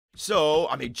So,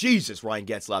 I mean, Jesus, Ryan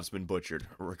Getzlaf's been butchered.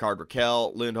 Ricard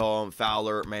Raquel, Lindholm,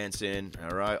 Fowler, Manson,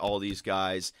 all right, all these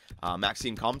guys.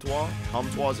 Maxime Comtois.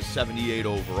 Comtois is a 78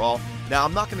 overall. Now,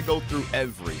 I'm not going to go through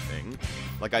everything.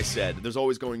 Like I said, there's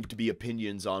always going to be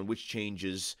opinions on which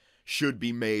changes should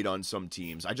be made on some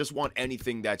teams. I just want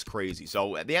anything that's crazy.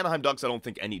 So, the Anaheim Ducks, I don't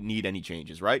think need any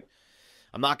changes, right?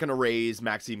 I'm not going to raise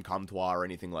Maxime Comtois or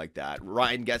anything like that.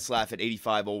 Ryan Getzlaf at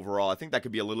 85 overall. I think that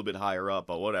could be a little bit higher up,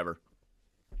 but whatever.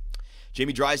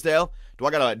 Jamie Drysdale. Do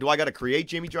I gotta create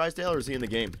Jamie Drysdale, or is he in the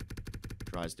game?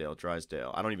 Drysdale.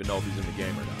 I don't even know if he's in the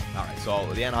game or not. All right,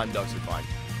 so the Anaheim Ducks are fine.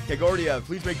 Okay, Gordia,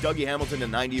 please make Dougie Hamilton a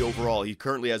 90 overall. He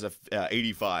currently has a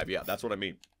 85. Yeah, that's what I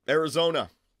mean. Arizona.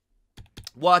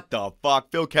 What the fuck?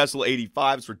 Phil Kessel,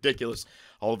 85. It's ridiculous.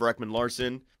 Oliver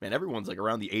Ekman-Larsson. Man, everyone's like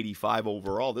around the 85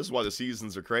 overall. This is why the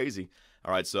seasons are crazy.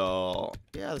 All right, so,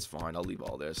 yeah, that's fine. I'll leave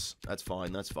all this. That's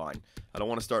fine. I don't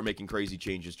want to start making crazy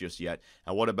changes just yet.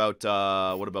 And what about their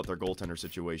goaltender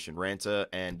situation? Ranta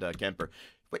and Kemper.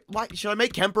 Wait, why? Should I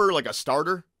make Kemper like a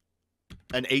starter?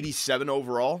 An 87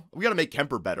 overall? We got to make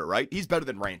Kemper better, right? He's better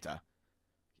than Ranta.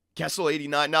 Kessel,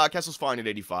 89. Nah, Kessel's fine at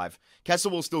 85. Kessel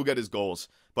will still get his goals,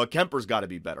 but Kemper's got to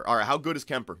be better. All right, how good is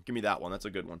Kemper? Give me that one. That's a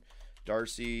good one.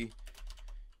 Darcy,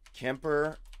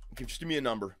 Kemper. Just give me a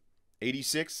number.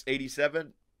 86,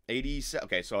 87, 87.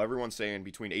 Okay, so everyone's saying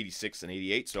between 86 and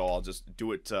 88, so I'll just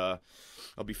do it. I'll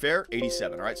be fair.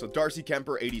 87. All right, so Darcy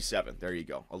Kemper, 87. There you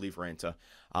go. I'll leave Ranta.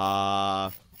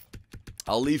 I'll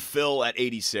leave Phil at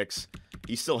 86.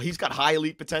 He's got high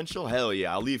elite potential. Hell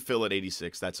yeah, I'll leave Phil at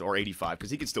 86. Or 85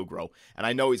 because he can still grow, and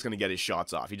I know he's gonna get his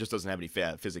shots off. He just doesn't have any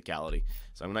physicality.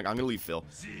 So I'm gonna leave Phil.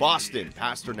 Boston,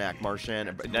 Pasternak,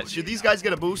 Marchand. Should these guys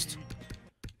get a boost?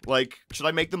 Like, should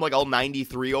I make them like all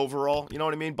 93 overall? You know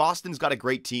what I mean? Boston's got a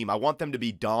great team. I want them to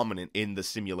be dominant in the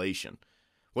simulation.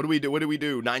 What do we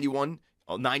do? 91,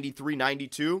 93,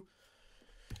 92?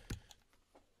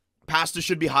 Pasta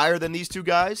should be higher than these two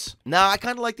guys. Nah, I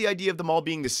kind of like the idea of them all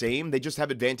being the same. They just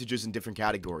have advantages in different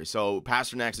categories. So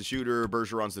Pasternak's the shooter,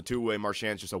 Bergeron's the two-way,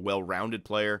 Marchand's just a well-rounded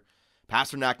player.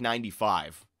 Pasternak,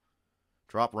 95.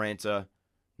 Drop Ranta,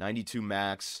 92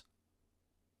 max.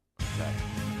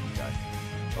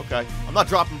 Okay. I'm not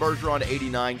dropping Bergeron to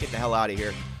 89. Get the hell out of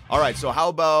here. All right, so how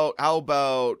about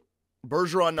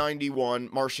Bergeron 91,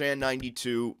 Marchand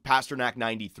 92, Pasternak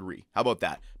 93. How about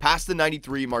that? Pasta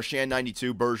 93, Marchand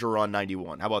 92, Bergeron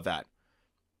 91. How about that?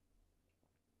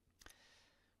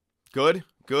 Good?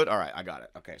 Good? All right, I got it.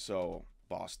 Okay, so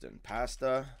Boston.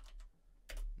 Pasta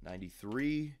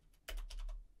 93,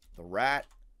 the Rat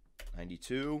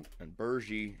 92, and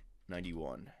Bergie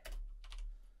 91.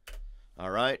 All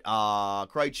right,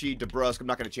 Krejci, DeBrusk. I'm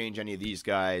not going to change any of these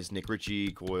guys. Nick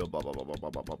Ritchie, Coyle, blah, blah, blah, blah,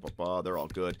 blah, blah, blah, blah, blah. They're all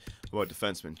good. What about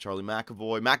defenseman? Charlie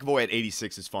McAvoy. McAvoy at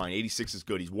 86 is fine. 86 is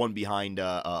good. He's one behind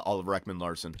Oliver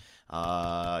Ekman-Larsson.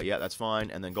 Yeah, that's fine.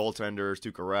 And then goaltenders,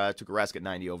 Tuukka Rask at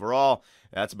 90 overall.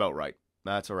 That's about right.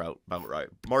 That's about right.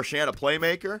 Marchand, a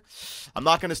playmaker. I'm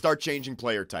not going to start changing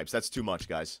player types. That's too much,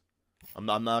 guys. I'm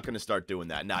not going to start doing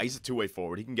that. Nah, he's a two-way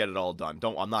forward. He can get it all done.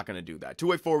 I'm not going to do that.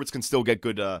 Two-way forwards can still get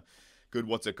good,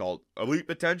 what's it called? Elite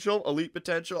potential?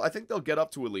 I think they'll get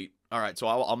up to elite. All right, so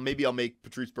I'll make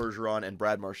Patrice Bergeron and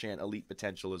Brad Marchand elite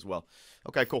potential as well.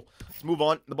 Okay, cool. Let's move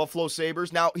on. The Buffalo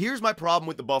Sabres. Now, here's my problem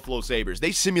with the Buffalo Sabres.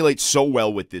 They simulate so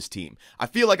well with this team. I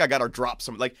feel like I got to drop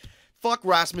some, like, fuck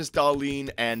Rasmus Dahlin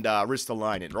and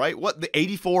Ristolainen, right? What, the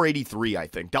 84, 83, I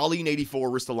think. Dahlin 84,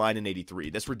 Ristolainen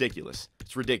 83. That's ridiculous.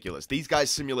 It's ridiculous. These guys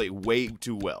simulate way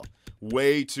too well.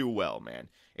 Way too well, man.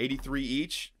 83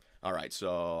 each. All right,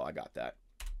 so I got that.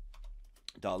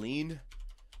 Dahlin,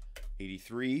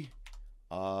 83.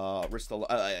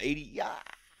 Ristolainen, 80. Yeah,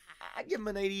 I give him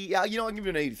an 80. Yeah, you know, I'll give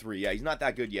him an 83. Yeah, he's not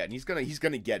that good yet, and he's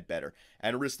gonna get better.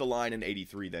 And Ristolainen,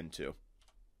 83 then too.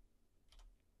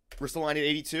 Ristolainen,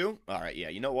 82. All right, yeah.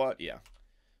 You know what? Yeah.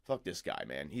 Fuck this guy,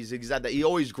 man. He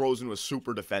always grows into a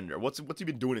super defender. What's he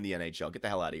been doing in the NHL? Get the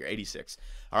hell out of here. 86.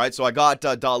 All right, so I got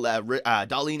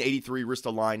Dahlin 83,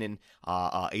 Ristolainen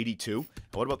 82.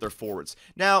 What about their forwards?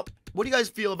 Now, what do you guys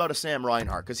feel about a Sam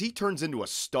Reinhart? Because he turns into a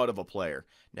stud of a player.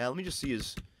 Now, let me just see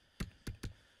his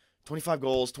 25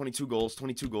 goals, 22 goals,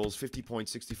 22 goals, 50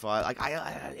 points, 65. Like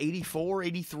 84,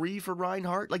 83 for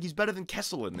Reinhart. Like, he's better than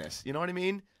Kessel in this. You know what I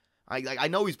mean? I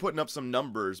know he's putting up some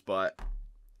numbers, but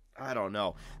I don't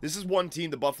know. This is one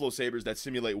team, the Buffalo Sabres, that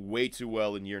simulate way too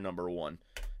well in year number 1.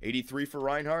 83 for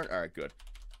Reinhart? All right, good.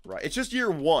 Right. It's just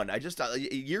year 1.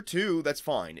 Year 2, that's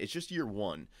fine. It's just year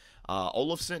 1.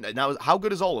 Olofsson. Now, how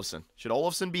good is Olofsson? Should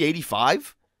Olofsson be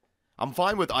 85? I'm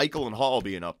fine with Eichel and Hall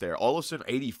being up there. Olofsson,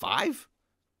 85?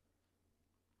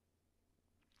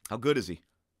 How good is he?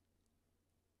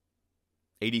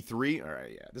 83. All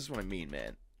right, yeah. This is what I mean,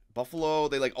 man. Buffalo,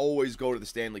 they like always go to the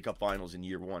Stanley Cup Finals in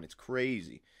year one. It's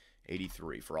crazy.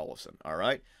 83 for Olofsson. All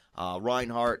right.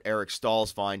 Reinhart, Eric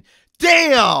Stahl's fine.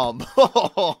 Damn!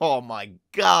 Oh, my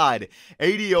God.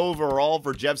 80 overall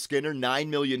for Jeff Skinner. $9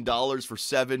 million for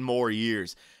 7 more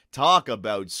years. Talk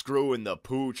about screwing the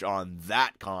pooch on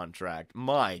that contract.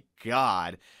 My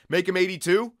God. Make him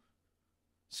 82?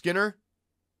 Skinner?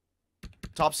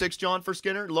 Top 6, John, for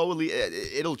Skinner? Low elite?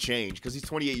 It'll change because he's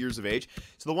 28 years of age.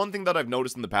 So the one thing that I've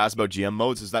noticed in the past about GM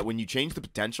modes is that when you change the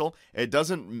potential, it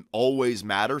doesn't always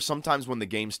matter. Sometimes when the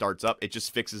game starts up, it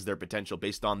just fixes their potential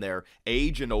based on their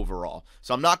age and overall.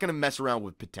 So I'm not going to mess around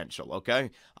with potential,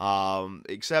 okay?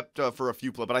 Except for a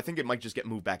few, but I think it might just get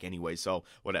moved back anyway, so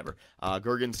whatever.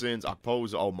 Gergensons,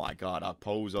 Okposo, oh my God,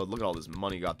 Okposo. Look at all this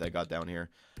money got down here.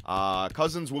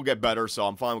 Cousins will get better, so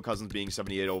I'm fine with Cousins being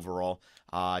 78 overall.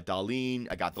 Dahlin,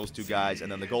 I got those 2 guys,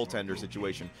 and then the goaltender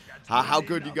situation. How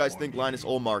good do you guys think Linus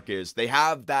Ullmark is? They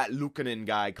have that Luukkonen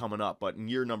guy coming up, but in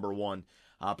year number 1.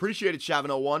 Appreciate it,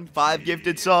 Shavin01. 5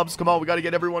 gifted subs. Come on, we got to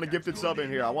get everyone a gifted sub in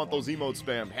here. I want those emotes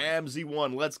spam.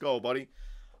 HamZ1, let's go, buddy.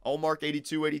 Ullmark,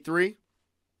 82, 83.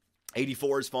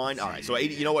 84 is fine. All right, so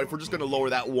 80, you know what? If we're just going to lower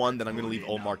that 1, then I'm going to leave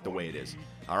Ullmark the way it is.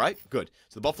 All right, good.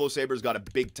 So the Buffalo Sabres got a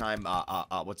big-time,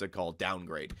 what's it called,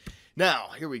 downgrade. Now,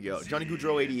 here we go. Johnny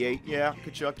Gaudreau, 88. Yeah.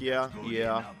 Kachuk,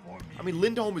 yeah. I mean,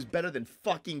 Lindholm is better than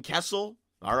fucking Kessel.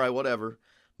 All right, whatever.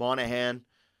 Monahan.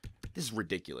 This is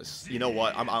ridiculous. You know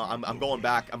what? I'm going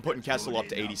back. I'm putting Kessel up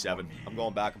to 87. I'm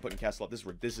going back. I'm putting Kessel up.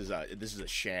 This is a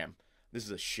sham. This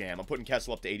is a sham. I'm putting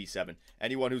Kessel up to 87.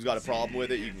 Anyone who's got a problem with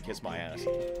it, you can kiss my ass.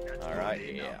 All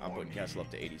right? Yeah, I'm putting Kessel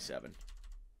up to 87.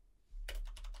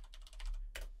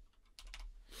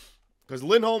 Because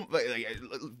Lindholm,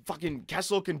 fucking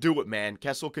Kessel can do it, man.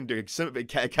 Kessel can do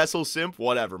it. Kessel simp,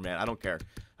 whatever, man. I don't care.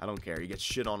 I don't care. He gets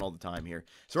shit on all the time here.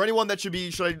 Is there anyone that should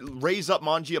I raise up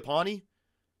Mangiapane?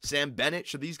 Sam Bennett?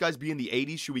 Should these guys be in the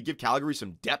 80s? Should we give Calgary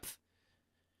some depth?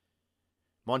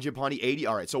 Mangiapane 80.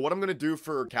 All right, so what I'm going to do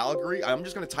for Calgary, I'm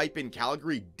just going to type in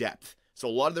Calgary depth. So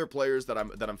a lot of their players that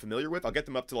I'm familiar with, I'll get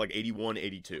them up to like 81,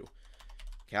 82.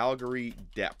 Calgary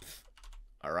depth.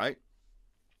 All right.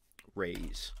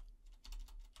 Raise.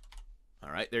 All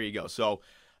right, there you go. So,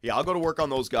 yeah, I'll go to work on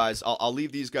those guys. I'll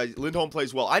leave these guys. Lindholm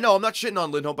plays well. I know, I'm not shitting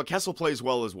on Lindholm, but Kessel plays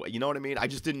well as well. You know what I mean? I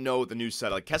just didn't know what the news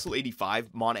said. Like, Kessel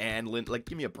 85, Monahan, like,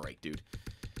 give me a break, dude.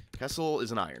 Kessel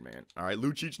is an Iron Man. All right,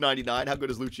 Lucic 99. How good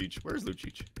is Lucic? Where's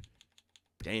Lucic?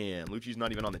 Damn, Lucic's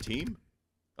not even on the team?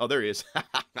 Oh, there he is.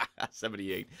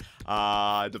 78.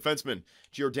 Defenseman,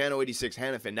 Giordano 86,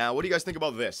 Hanifin. Now, what do you guys think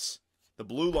about this? The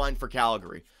blue line for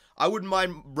Calgary. I wouldn't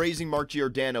mind raising Mark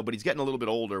Giordano, but he's getting a little bit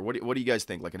older. What do you guys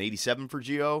think? Like an 87 for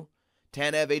Gio?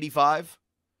 Tanev 85?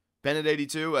 Bennett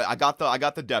 82? I got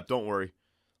the depth, don't worry.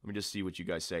 Let me just see what you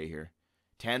guys say here.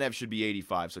 Tanev should be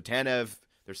 85. So Tanev,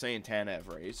 they're saying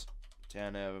Tanev raise.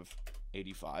 Tanev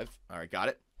 85. All right, got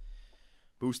it.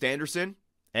 Boost Anderson.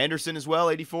 Anderson as well,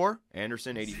 84.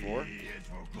 Anderson 84.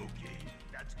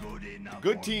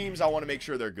 Good teams, I want to make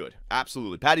sure they're good.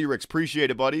 Absolutely. Patty Ricks,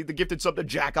 appreciate it, buddy. The gifted sub to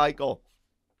Jack Eichel.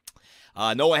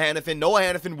 Noah Hanifin. Noah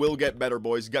Hanifin will get better,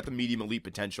 boys. He's got the medium elite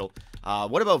potential.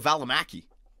 What about Valimaki?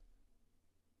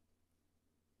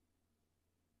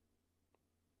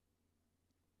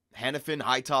 Hanifin,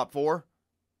 high top 4.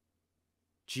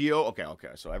 Gio. Okay.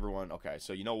 So everyone. Okay.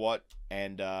 So you know what?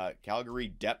 And Calgary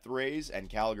depth raise and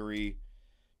Calgary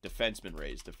defenseman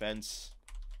raise. Defense.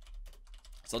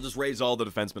 So I'll just raise all the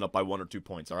defensemen up by 1 or 2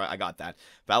 points. All right, I got that.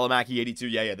 Valimaki 82.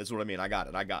 Yeah, that's what I mean. I got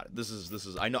it. This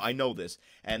is. I know this.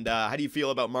 And how do you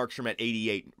feel about Markstrom at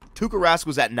 88? Tuukka Rask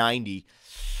was at 90.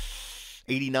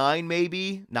 89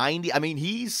 maybe 90. I mean,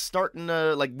 he's starting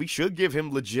to we should give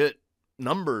him legit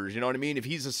numbers. You know what I mean? If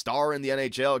he's a star in the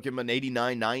NHL, give him an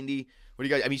 89, 90. What do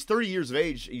you guys? I mean, he's 30 years of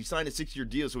age. He signed a 6-year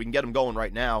deal, so we can get him going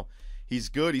right now. He's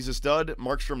good. He's a stud.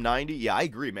 Markstrom 90. Yeah, I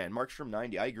agree, man. Markstrom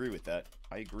 90. I agree with that.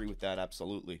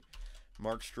 Absolutely.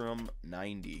 Markstrom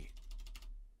 90.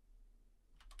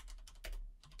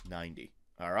 90.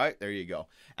 All right, there you go.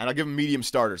 And I'll give him medium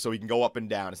starter so he can go up and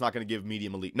down. It's not going to give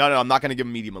medium elite. No, I'm not going to give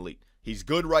him medium elite. He's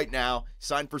good right now.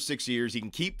 Signed for 6 years. He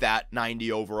can keep that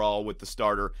 90 overall with the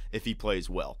starter if he plays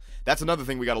well. That's another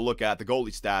thing we got to look at, the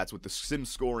goalie stats with the sim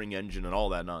scoring engine and all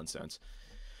that nonsense.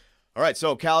 All right,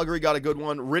 so Calgary got a good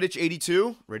one. Rittich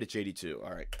 82. Rittich 82.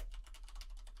 All right.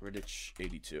 Rittich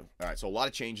 82. All right, so a lot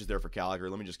of changes there for Calgary.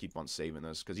 Let me just keep on saving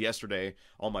this because yesterday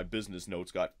all my business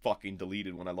notes got fucking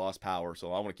deleted when I lost power,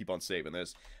 so I want to keep on saving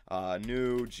this.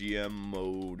 New GM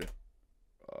mode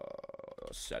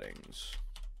settings.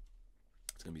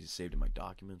 It's going to be saved in my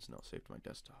documents. No, saved to my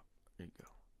desktop. There you go.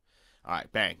 All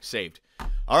right, bang, saved.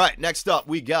 All right, next up,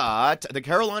 we got the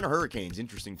Carolina Hurricanes.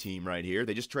 Interesting team right here.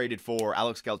 They just traded for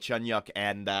Alex Galchenyuk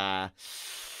and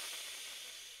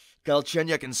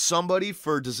somebody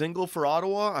for Dzingel for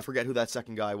Ottawa. I forget who that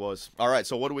second guy was. All right,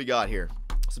 so what do we got here?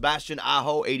 Sebastian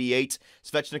Aho, 88.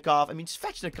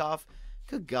 Svechnikov.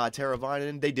 Good God,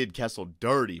 Teravainen. They did Kessel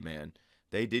dirty, man.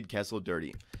 They did Kessel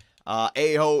dirty.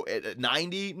 Aho,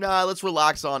 90. Nah, let's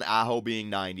relax on Aho being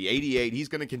 90. 88, he's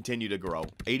going to continue to grow.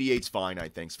 88's fine, I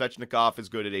think. Svechnikov is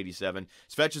good at 87.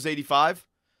 Svech is 85.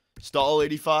 Stahl,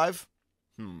 85.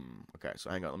 Okay, so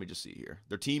hang on. Let me just see here.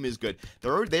 Their team is good. They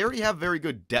already have very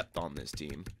good depth on this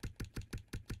team.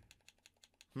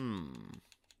 Now,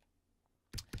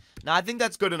 I think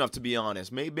that's good enough, to be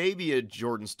honest. Maybe a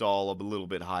Jordan Stahl a little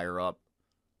bit higher up.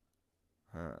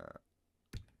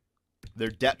 Their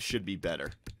depth should be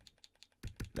better.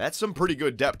 That's some pretty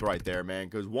good depth right there, man.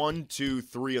 Because 1, 2,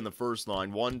 3 on the first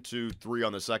line. 1, 2, 3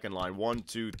 on the second line. 1,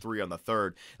 2, 3 on the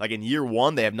third. Like in year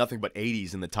 1, they have nothing but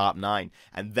 80s in the top 9.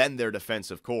 And then their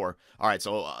defensive core. All right,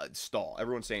 so Stahl.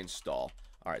 Everyone's saying Stahl.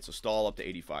 All right, so Stahl up to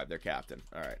 85. Their captain.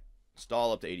 All right.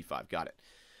 Stahl up to 85. Got it.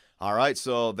 All right,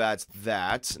 so that's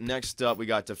that. Next up, we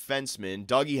got defenseman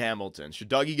Dougie Hamilton. Should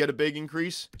Dougie get a big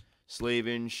increase?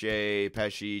 Slavin, Shea,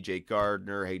 Pesce, Jake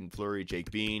Gardner, Hayden Fleury,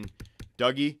 Jake Bean.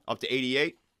 Dougie up to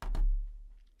 88.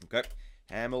 Okay.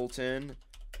 Hamilton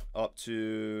up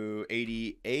to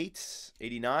 88,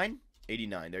 89,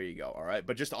 89. There you go. All right,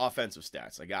 but just offensive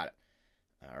stats. I got it.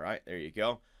 All right, there you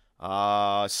go.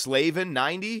 Slavin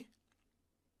 90.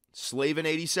 Slavin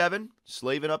 87.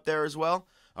 Slavin up there as well.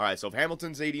 All right, so if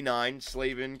Hamilton's 89,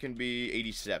 Slavin can be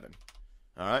 87.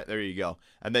 All right, there you go.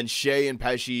 And then Shea and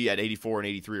Pesce at 84 and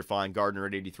 83 are fine. Gardner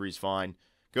at 83 is fine.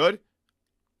 Good?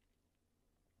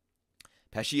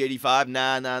 Pesce 85?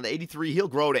 Nah, the 83, he'll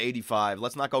grow to 85.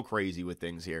 Let's not go crazy with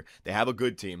things here. They have a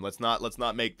good team. Let's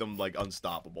not make them, like,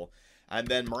 unstoppable. And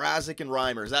then Mrazek and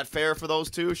Reimer. Is that fair for those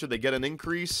two? Should they get an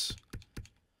increase?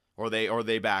 Or are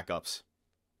they backups?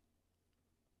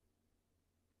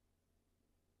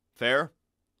 Fair?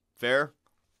 Fair?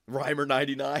 Reimer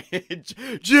 99.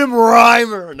 Jim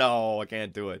Reimer. No, I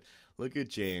can't do it. Look at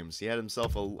James. He had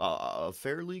himself a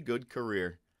fairly good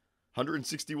career.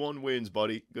 161 wins,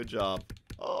 buddy. Good job.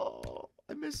 Oh,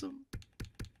 I miss him.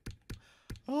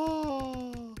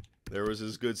 Oh, there was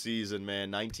his good season,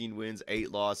 man. 19 wins,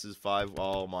 8 losses, 5.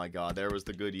 Oh, my God. There was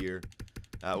the good year.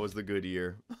 That was the good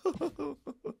year.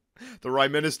 The right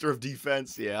minister of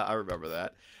defense. Yeah, I remember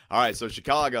that. All right, so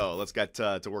Chicago. Let's get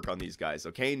to work on these guys.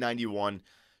 So Kane, 91.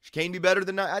 Should Kane be better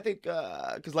than that? I think,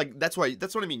 because, like, that's what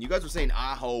I mean. You guys were saying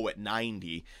Aho at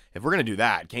 90. If we're going to do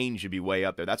that, Kane should be way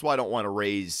up there. That's why I don't want to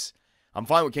raise. I'm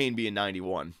fine with Kane being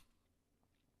 91.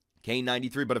 Kane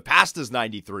 93, but if Pasta's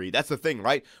 93, that's the thing,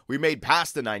 right? We made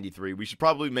Pasta 93. We should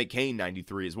probably make Kane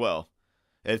 93 as well.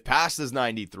 If Pasta's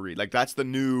 93, like, that's the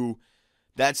new,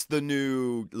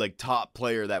 like, top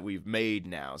player that we've made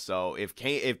now. So if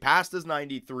Pasta's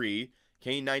 93,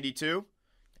 Kane 92,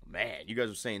 man, you guys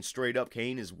are saying straight up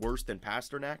Kane is worse than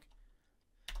Pasternak?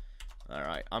 All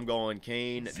right, I'm going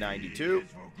Kane 92.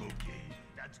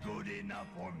 That's good enough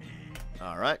for me.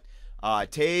 All right.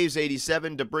 Taves,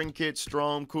 87, DeBrincat,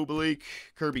 Strome, Kubalik,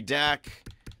 Kirby Dack. Is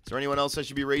there anyone else I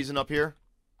should be raising up here?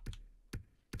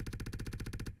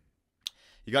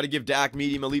 You got to give Dack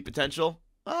medium elite potential.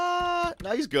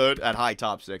 No, he's good at high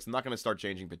top 6. I'm not going to start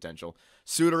changing potential.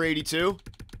 Suter, 82.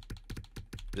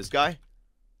 This guy,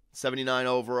 79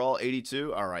 overall,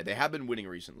 82. All right, they have been winning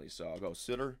recently, so I'll go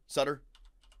Suter,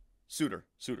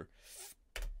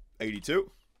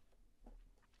 82.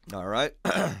 All right,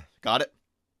 got it.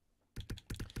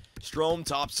 Strome,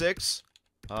 top 6.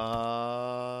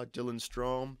 Dylan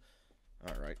Strome.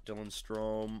 All right, Dylan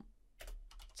Strome,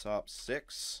 top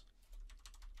 6.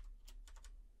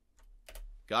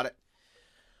 Got it.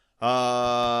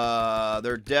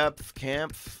 Their depth,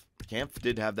 Kampf. Kampf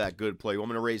did have that good play. Want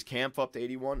me to raise Kampf up to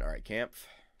 81? All right, Kampf.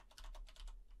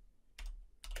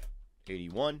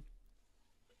 81.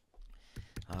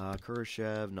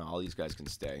 Kurashev. No, all these guys can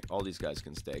stay. All these guys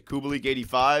can stay. Kubalik,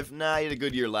 85. Nah, he had a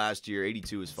good year last year.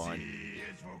 82 is fine.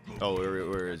 Oh,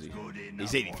 where is he?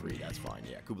 He's 83. That's fine.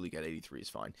 Yeah, Kubalik at 83 is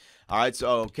fine. All right,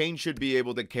 so Kane should be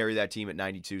able to carry that team at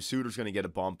 92. Suter's going to get a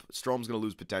bump. Strome's going to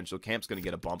lose potential. Kamp's going to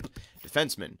get a bump.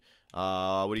 Defenseman.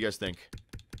 What do you guys think?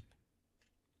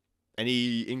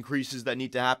 Any increases that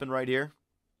need to happen right here?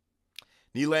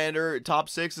 Nylander, top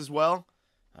 6 as well.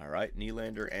 All right,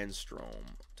 Nylander and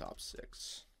Strome, top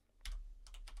 6.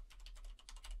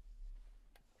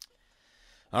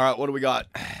 All right, what do we got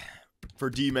for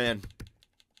D-Man?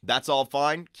 That's all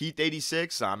fine. Keith,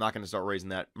 86. I'm not going to start raising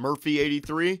that. Murphy,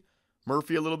 83.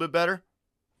 Murphy a little bit better.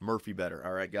 Murphy better.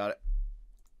 All right, got it.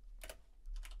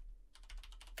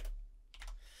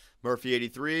 Murphy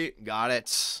 83. Got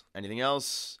it. Anything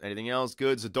else? Anything else?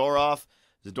 Good. Zadorov.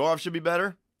 Zadorov should be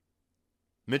better.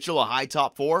 Mitchell, a high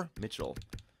top 4. Mitchell,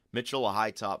 a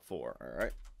high top 4. All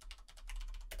right.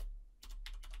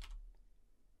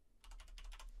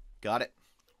 Got it.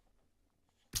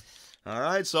 All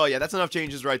right. So, yeah, that's enough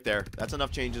changes right there. That's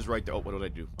enough changes right there. Oh, what did I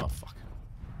do? Oh, fuck.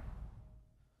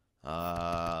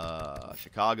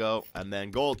 Chicago. And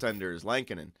then goaltenders.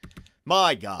 Lankinen.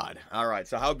 My God. All right.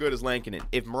 So, how good is Lankinen?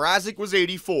 If Mrazek was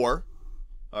 84,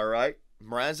 all right.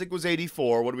 Mrazek was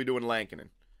 84. What are we doing Lankinen?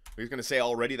 We're going to say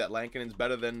already that Lankinen's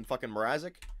better than fucking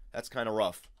Mrazek? That's kind of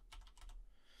rough.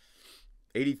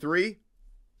 83?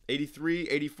 83,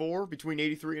 84? Between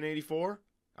 83 and 84?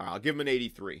 All right, I'll give him an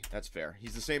 83. That's fair.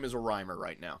 He's the same as a Reimer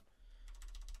right now.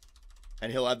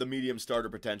 And he'll have the medium starter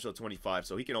potential at 25,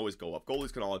 so he can always go up.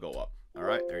 Goalies can all go up. All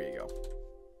right, there you go.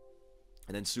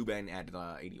 And then Subban added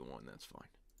 81. That's fine.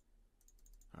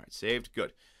 All right, saved.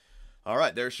 Good. All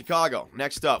right, there's Chicago.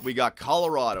 Next up, we got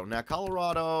Colorado. Now,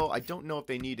 Colorado, I don't know if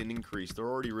they need an increase. They're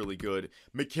already really good.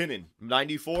 McKinnon,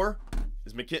 94?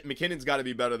 McKinnon's got to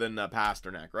be better than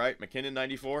Pasternak, right? McKinnon,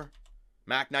 94?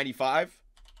 Mac, 95?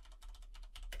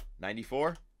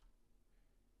 94?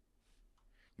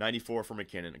 94 for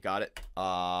McKinnon. Got it.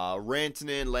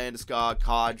 Rantanen, Landeskog,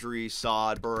 Kadri,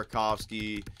 Saad,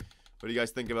 Burakovsky. What do you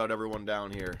guys think about everyone down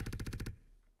here?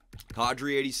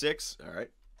 Kadri, 86. All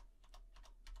right.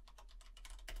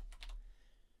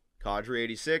 Kadri,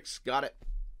 86. Got it.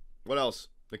 What else?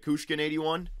 Nikushkin,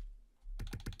 81.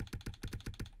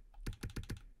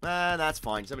 That's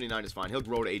fine. 79 is fine. He'll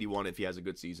grow to 81 if he has a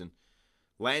good season.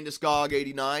 Landeskog,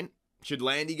 89. Should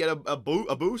Landy get a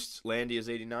boost? Landy is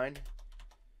 89.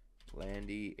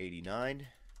 Landy, 89.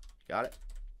 Got it.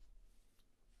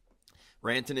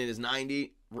 Rantanen is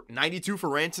 90. 92 for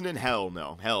Rantanen? Hell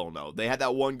no. Hell no. They had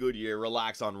that one good year.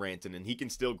 Relax on Rantanen. He can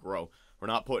still grow. We're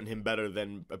not putting him better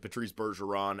than Patrice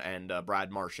Bergeron and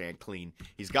Brad Marchand clean.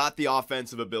 He's got the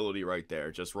offensive ability right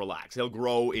there. Just relax. He'll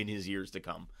grow in his years to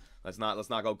come. Let's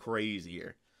not go crazy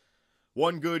here.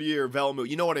 One good year, Velmu.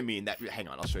 You know what I mean? Hang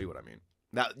on, I'll show you what I mean.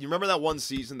 Now, you remember that one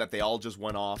season that they all just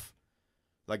went off?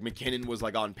 Like McKinnon was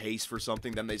like on pace for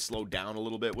something, then they slowed down a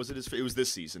little bit. It was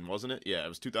this season, wasn't it? Yeah, it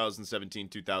was 2017,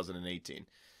 2018.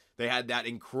 They had that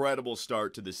incredible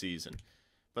start to the season.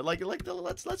 But let's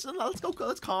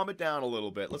calm it down a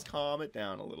little bit. Let's calm it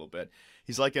down a little bit.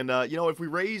 He's like, if we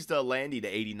raised Landy to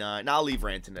 89, I'll leave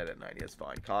Rantanen at 90. That's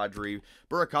fine. Kadri,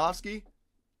 Burakovsky,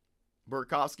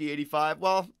 85.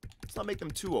 Well, let's not make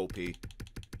them too OP.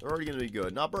 They're already going to be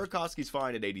good. Now, Burakovsky's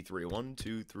fine at 83. 1,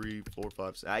 2, 3, 4,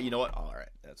 5, 6. You know what? All right.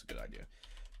 That's a good idea.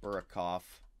 Burakov,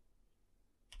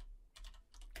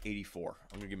 84.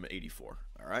 I'm going to give him an 84.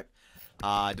 All right.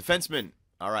 Defenseman.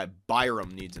 All right.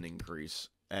 Byram needs an increase.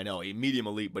 I know, a medium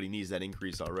elite, but he needs that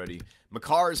increase already.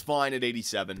 Makar is fine at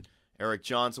 87. Eric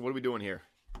Johnson, what are we doing here?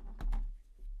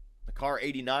 Makar,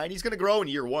 89. He's going to grow in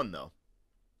year 1, though.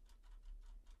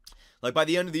 Like, by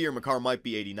the end of the year, Makar might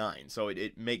be 89, so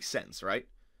it makes sense, right?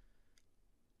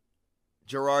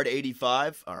 Gerard,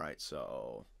 85. All right,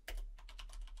 so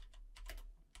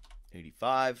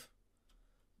 85.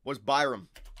 What's Byram?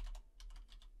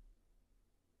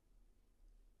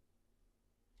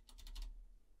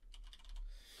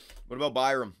 What about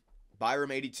Byram?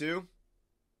 Byram, 82.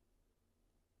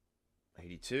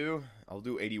 82. I'll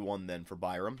do 81 then for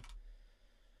Byram.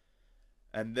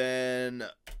 And then,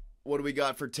 what do we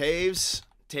got for Taves?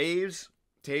 Taves,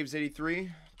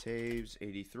 83. Taves,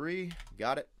 83.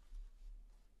 Got it.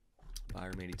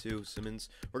 Byram, 82. Simmons.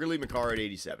 We're going to leave Makar at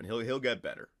 87. He'll get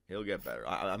better. He'll get better.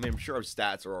 I mean, I'm sure our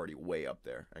stats are already way up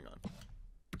there. Hang on.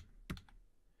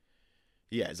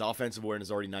 Yeah, his offensive awareness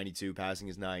is already 92. Passing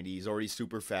is 90. He's already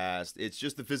super fast. It's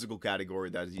just the physical category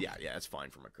that is, yeah, that's fine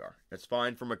for Makar. That's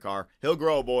fine for Makar. He'll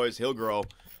grow, boys. He'll grow.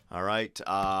 All right.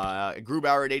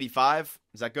 Grubauer at 85.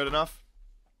 Is that good enough?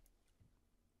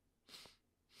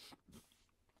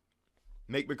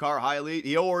 Make Makar high elite.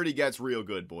 He already gets real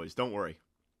good, boys. Don't worry.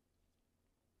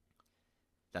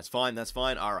 That's fine. That's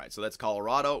fine. All right. So that's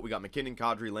Colorado. We got McKinnon,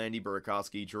 Kadri, Landy,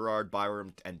 Burakovsky, Gerard,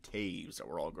 Byram, and Taves that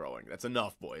we're all growing. That's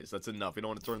enough, boys. That's enough. We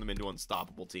don't want to turn them into an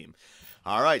unstoppable team.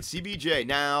 All right. CBJ.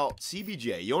 Now,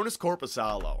 CBJ, Jonas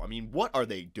Korpisalo. I mean, what are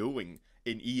they doing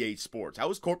in EA Sports? How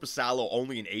is Korpisalo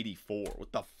only an 84?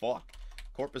 What the fuck?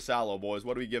 Korpisalo, boys.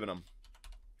 What are we giving him?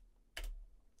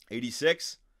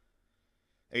 86?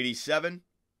 87?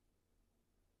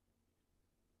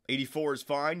 84 is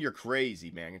fine. You're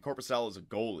crazy, man. And Korpisalo is a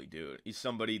goalie, dude. He's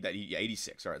somebody that yeah,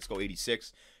 86. All right, let's go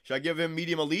 86. Should I give him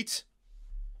medium elite?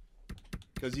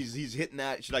 Because he's hitting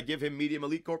that. Should I give him medium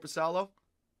elite Korpisalo?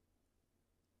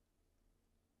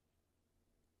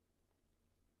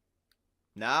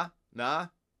 Nah.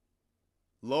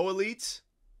 Low elites?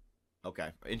 Okay,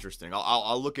 interesting.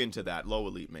 I'll look into that. Low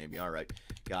elite, maybe. All right,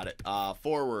 got it.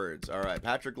 Forwards. All right,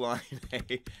 Patrick Line,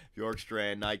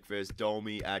 Bjorkstrand, Nyquist,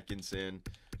 Domi, Atkinson.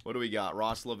 What do we got?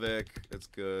 Roslovic. That's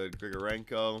good.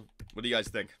 Grigorenko. What do you guys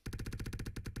think?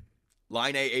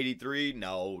 Line A, 83?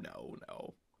 No.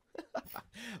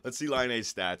 Let's see Line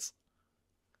A's stats.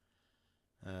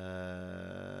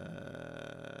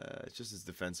 It's just his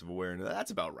defensive awareness.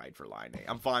 That's about right for Line A.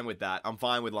 I'm fine with that. I'm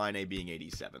fine with Line A being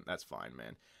 87. That's fine,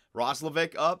 man.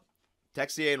 Roslovic up.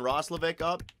 Texier and Roslovic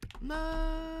up.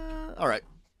 Nah. All right.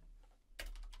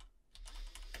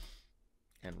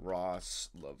 And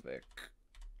Roslovic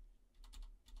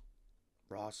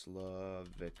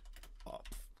up.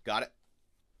 Got it.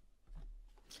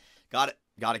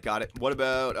 What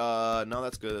about, no,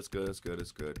 that's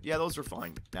good. Yeah, those are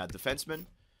fine. Now, defensemen,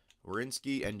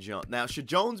 Werenski and Jones. Now, should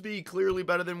Jones be clearly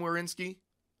better than Werenski?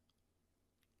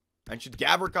 And should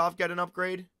Gavrikov get an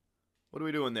upgrade? What are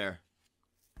we doing there?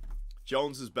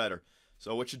 Jones is better.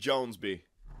 So what should Jones be?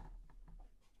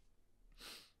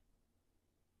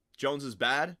 Jones is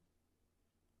bad?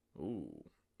 Ooh,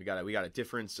 we got a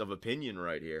difference of opinion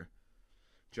right here.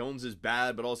 Jones is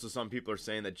bad, but also some people are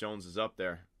saying that Jones is up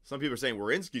there. Some people are saying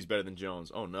Werenski's better than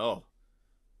Jones. Oh, no.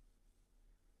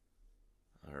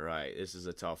 All right, this is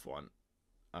a tough one.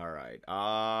 All right.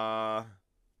 All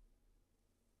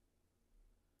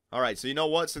right, so you know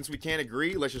what? Since we can't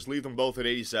agree, let's just leave them both at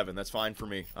 87. That's fine for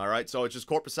me. All right, so it's just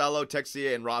Korpisalo,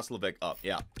 Texier, and Roslovic up.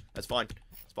 Yeah, that's fine.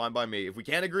 It's fine by me. If we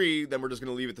can't agree, then we're just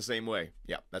going to leave it the same way.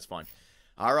 Yeah, that's fine.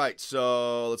 All right,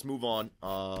 so let's move on.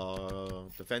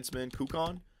 Defenseman,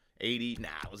 Kukon, 80. Nah,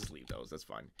 let's just leave those. That's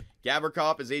fine.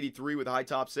 Gavrikov is 83 with a high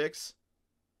top 6.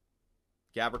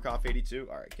 Gavrikov, 82.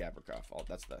 All right, Gavrikov. Oh,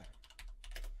 that's the...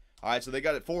 All right, so they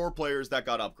got 4 players that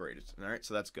got upgraded. All right,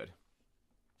 so that's good.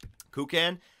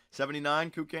 Kukan, 79.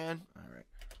 Kukan. All right.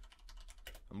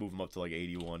 I'll move him up to like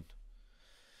 81.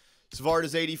 Savard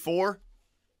is 84.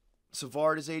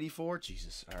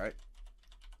 Jesus. All right.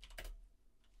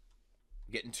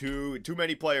 Getting too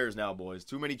many players now, boys.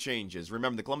 Too many changes.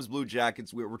 Remember, the Columbus Blue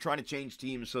Jackets, we're trying to change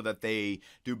teams so that they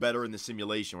do better in the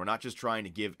simulation. We're not just trying to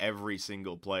give every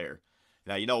single player.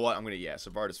 Now, you know what?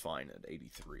 Savard is fine at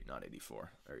 83, not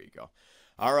 84. There you go.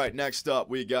 All right, next up,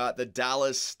 we got the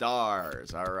Dallas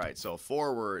Stars. All right, so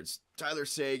forwards, Tyler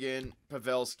Seguin,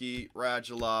 Pavelski,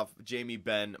 Radulov, Jamie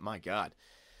Benn. My God.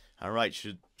 All right,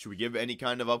 should we give any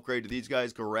kind of upgrade to these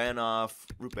guys? Goranov,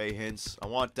 Rupe Hintz. I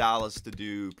want Dallas to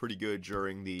do pretty good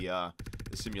during the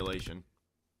simulation.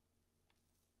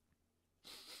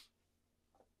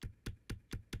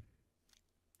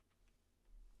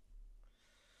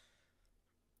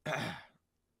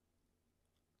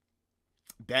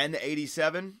 Ben,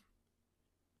 87.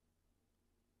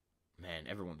 Man,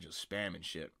 everyone's just spamming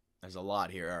shit. There's a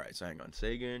lot here. All right, so hang on.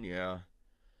 Seguin, yeah.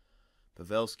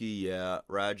 Pavelski, yeah.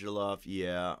 Radulov,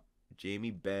 yeah.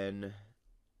 Jamie Benn.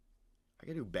 I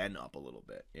can do Ben up a little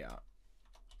bit, yeah.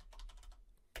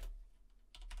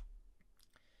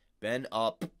 Ben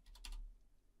up.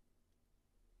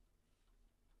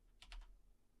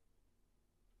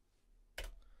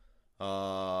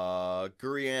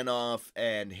 Gurianov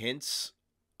and Hintz,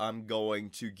 I'm going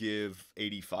to give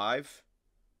 85.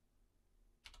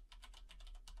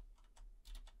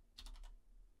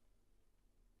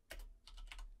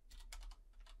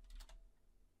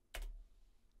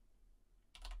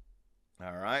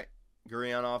 All right.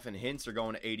 Gurianov and Hintz are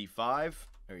going to 85.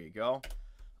 There you go.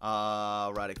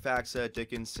 Radek Faksa,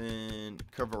 Dickinson,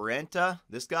 Kvaraneta.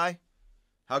 This guy?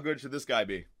 How good should this guy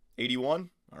be?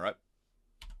 81? All right.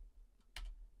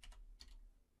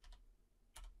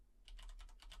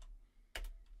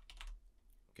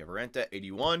 Kvaraneta,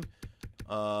 81.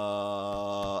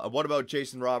 What about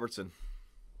Jason Robertson?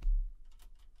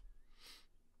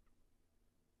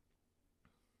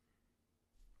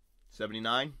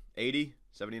 $79, 80,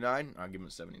 79. I'll give him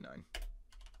a 79.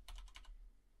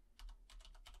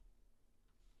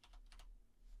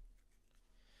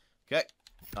 Okay.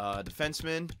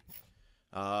 Defenseman.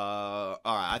 All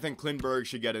right. I think Klingberg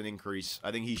should get an increase.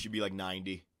 I think he should be like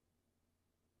 90.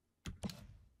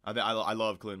 I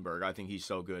love Klingberg. I think he's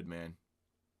so good, man.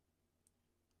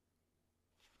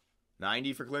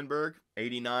 90 for Klingberg.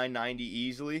 89, 90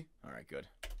 easily. All right, good.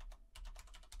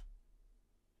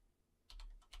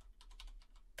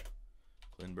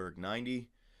 Klingberg, 90.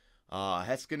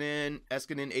 Heiskanen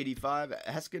 85.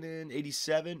 Heiskanen,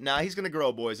 87. Nah, he's going to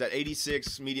grow, boys. At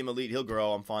 86, medium elite, he'll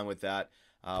grow. I'm fine with that.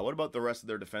 What about the rest of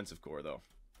their defensive core, though?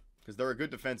 Because they're a good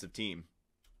defensive team.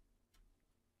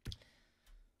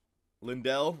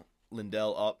 Lindell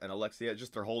up, and Alexia,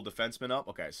 just their whole defenseman up.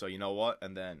 Okay, so you know what?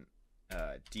 And then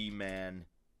D-man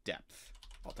depth.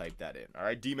 I'll type that in. All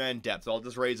right, D-man depth. I'll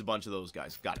just raise a bunch of those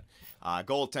guys. Got it.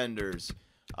 Goaltenders.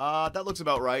 That looks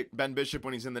about right. Ben Bishop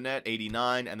when he's in the net,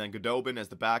 89, and then Goodobin as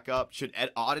the backup. Should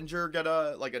Ed Ottinger get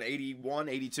like an 81,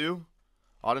 82?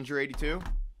 Ottinger 82?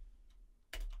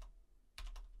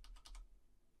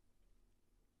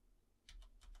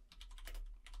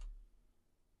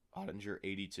 Ottinger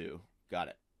 82. Got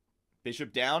it.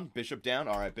 Bishop down. Bishop down.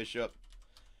 All right, Bishop.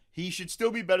 He should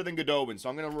still be better than Goodobin, so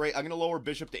I'm gonna lower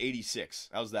Bishop to 86.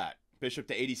 How's that? Bishop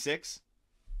to 86.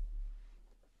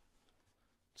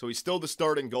 So he's still the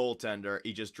starting goaltender.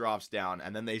 He just drops down,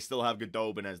 and then they still have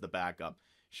Goodobin as the backup.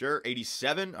 Sure,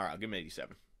 87. All right, I'll give him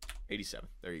 87. 87.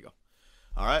 There you go.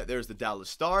 All right, there's the Dallas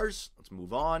Stars. Let's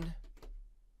move on. Don't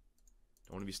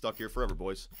want to be stuck here forever,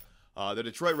 boys. The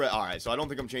Detroit Red. All right, so I don't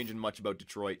think I'm changing much about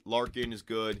Detroit. Larkin is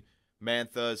good.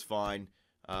 Mantha is fine.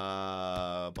 They're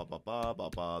all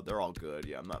good.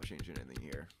 Yeah, I'm not changing anything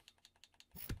here.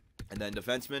 And then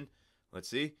defensemen. Let's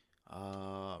see.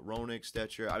 Roenick,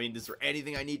 Stetcher. I mean, is there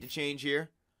anything I need to change here?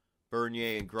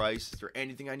 Bernier and Grice. Is there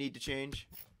anything I need to change?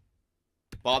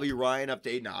 Bobby Ryan up to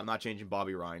 8. No, I'm not changing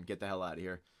Bobby Ryan. Get the hell out of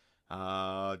here.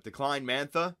 Decline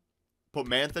Mantha. Put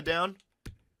Mantha down.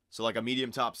 So like a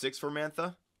medium top 6 for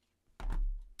Mantha.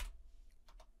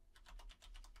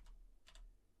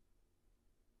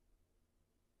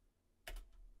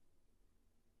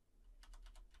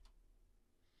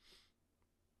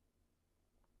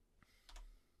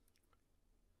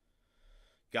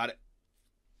 Got it.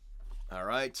 All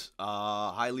right.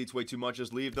 Highlights way too much.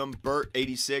 Just leave them. Bert,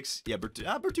 86. Yeah,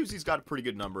 Bertuzzi's got a pretty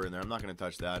good number in there. I'm not going to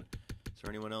touch that. Is there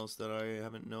anyone else that I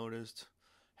haven't noticed?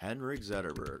 Henrik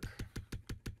Zetterberg.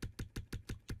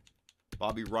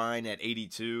 Bobby Ryan at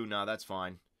 82. No, that's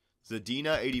fine.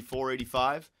 Zadina, 84,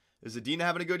 85. Is Zadina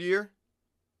having a good year?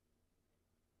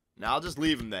 No, I'll just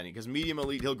leave him then. Because medium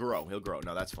elite, he'll grow. He'll grow.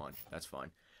 No, that's fine. That's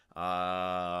fine.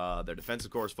 Their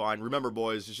defensive core is fine. Remember,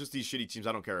 boys, it's just these shitty teams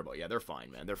I don't care about. Yeah, they're fine,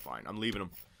 man. They're fine. I'm leaving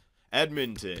them.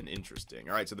 Edmonton, interesting.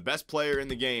 All right, so the best player in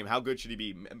the game, how good should he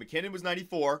be? McKinnon was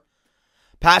 94.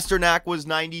 Pasternak was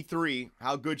 93.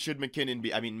 How good should McKinnon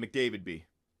be? I mean, McDavid be?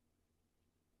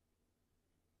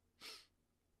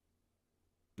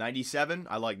 97?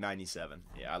 I like 97.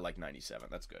 Yeah, I like 97.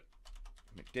 That's good.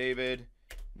 McDavid,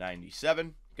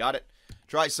 97. Got it.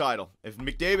 Draisaitl. If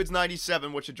McDavid's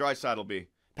 97, what should Draisaitl be?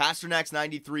 Pasternak's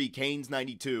 93, Kane's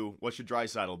 92. What should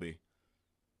Draisaitl be?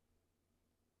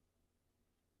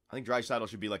 I think Draisaitl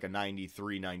should be like a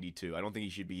 93, 92. I don't think he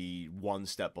should be one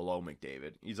step below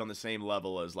McDavid. He's on the same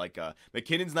level as like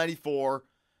McKinnon's 94,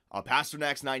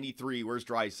 Pasternak's 93. Where's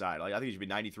Draisaitl? I think he should be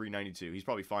 93, 92. He's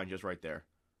probably fine just right there.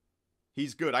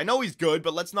 He's good. I know he's good,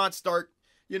 but let's not start,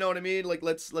 you know what I mean? Like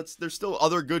let's there's still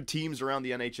other good teams around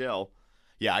the NHL.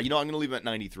 Yeah, you know, I'm going to leave him at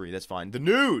 93. That's fine. The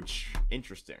Nuge.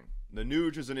 Interesting. The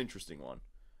Nuge is an interesting one.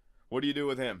 What do you do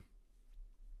with him?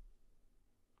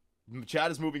 Chat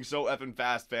is moving so effing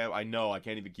fast, fam. I know. I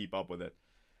can't even keep up with it.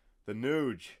 The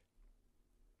Nuge.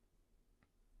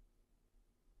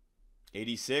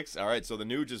 86. All right, so the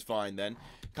Nuge is fine then.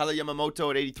 Kyle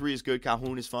Yamamoto at 83 is good.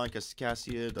 Calhoun is fine.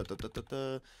 Cassia.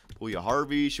 Puya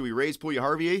Harvey. Should we raise Puya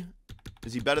Harvey?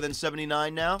 Is he better than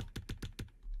 79 now?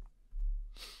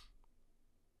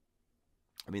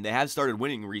 I mean, they have started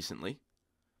winning recently.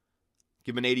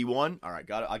 Give him an 81. All right,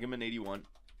 got it. I'll give him an 81.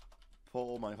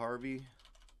 Pull my Harvey.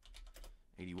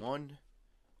 81.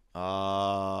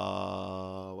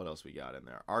 What else we got in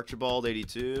there? Archibald,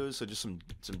 82. So just some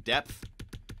depth.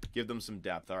 Give them some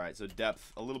depth. All right, so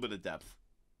depth. A little bit of depth.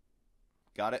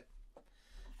 Got it?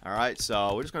 All right,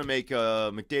 so we're just going to make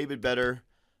McDavid better.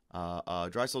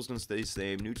 Draisaitl's going to stay the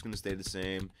same. Nuge's going to stay the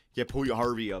same. Get Puya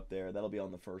Harvey up there. That'll be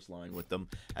on the first line with them.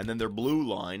 And then their blue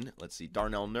line, let's see,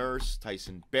 Darnell Nurse,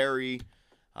 Tyson Barrie,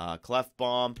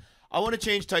 Clefbaum. I want to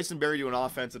change Tyson Barrie to an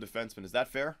offensive defenseman. Is that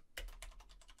fair?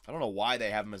 I don't know why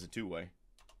they have him as a two-way.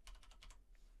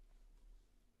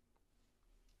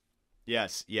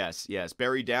 Yes.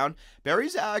 Barrie down.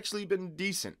 Barrie's actually been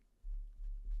decent.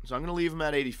 So I'm going to leave him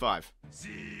at 85.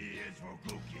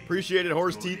 Appreciate it,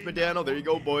 Horse Teeth Medano. There you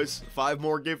go, boys. 5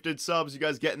 more gifted subs. You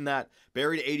guys getting that?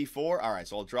 Barrie to 84. All right,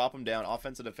 so I'll drop him down.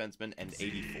 Offensive defenseman and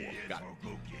 84.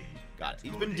 Got it.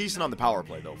 He's been decent on the power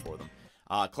play, though, for them.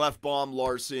 Clefbaum,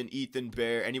 Larson, Ethan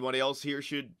Bear. Anybody else here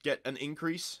should get an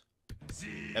increase?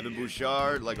 Evan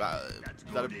Bouchard. Like,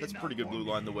 that's a pretty good blue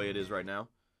line the way it is right now.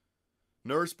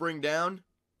 Nurse bring down.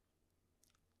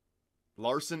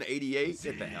 Larson, 88.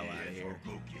 Get the hell out of here.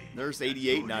 Nurse,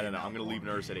 88. No. I'm going to leave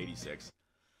Nurse at 86.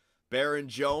 Baron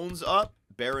Jones up.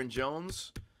 Baron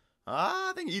Jones.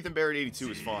 I think Ethan Bear at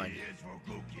 82 is fine.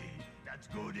 That's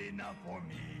good enough for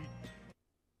me.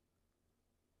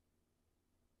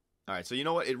 All right, so you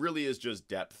know what? It really is just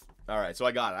depth. All right, so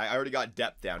I got it. I already got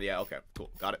depth down. Yeah, okay,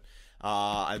 cool. Got it.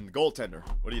 And goaltender.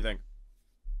 What do you think?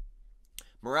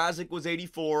 Mrazek was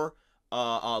 84.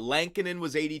 Lankinen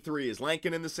was 83. Is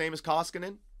Lankinen the same as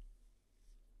Koskinen?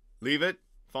 Leave it.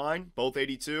 Fine. Both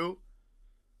 82.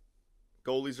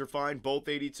 Goalies are fine. Both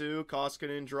 82.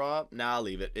 Koskinen drop. Nah,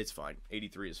 leave it. It's fine.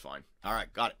 83 is fine. All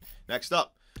right, got it. Next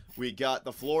up, we got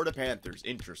the Florida Panthers.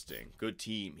 Interesting. Good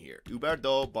team here.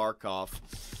 Huberdeau, Barkov.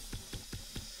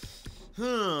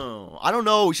 I don't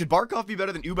know. Should Barkov be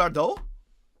better than Huberdeau?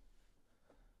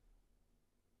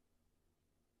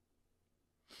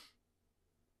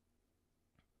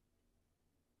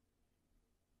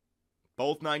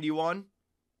 Both 91?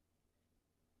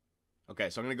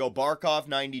 Okay, so I'm going to go Barkov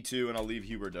 92 and I'll leave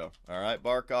Huberdeau. All right,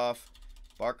 Barkov.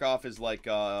 Barkov is like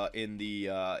in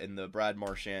the Brad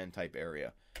Marchand type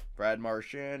area. Brad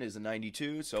Marchand is a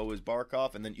 92, so is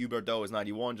Barkov, and then Huberdeau is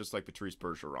 91, just like Patrice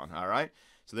Bergeron. All right,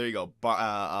 so there you go.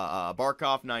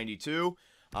 Barkov 92,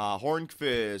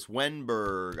 Hornqvist,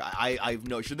 Wenberg. I've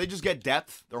no. Should they just get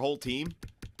depth? Their whole team,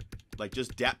 like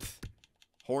just depth.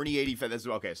 Horny 85. That's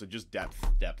okay. So just depth.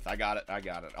 I got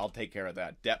it. I'll take care of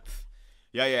that. Depth.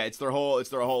 Yeah. It's their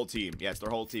whole team. Yeah, it's their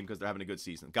whole team because they're having a good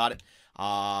season. Got it.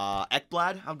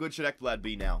 Ekblad. How good should Ekblad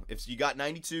be now? If you got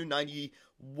 92,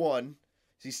 91.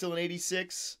 Is he still an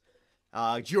 86?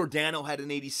 Giordano had an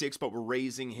 86, but we're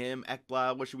raising him.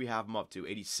 Ekblad, what should we have him up to?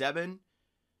 87?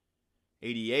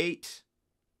 88?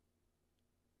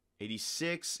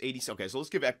 86? 80. Okay, so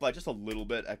let's give Ekblad just a little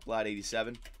bit. Ekblad,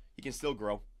 87. He can still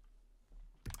grow.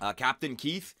 Captain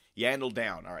Keith, Yandel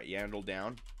down. All right, Yandel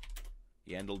down.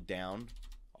 Yandel down.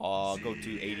 Go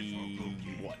to 80,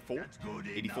 what, 4?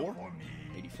 84?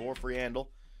 84 for Yandel.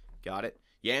 Got it.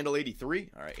 Yandel,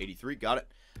 83. All right, 83. Got it.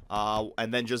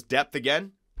 And then just depth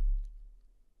again.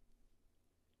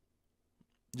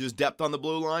 Just depth on the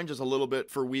blue line. Just a little bit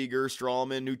for Weegar,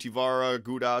 Strawman, Nutivara,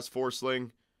 Gudas,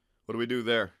 Forsling. What do we do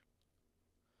there?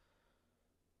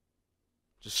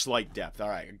 Just slight depth. All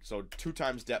right. So 2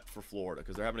 times depth for Florida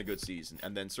because they're having a good season.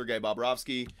 And then Sergei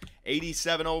Bobrovsky,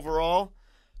 87 overall.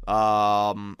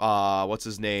 What's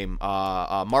his name?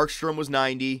 Markstrom was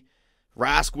 90.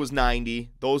 Rask was 90.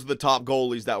 Those are the top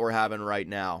goalies that we're having right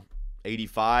now.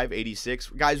 85, 86.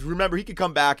 Guys, remember, he could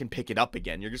come back and pick it up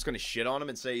again. You're just going to shit on him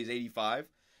and say he's 85?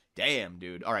 Damn,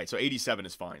 dude. All right, so 87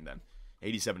 is fine then.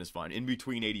 87 is fine. In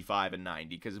between 85 and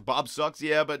 90. Because Bob sucks,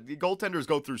 yeah, but the goaltenders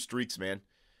go through streaks, man.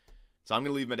 So I'm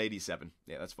going to leave him at 87.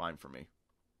 Yeah, that's fine for me.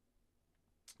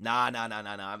 Nah.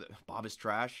 Bob is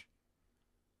trash.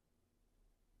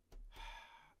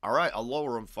 All right, I'll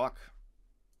lower him. Fuck.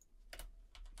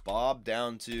 Bob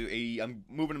down to 80. I'm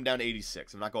moving him down to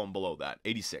 86. I'm not going below that.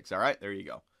 86. All right, there you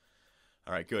go.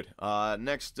 All right, good.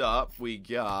 Next up, we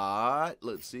got,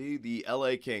 let's see, the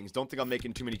LA Kings. Don't think I'm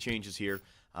making too many changes here.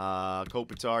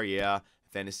 Kopitar, yeah.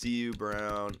 Thanasiu,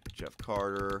 Brown, Jeff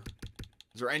Carter.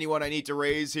 Is there anyone I need to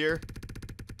raise here?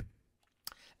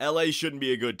 LA shouldn't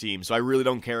be a good team, so I really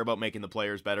don't care about making the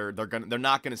players better. They're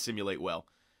not gonna simulate well.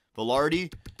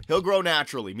 Velarde, he'll grow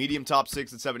naturally. Medium top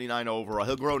 6 at 79 overall.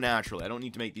 He'll grow naturally. I don't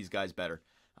need to make these guys better.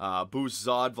 Boost,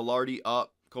 Zod, Velarde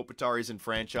up. Kopitar is in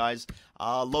franchise.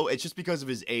 Low. It's just because of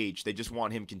his age. They just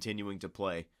want him continuing to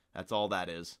play. That's all that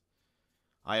is.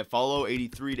 I have follow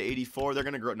 83 to 84. They're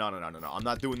going to grow. No. I'm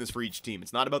not doing this for each team.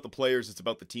 It's not about the players. It's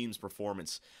about the team's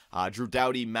performance. Drew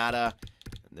Doughty, Mata.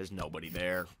 There's nobody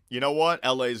there. You know what?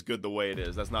 LA is good the way it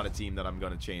is. That's not a team that I'm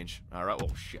going to change. All right.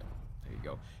 Oh, shit. There you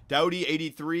go. Doughty,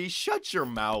 83. Shut your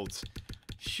mouths.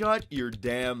 Shut your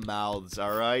damn mouths,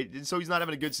 all right? And so he's not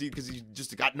having a good season because he's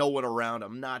just got no one around.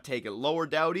 I'm not taking lower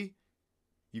Doughty.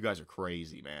 You guys are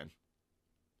crazy, man.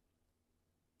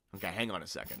 Okay, hang on a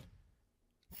second.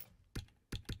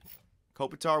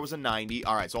 Kopitar was a 90.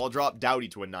 All right, so I'll drop Doughty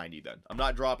to a 90 then. I'm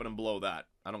not dropping him below that.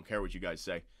 I don't care what you guys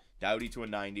say. Doughty to a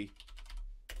 90.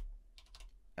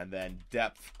 And then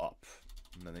depth up.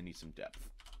 And then they need some depth.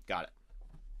 Got it.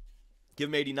 Give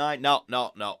him 89. No.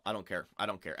 I don't care.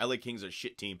 LA Kings are a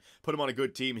shit team. Put him on a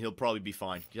good team. He'll probably be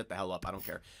fine. Get the hell up. I don't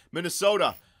care.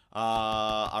 Minnesota.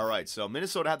 All right. So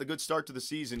Minnesota had the good start to the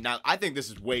season. Now, I think this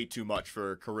is way too much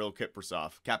for Kirill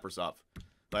Kaprizov.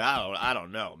 Like, I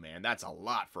don't know, man. That's a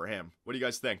lot for him. What do you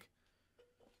guys think?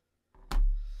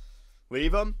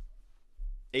 Leave him.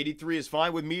 83 is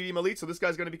fine with medium elite. So this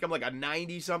guy's going to become like a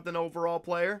 90-something overall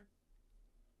player.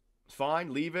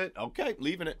 Fine, leave it. Okay,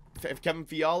 leaving it. Kevin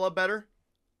Fiala better?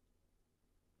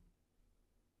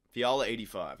 Fiala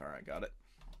 85. All right, got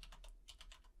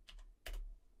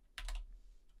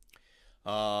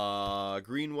it.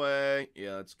 Greenway.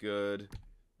 Yeah, that's good.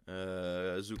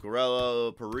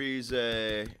 Zuccarello,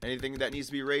 Parise. Anything that needs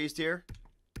to be raised here?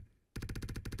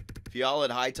 Fiala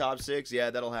at high top 6. Yeah,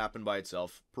 that'll happen by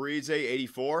itself. Parise,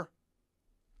 84.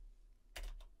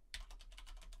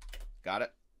 Got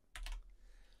it.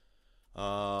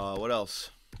 What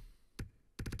else?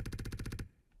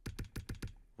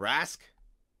 Rask.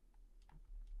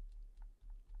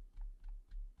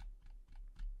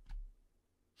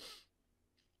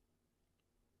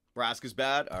 Rask is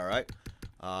bad. All right.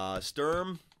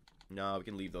 Sturm. No, we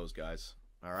can leave those guys.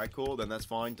 All right, cool. Then that's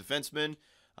fine. Defenseman.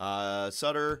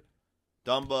 Sutter.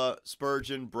 Dumba.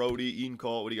 Spurgeon. Brody. Ian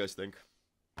Cole. What do you guys think?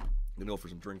 I'm going to go for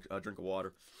some drink of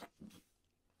water.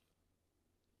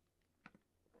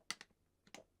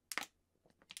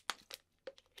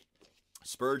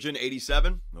 Spurgeon,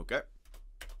 87. Okay.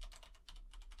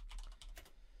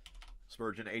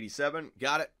 Spurgeon, 87.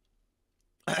 Got it.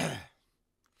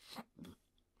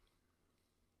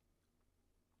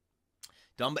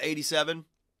 Dumba, 87.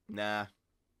 Nah.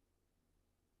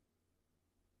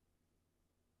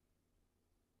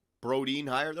 Brodeen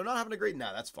higher. They're not having a great...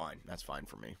 Nah, that's fine. That's fine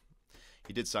for me.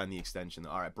 He did sign the extension.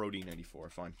 All right, Brodeen, 84.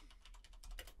 Fine.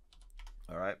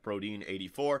 All right, Brodeen,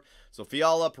 84. So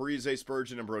Fiala, Parise,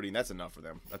 Spurgeon, and Brodeen. That's enough for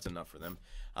them. That's enough for them.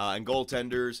 And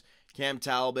goaltenders, Cam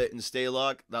Talbot and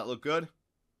Stalock. That look good?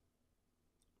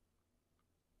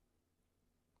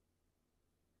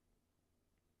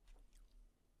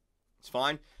 It's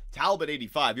fine. Talbot,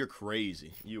 85. You're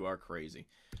crazy. You are crazy.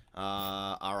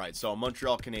 All right, so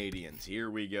Montreal Canadiens. Here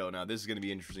we go. Now, this is going to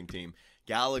be an interesting team.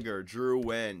 Gallagher,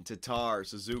 Drouin, Tatar,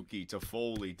 Suzuki,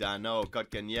 Toffoli, Danault,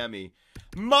 Kotkaniemi.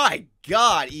 My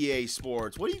God, EA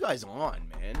Sports. What are you guys on,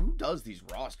 man? Who does these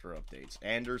roster updates?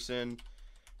 Anderson,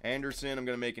 I'm going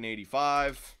to make an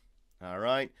 85. All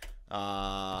right.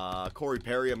 Corey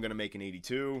Perry, I'm going to make an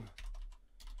 82.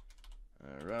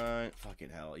 All right. Fucking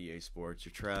hell, EA Sports.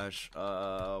 You're trash.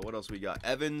 What else we got?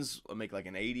 Evans, I'll make like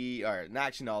an 80. All right.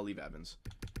 Actually, no, I'll leave Evans.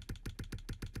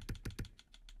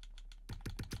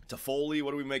 Toffoli,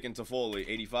 what are we making Toffoli?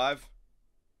 85?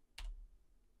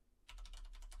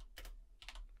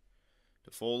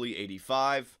 Toffoli,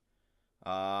 85.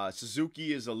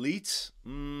 Suzuki is elite.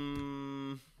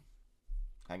 Hang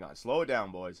on. Slow it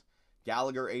down, boys.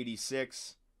 Gallagher,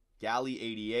 86. Galley,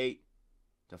 88.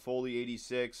 Toffoli,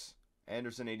 86.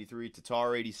 Anderson, 83.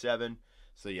 Tatar, 87.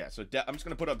 So, yeah. So, I'm just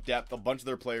going to put up depth. A bunch of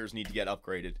their players need to get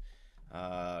upgraded.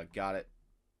 Got it.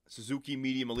 Suzuki,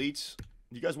 medium elites.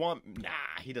 You guys want... Nah,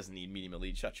 he doesn't need medium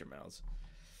elite. Shut your mouths.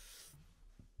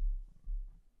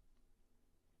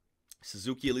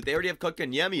 Suzuki elite. They already have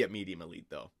Kotkaniemi at medium elite,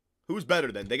 though. Who's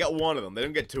better then? They got one of them. They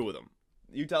don't get two of them.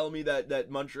 You telling me that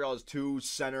Montreal has two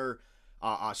center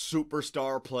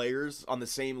superstar players on the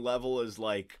same level as,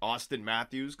 like, Austin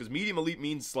Matthews? Because medium elite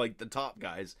means, like, the top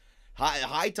guys.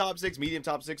 High top 6, medium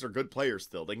top 6 are good players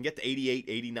still. They can get to 88,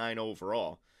 89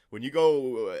 overall. When you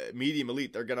go medium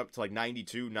elite, they're getting up to like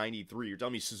 92, 93. You're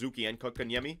telling me Suzuki and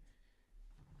Kotkaniemi?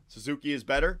 Suzuki is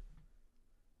better?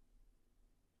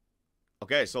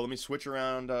 Okay, so let me switch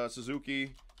around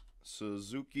Suzuki.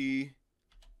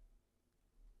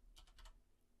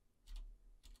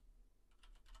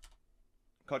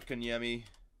 Kotkaniemi.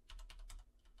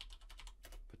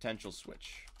 Potential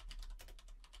switch.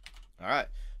 All right.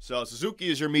 So Suzuki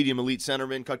is your medium elite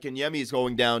centerman. Kotkaniemi is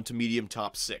going down to medium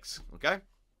top 6. Okay?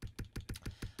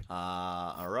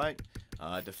 All right.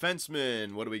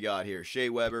 Defenseman, what do we got here? Shea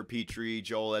Weber, Petrie,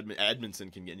 Joel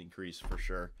Edmondson can get an increase for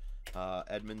sure.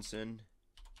 Edmondson.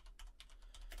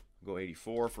 Go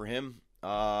 84 for him.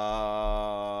 Chirot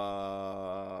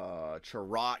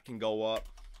can go up.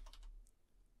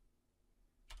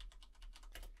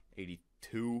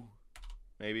 82,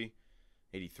 maybe.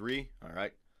 83. All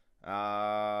right.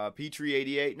 Petrie,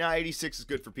 88. Nah, 86 is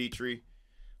good for Petrie.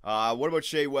 What about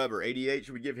Shea Weber? 88.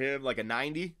 Should we give him like a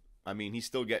 90? I mean, he's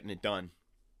still getting it done.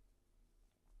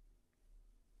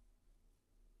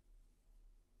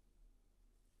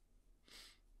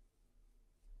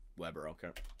 Weber,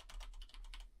 okay.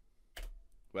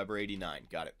 Weber, 89.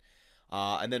 Got it.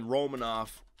 And then Romanov.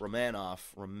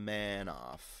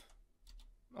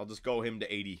 I'll just go him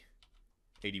to 80.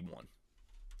 81.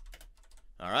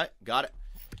 All right, got it.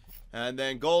 And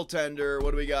then goaltender, what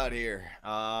do we got here?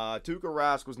 Tuukka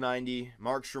Rask was 90.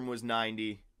 Markstrom was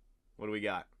 90. What do we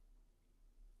got?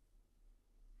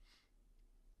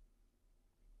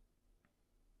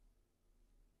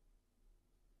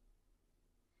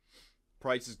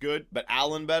 Price is good, but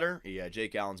Allen better? Yeah,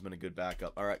 Jake Allen's been a good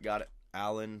backup. All right, got it.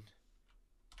 Allen,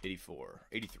 84.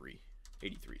 83.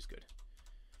 83 is good.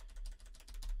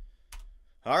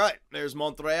 All right, there's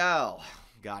Montreal.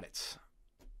 Got it.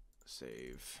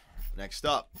 Save. Next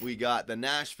up, we got the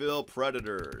Nashville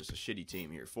Predators. A shitty team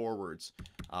here. Forwards.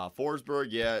 Forsberg,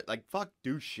 yeah. Like, fuck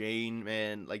Duchesne,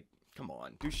 man. Like, Come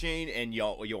on. Duchesne and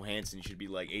Johansson should be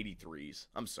like 83s.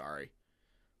 I'm sorry.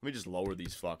 Let me just lower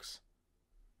these fucks.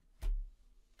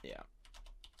 Yeah.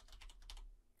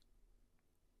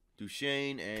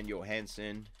 Duchesne and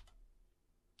Johansson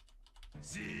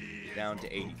down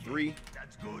to 83.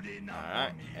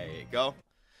 Alright, there you go.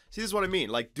 See, this is what I mean.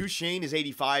 Like, Duchesne is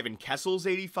 85 and Kessel's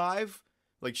 85.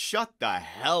 Like, shut the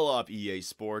hell up, EA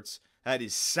Sports. That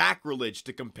is sacrilege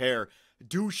to compare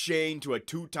Duchesne to a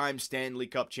 2-time Stanley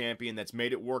Cup champion that's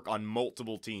made it work on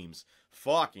multiple teams.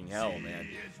 Fucking hell, man.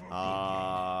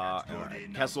 Right.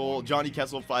 Kessel, Johnny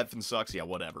Kessel, 5 and sucks. Yeah,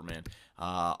 whatever, man.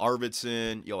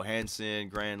 Arvidsson, Johansson,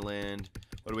 Granlund.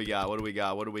 What do we got? What do we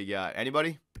got? What do we got?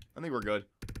 Anybody? I think we're good.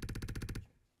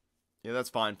 Yeah, that's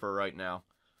fine for right now.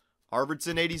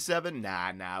 Arvidsson, 87?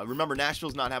 Nah. Remember,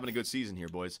 Nashville's not having a good season here,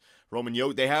 boys.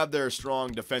 They have their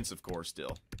strong defensive core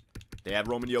still. They have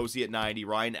Roman Josi at 90,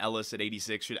 Ryan Ellis at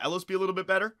 86. Should Ellis be a little bit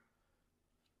better?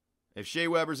 If Shea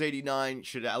Weber's 89,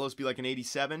 should Ellis be like an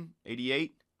 87,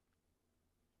 88?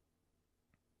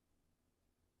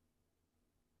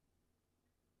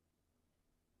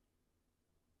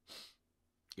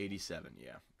 $87,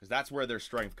 yeah. Because that's where their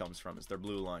strength comes from, is their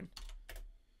blue line.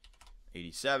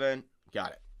 87,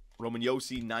 got it. Roman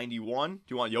Josi, 91. Do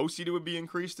you want Josi to be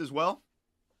increased as well?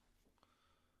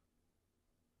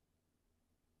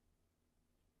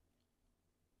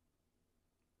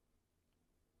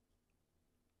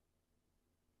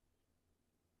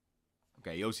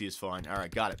 Okay, Josi is fine. All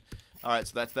right, got it. All right,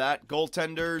 so that's that.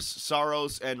 Goaltenders,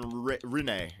 Saros and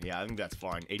Rene. Yeah, I think that's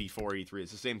fine. 84, 83.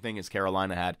 It's the same thing as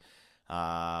Carolina had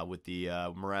with the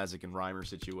Mrazek and Reimer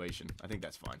situation. I think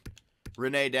that's fine.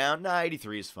 Rene down? Nah,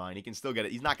 83 is fine. He can still get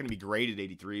it. He's not going to be great at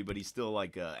 83, but he's still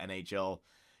like NHL.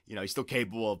 You know, he's still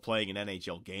capable of playing an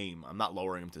NHL game. I'm not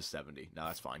lowering him to 70. No,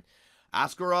 that's fine.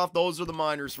 Askarov, those are the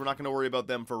minors. We're not going to worry about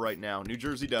them for right now. New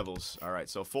Jersey Devils. All right,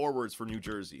 so forwards for New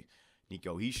Jersey.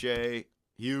 Nico Hischier,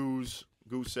 Hughes,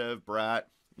 Gusev, Bratt.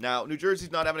 Now, New Jersey's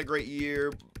not having a great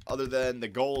year other than the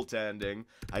goaltending.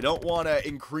 I don't want to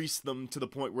increase them to the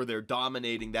point where they're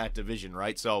dominating that division,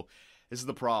 right? So, this is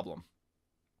the problem.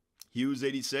 Hughes,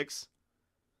 86.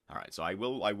 All right, so I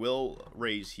will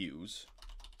raise Hughes.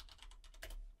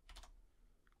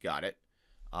 Got it.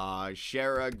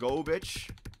 Sharagovich.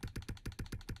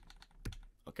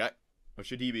 Okay. What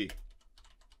should he be?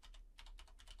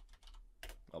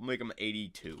 I'll make him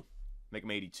 82. Make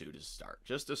him 82 to start.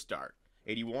 Just to start.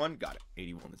 81? Got it.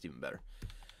 81. That's even better.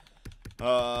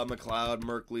 McLeod,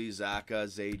 Merkley, Zaka,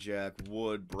 Zajac,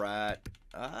 Wood, Bratt.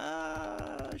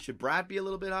 Should Bratt be a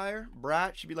little bit higher?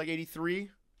 Bratt should be like 83.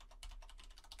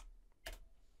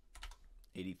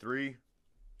 83.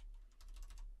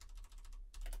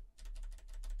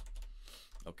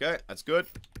 Okay, that's good.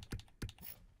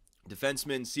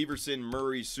 Defenseman, Severson,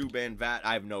 Murray, Subban, Vat.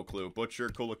 I have no clue. Butcher,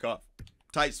 Kulikov.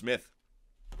 Ty Smith.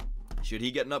 Should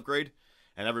he get an upgrade?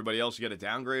 And everybody else get a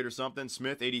downgrade or something?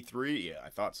 Smith, 83? Yeah, I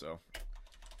thought so.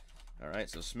 All right,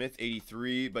 so Smith,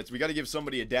 83. But we got to give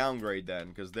somebody a downgrade then,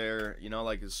 because they're, you know,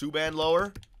 like, is Subban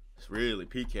lower? It's really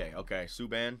PK. Okay,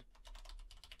 Subban.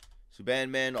 Subban,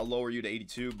 man, I'll lower you to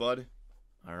 82, bud.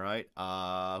 All right.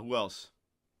 Who else?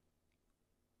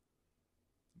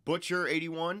 Butcher,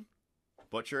 81.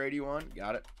 Butcher, 81.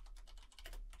 Got it.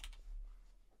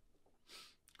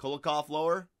 Kulikov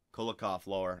lower? Kulikov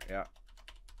lower, yeah.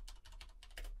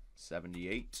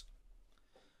 78.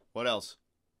 What else?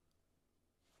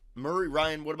 Murray,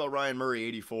 Ryan, what about Ryan Murray,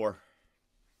 84?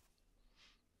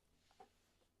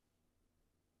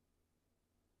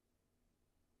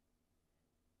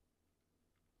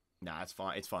 Nah, it's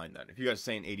fine. It's fine then. If you guys are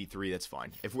saying 83, that's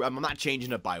fine. I'm not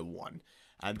changing it by 1.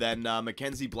 And then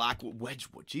Mackenzie Blackwood,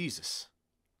 Wedgwood. Jesus.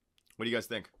 What do you guys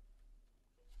think?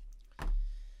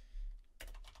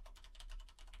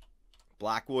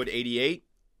 Blackwood, 88.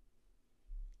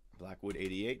 Blackwood,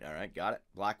 88. All right, got it.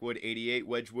 Blackwood, 88.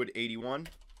 Wedgwood, 81.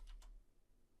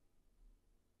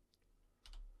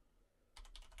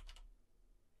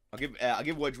 I'll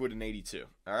give Wedgwood an 82.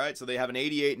 All right, so they have an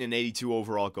 88 and an 82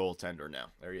 overall goaltender now.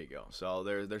 There you go. So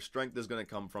their strength is going to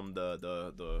come from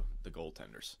the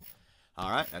goaltenders. All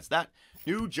right, that's that.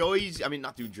 The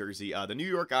New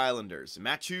York Islanders.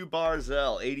 Matthew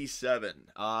Barzal, 87.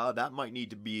 That might need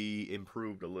to be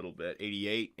improved a little bit.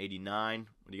 88, 89.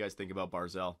 What do you guys think about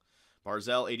Barzal?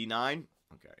 Barzal, 89.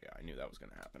 Okay, yeah, I knew that was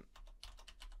going to happen.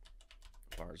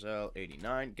 Barzal,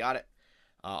 89. Got it.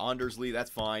 Andersley, that's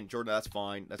fine. Jordan, that's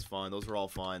fine. That's fine. Those are all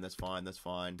fine. That's fine. That's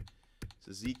fine.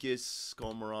 Zizikis,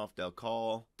 Komarov,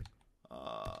 Delcall.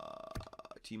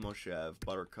 Timoshev,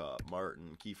 Buttercup,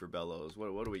 Martin, Kiefer Bellows.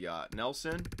 What do we got?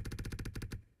 Nelson?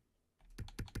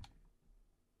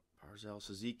 Barzal,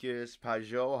 Zizikis,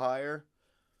 Pajot higher.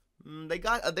 They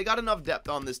got enough depth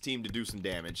on this team to do some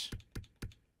damage.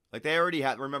 Like they already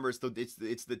had. Remember, it's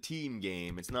the team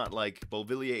game. It's not like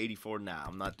Beauvillier 84. Nah,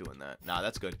 I'm not doing that. Nah,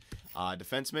 that's good.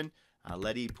 Defenseman,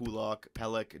 Leddy, Pulock,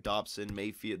 Pelech, Dobson,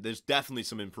 Mayfield. There's definitely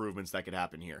some improvements that could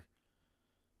happen here.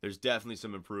 There's definitely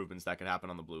some improvements that could happen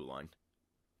on the blue line.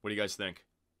 What do you guys think?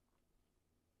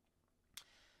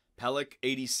 Pelech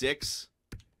 86.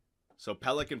 So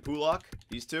Pelech and Pulock,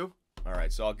 these two. All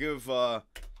right, so I'll give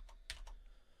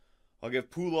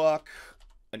Pulock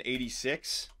an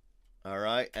 86. All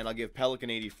right, and I'll give Pelech an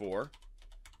 84.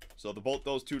 So both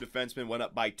those two defensemen went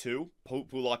up by 2.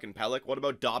 Pulock and Pelech. What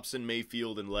about Dobson,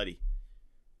 Mayfield, and Leddy?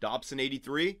 Dobson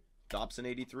 83. Dobson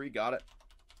 83. Got it.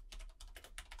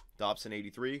 Dobson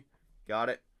 83. Got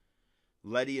it.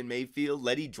 Leddy and Mayfield.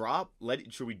 Leddy drop. Leddy.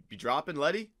 Should we be dropping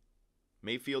Leddy?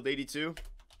 Mayfield 82.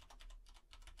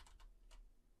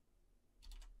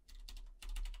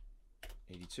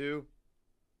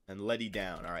 And Leddy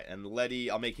down. All right, and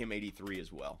Leddy, I'll make him 83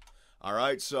 as well. All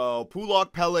right, so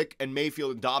Pulock, Pelech, and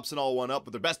Mayfield and Dobson all went up,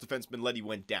 but their best defenseman, Leddy,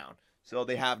 went down. So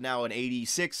they have now an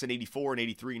 86, an 84, an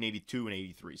 83, an 82, and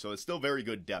 83. So it's still very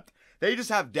good depth. They just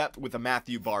have depth with a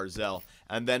Matthew Barzal.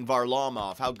 And then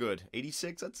Varlamov, how good?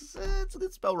 86? That's a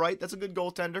good spell, right? That's a good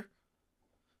goaltender.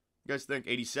 You guys think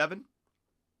 87?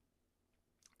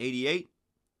 88?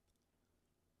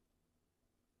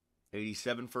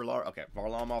 87 for Okay,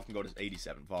 Varlamov can go to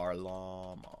 87.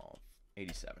 Varlamov,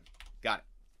 87. Got it.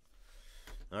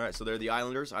 All right, so they're the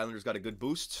Islanders. Islanders got a good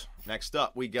boost. Next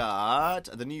up, we got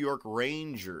the New York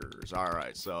Rangers. All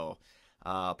right, so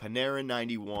Panarin,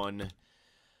 91.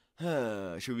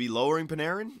 Should we be lowering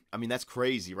Panarin? I mean, that's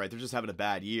crazy, right? They're just having a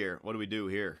bad year. What do we do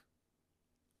here?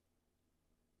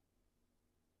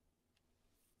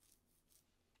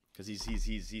 Because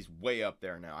he's way up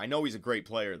there now. I know he's a great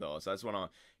player, though, so that's what I'm...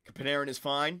 Panarin is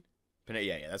fine.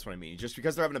 Yeah, that's what I mean. Just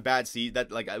because they're having a bad season,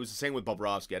 that like I was saying with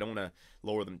Bobrovsky, I don't want to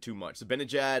lower them too much. So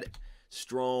Benajad,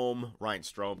 Strome, Ryan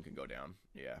Strome can go down.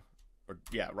 Yeah,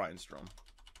 Ryan Strome.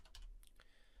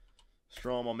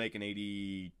 Strome, I'll make an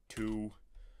 82.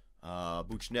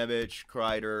 Buchnevich,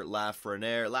 Kreider,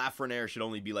 Lafreniere. Lafreniere should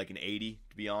only be like an 80,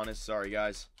 to be honest. Sorry,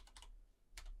 guys.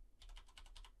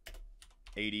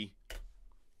 80.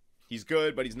 He's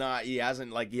good, but he's not. He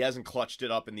hasn't clutched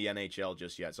it up in the NHL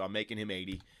just yet. So I'm making him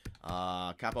 80.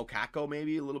 Capo Caco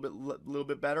maybe a little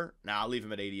bit better. Nah, I'll leave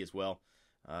him at 80 as well.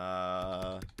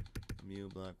 Mew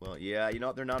Blackwell. Yeah, you know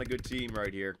what? They're not a good team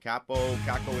right here. Caco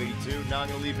 82. Now I'm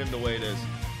gonna leave him the way it is.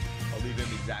 I'll leave him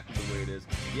exactly the way it is.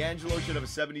 D'Angelo should have a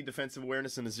 70 defensive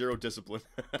awareness and a 0 discipline.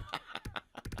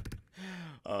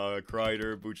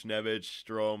 Kreider, Buchnevich,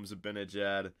 Strome,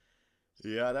 Zibanejad.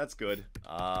 Yeah, that's good.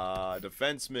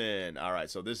 Defenseman. All right,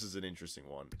 so this is an interesting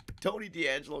one. Tony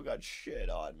D'Angelo got shit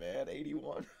on, man.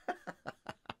 81.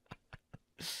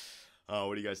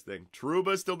 What do you guys think?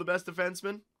 Trouba still the best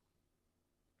defenseman?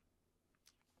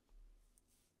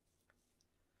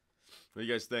 What do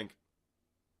you guys think?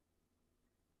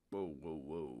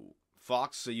 Whoa.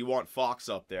 Fox, so you want Fox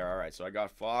up there. All right, so I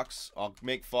got Fox. I'll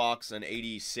make Fox an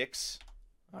 86.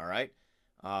 All right.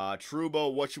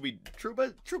 Trouba, what should we...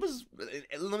 Trouba's...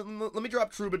 Let me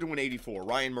drop Trouba to an 84.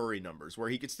 Ryan Murray numbers, where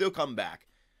he could still come back.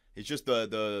 It's just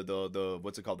the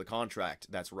what's it called? The contract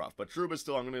that's rough. But Trouba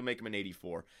still, I'm going to make him an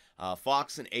 84.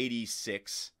 Fox an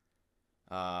 86.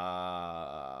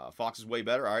 Fox is way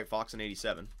better. All right, Fox an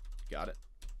 87. Got it.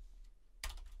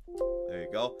 There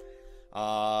you go.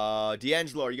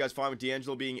 D'Angelo, are you guys fine with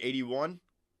D'Angelo being 81?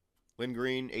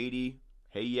 Lindgren, 80.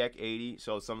 Hayek, 80.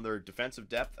 So some of their defensive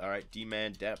depth. All right,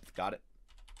 D-man depth. Got it.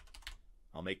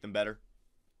 I'll make them better.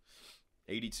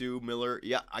 82, Miller.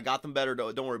 Yeah, I got them better.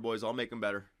 Don't worry, boys. I'll make them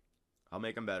better.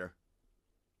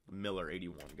 Miller,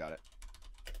 81. Got it.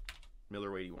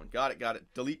 Miller, 81. Got it.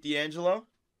 Delete D'Angelo.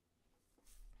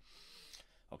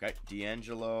 Okay,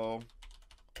 D'Angelo.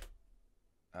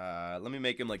 Let me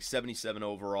make him like 77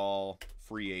 overall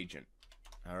free agent.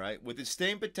 All right, with his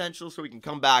staying potential, so he can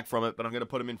come back from it. But I'm gonna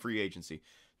put him in free agency.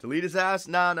 Delete his ass?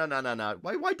 No.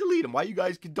 Why delete him? Why you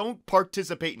guys don't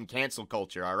participate in cancel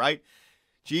culture? All right,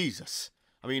 Jesus.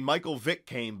 I mean, Michael Vick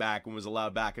came back and was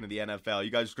allowed back into the NFL.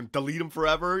 You guys just gonna delete him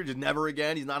forever? Just never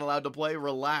again? He's not allowed to play?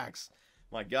 Relax.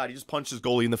 My God, he just punched his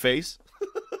goalie in the face.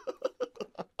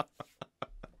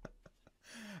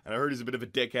 And I heard he's a bit of a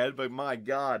dickhead, but my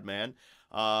God, man.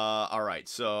 All right,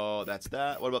 so that's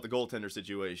that. What about the goaltender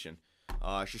situation?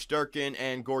 Shesterkin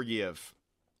and Georgiev.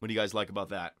 What do you guys like about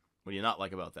that? What do you not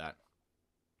like about that?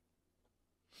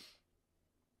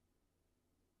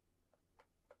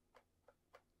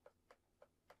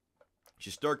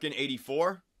 Shesterkin,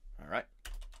 84. All right.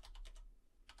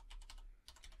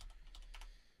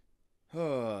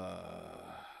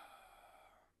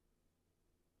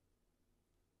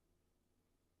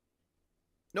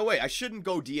 No, wait, I shouldn't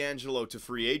go D'Angelo to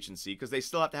free agency because they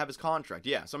still have to have his contract.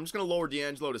 Yeah, so I'm just going to lower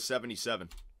D'Angelo to 77.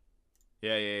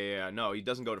 Yeah. No, he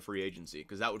doesn't go to free agency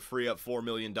because that would free up $4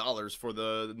 million for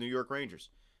the New York Rangers.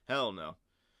 Hell no.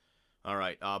 All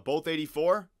right, both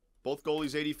 84. Both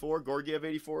goalies 84. Georgiev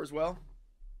 84 as well.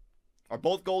 Are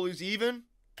both goalies even?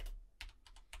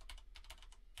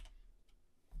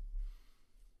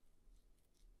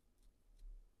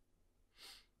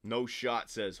 No shot,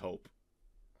 says Hope.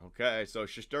 Okay, so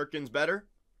Shesterkin's better.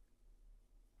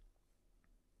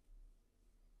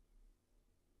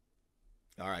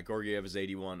 All right, Georgiev is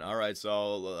 81. All right,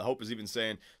 so Hope is even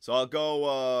saying. So I'll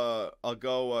go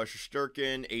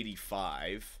Shesterkin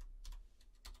 85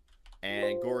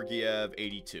 and Georgiev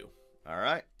 82. All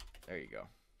right, there you go.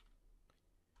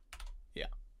 Yeah,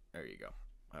 there you go.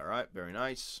 All right, very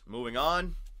nice. Moving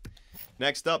on.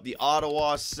 Next up, the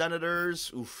Ottawa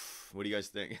Senators. Oof, what do you guys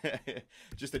think?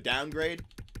 Just a downgrade?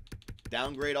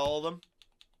 Downgrade all of them?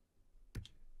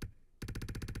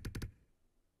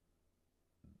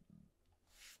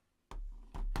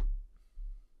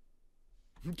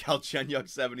 Galchenyuk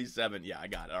 77. Yeah, I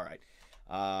got it. All right.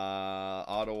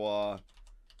 Ottawa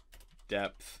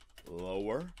depth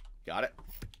lower. Got it.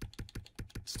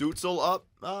 Stützle up.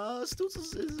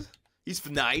 Stützle is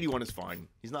 81 is fine.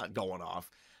 He's not going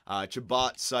off.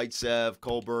 Chabot, Zaitsev,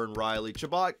 Colburn, Riley.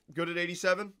 Chabot good at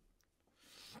 87.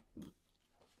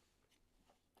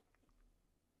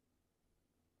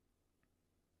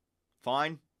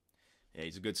 Fine. Yeah,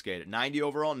 he's a good skater. 90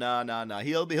 overall? Nah.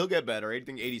 He'll get better. I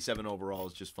think 87 overall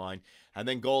is just fine. And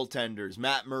then goaltenders.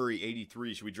 Matt Murray,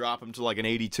 83. Should we drop him to like an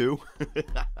 82?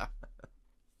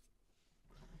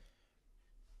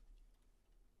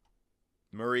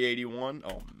 Murray, 81.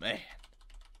 Oh, man.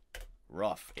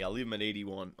 Rough. Yeah, I'll leave him at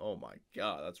 81. Oh, my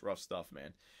God. That's rough stuff,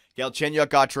 man. Galchenyuk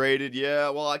got traded. Yeah,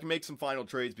 well, I can make some final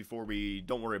trades before we...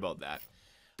 Don't worry about that.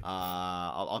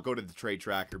 I'll go to the trade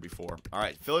tracker before. All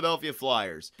right, Philadelphia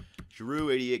Flyers.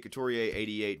 Giroux, 88. Couturier,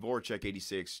 88. Voracek,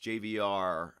 86.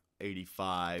 JVR,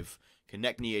 85.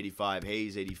 Konechny, 85.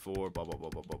 Hayes, 84. Blah, blah, blah,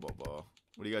 blah, blah, blah, blah.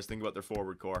 What do you guys think about their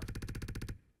forward core?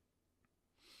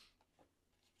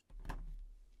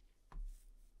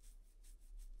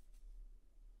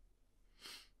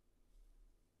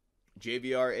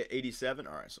 JVR, 87.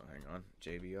 All right, so hang on.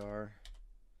 JVR.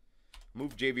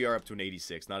 Move JVR up to an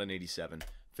 86, not an 87.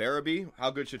 Farabee, how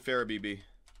good should Farabee be?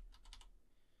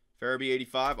 Farabee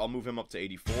 85. I'll move him up to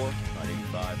 84, not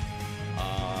 85.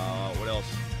 What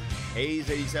else? Hayes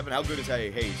 87. How good is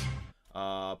Hayes?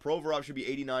 Provorov should be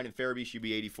 89 and Farabee should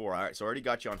be 84. All right, so I already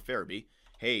got you on Farabee.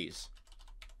 Hayes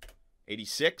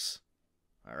 86.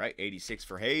 All right, 86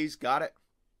 for Hayes. Got it.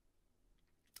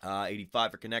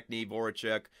 85 for Konechny,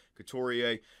 Voracek,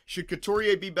 Couturier. Should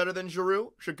Couturier be better than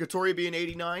Giroux? Should Couturier be an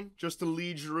 89 just to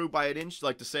lead Giroux by an inch?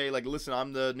 Like to say, like, listen,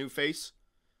 I'm the new face.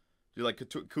 Do you like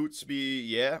Coots be?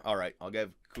 Yeah. All right, I'll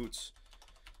give Coots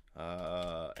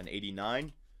an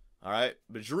 89. All right,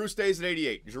 but Giroux stays at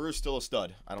 88. Giroux's still a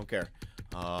stud. I don't care.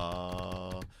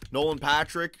 Nolan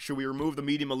Patrick. Should we remove the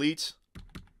medium elites?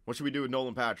 What should we do with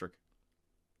Nolan Patrick?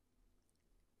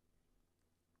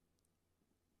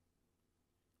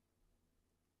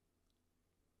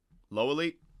 Low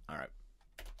elite? All right.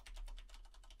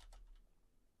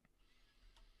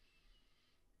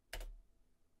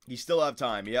 You still have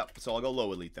time. Yep. So I'll go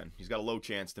low elite then. He's got a low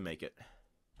chance to make it.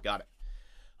 Got it.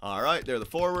 All right. They're the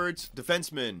forwards.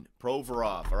 Defenseman,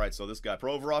 Provorov. All right. So this guy,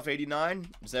 Provorov, 89.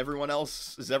 Is everyone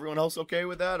else okay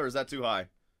with that, or is that too high?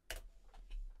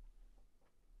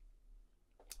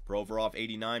 Provorov,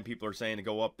 89. People are saying to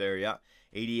go up there. Yeah.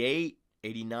 88,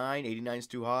 89. 89 is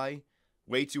too high.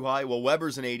 Way too high. Well,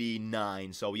 Weber's an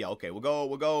 89, so yeah, okay. We'll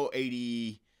go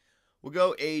 80. We'll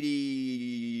go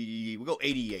 80. We'll go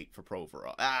 88 for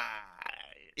Provorov.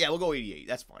 Yeah, we'll go 88.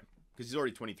 That's fine because he's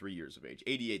already 23 years of age.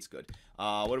 88's good.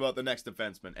 What about the next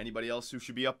defenseman? Anybody else who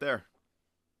should be up there?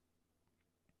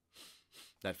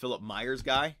 That Philip Myers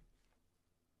guy.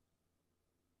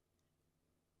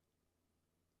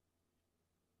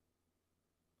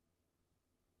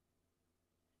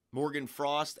 Morgan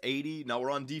Frost, 80. Now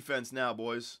we're on defense now,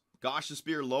 boys. Gosh to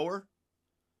Spear, lower.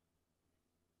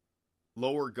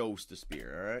 Lower Ghost to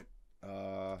Spear, all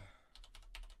right.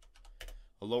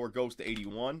 A lower Ghost to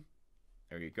 81.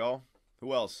 There you go.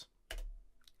 Who else?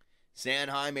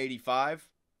 Sanheim, 85.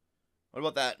 What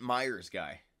about that Myers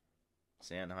guy?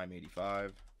 Sanheim,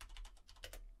 85.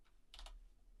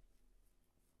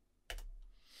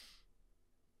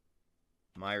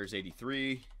 Myers,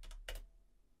 83.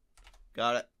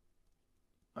 Got it.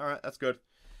 All right, that's good.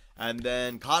 And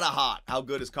then Kata Hot. How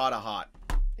good is Kata Hot?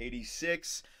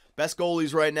 86. Best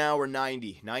goalies right now are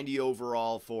 90. 90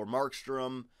 overall for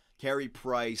Markstrom, Carey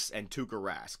Price, and Tuukka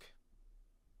Rask.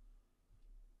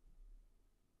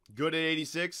 Good at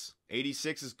 86.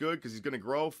 86 is good because he's going to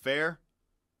grow. Fair.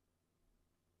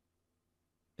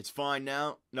 It's fine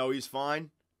now. No, he's fine.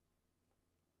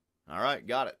 All right,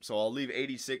 got it. So I'll leave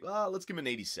 86. Let's give him an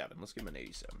 87. Let's give him an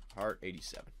 87. Hart,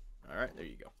 87. All right, there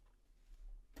you go.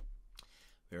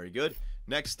 Very good.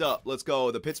 Next up, let's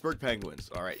go the Pittsburgh Penguins.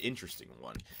 All right, interesting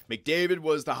one. McDavid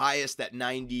was the highest at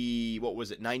 90, what was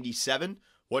it, 97?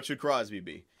 What should Crosby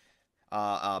be?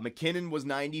 McKinnon was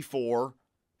 94.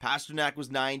 Pasternak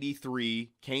was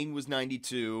 93. Kane was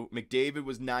 92. McDavid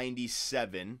was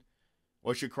 97.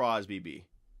 What should Crosby be?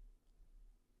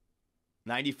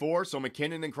 94, so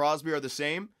McKinnon and Crosby are the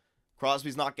same.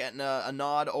 Crosby's not getting a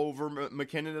nod over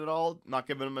McKinnon at all. Not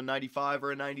giving him a 95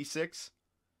 or a 96.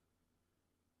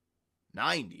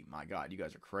 90, my God, you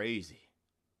guys are crazy.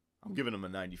 I'm giving him a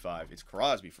 95. It's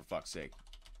Crosby, for fuck's sake.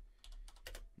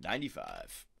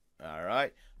 95. All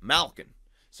right. Malkin.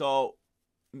 So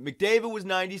McDavid was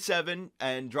 97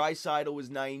 and Draisaitl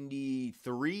was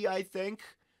 93, I think.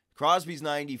 Crosby's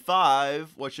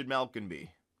 95. What should Malkin be?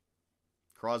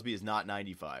 Crosby is not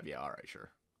 95. Yeah, all right,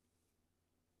 sure.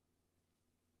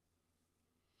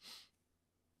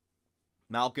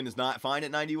 Malkin is not fine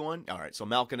at 91. All right, so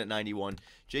Malkin at 91.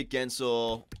 Jake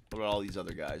Gensel. What about all these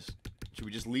other guys? Should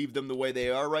we just leave them the way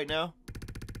they are right now?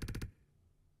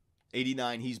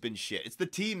 89, he's been shit. It's the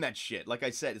team that's shit. Like I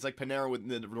said, it's like Panera with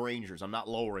the Rangers. I'm not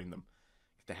lowering them.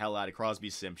 Get the hell out of Crosby,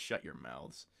 Sim. Shut your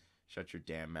mouths. Shut your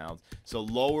damn mouths. So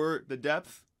lower the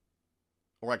depth,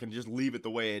 or I can just leave it the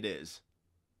way it is.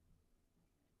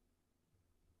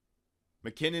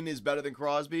 McKinnon is better than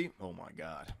Crosby. Oh, my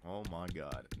God. Oh, my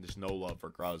God. There's no love for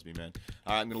Crosby, man.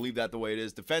 All right, I'm going to leave that the way it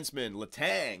is. Defenseman,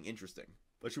 Letang. Interesting.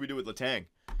 What should we do with Letang?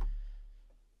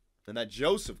 And that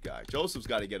Joseph guy. Joseph's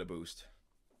got to get a boost.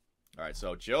 All right,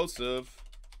 so Joseph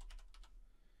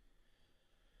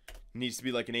needs to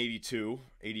be like an 82,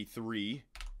 83.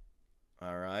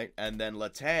 All right, and then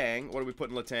Letang. What are we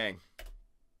putting Letang?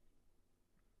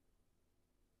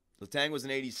 Letang was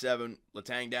an 87.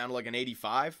 Letang down to like an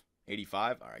 85.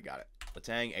 85. All right, got it.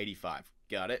 Letang, 85.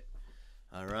 Got it.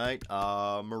 All right.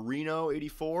 Marino,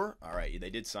 84. All right, they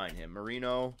did sign him.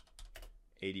 Marino,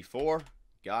 84.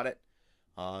 Got it.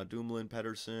 Dumoulin,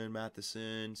 Pedersen,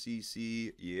 Matheson,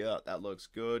 CC. Yeah, that looks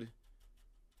good.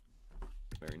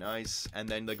 Very nice. And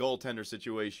then the goaltender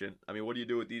situation. I mean, what do you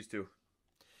do with these two?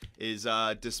 Is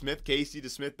DeSmith, Casey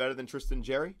DeSmith better than Tristan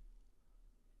Jarry?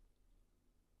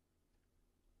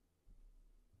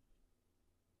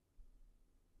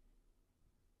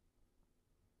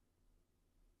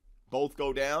 Both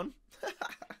go down?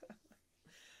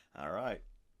 All right.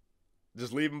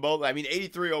 Just leave them both. I mean,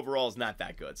 83 overall is not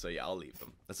that good. So, yeah, I'll leave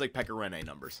them. That's like Pekka Rinne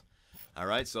numbers. All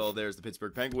right, so there's the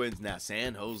Pittsburgh Penguins. Now,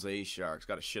 San Jose Sharks.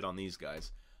 Got to shit on these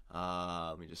guys.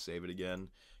 Let me just save it again.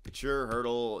 Couture,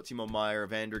 Hurdle, Timo Meier,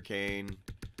 Vander Kane.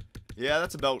 Yeah,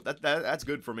 that's about that's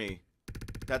good for me.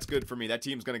 That's good for me. That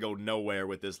team's going to go nowhere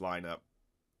with this lineup.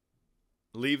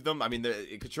 Leave them. I mean,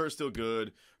 Couture's still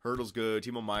good. Hurdle's good.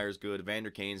 Timo Meier's good.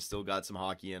 Vander Kane's still got some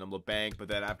hockey in him. LeBanc, but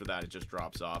then after that, it just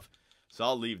drops off. So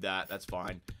I'll leave that. That's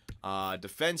fine.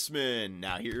 Defenseman.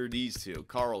 Now, here are these two.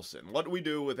 Karlsson. What do we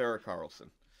do with Erik Karlsson?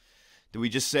 Do we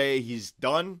just say he's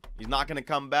done? He's not going to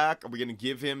come back? Are we going to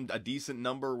give him a decent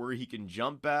number where he can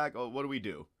jump back? Oh, what do we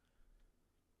do?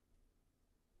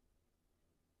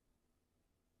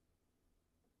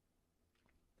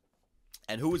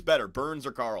 And who is better, Burns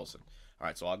or Karlsson? All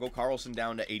right, so I'll go Karlsson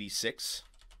down to 86.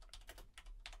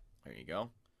 There you go.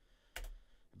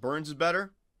 Burns is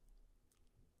better.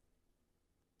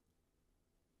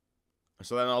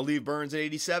 So then I'll leave Burns at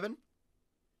 87.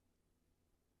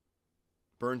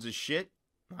 Burns is shit.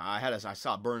 I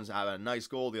saw Burns have a nice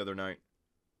goal the other night.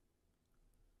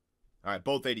 All right,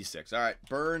 both 86. All right,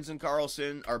 Burns and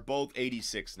Karlsson are both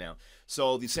 86 now.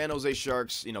 So the San Jose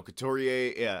Sharks, you know, Couture,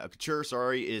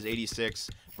 is 86.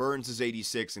 Burns is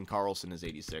 86, and Karlsson is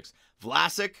 86.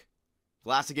 Vlasic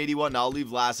 81. Now I'll leave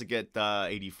Vlasic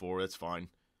at 84. That's fine.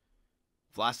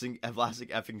 Vlasic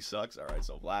effing sucks. All right,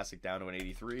 so Vlasic down to an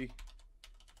 83.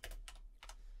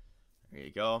 There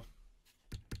you go.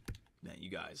 Man, you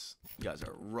guys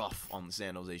are rough on the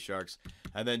San Jose Sharks.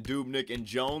 And then Dubnyk and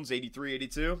Jones, 83,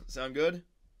 82. Sound good?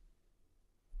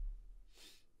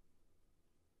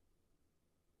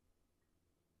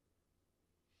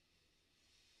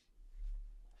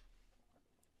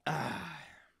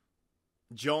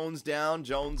 Jones down.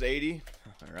 Jones, 80.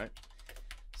 All right.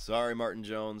 Sorry, Martin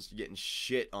Jones. You're getting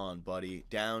shit on, buddy.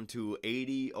 Down to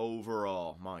 80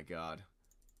 overall. My God.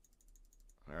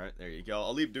 All right, there you go.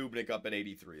 I'll leave Dubnyk up at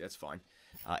 83. That's fine.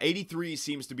 83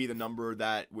 seems to be the number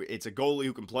that it's a goalie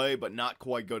who can play, but not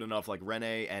quite good enough like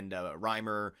Rene and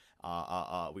Reimer.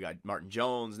 We got Martin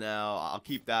Jones now. I'll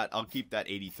keep that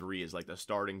 83 as like the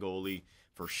starting goalie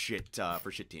for shit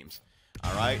teams.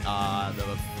 All right,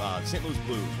 the St. Louis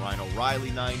Blues, Ryan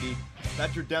O'Reilly, 90.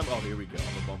 That's your demo. Oh, here we go.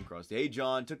 I'm a bum crusty. Hey,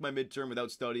 John, took my midterm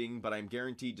without studying, but I'm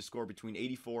guaranteed to score between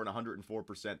 84 and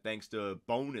 104% thanks to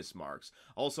bonus marks.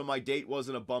 Also, my date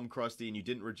wasn't a bum crusty, and you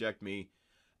didn't reject me.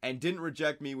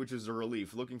 Which is a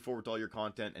relief. Looking forward to all your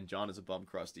content, and John is a bum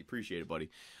crusty. Appreciate it, buddy.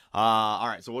 All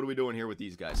right, so what are we doing here with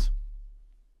these guys?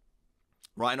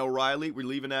 Ryan O'Reilly, we're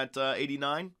leaving at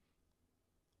 89.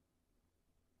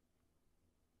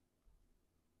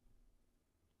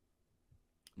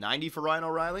 $90 for Ryan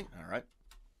O'Reilly. All right.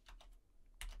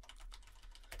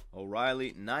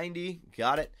 O'Reilly, 90.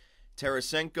 Got it.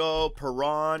 Tarasenko,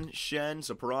 Perron, Shen.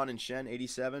 So Perron and Shen,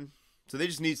 87. So they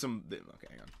just need some... Okay,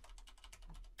 hang on.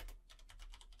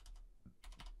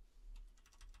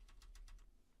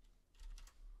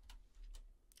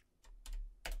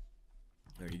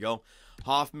 There you go.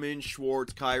 Hoffman,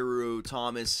 Schwartz, Kyrou,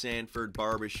 Thomas, Sanford,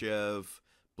 Barbashev,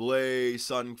 Blay,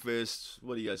 Sundqvist.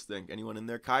 What do you guys think? Anyone in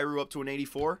there? Kyrou up to an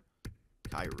 84?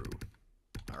 Kyrou.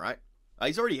 All right.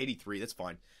 He's already 83. That's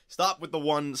fine. Stop with the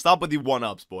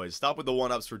one-ups, boys. Stop with the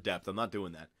one-ups for depth. I'm not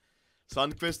doing that.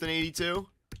 Sundqvist an 82?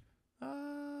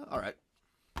 All right.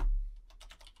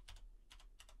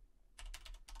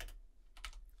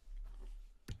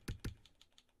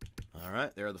 All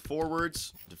right. There are the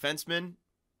forwards. Defensemen.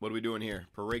 What are we doing here?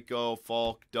 Parayko,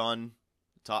 Falk, Dunn.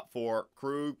 Top four.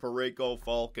 Krug, Parayko,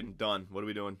 Falk, and Dunn. What are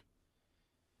we doing?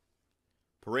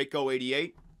 Parayko,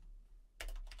 88.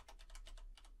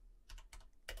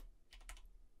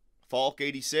 Falk,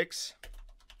 86.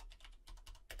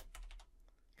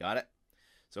 Got it.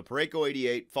 So Parayko,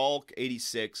 88. Falk,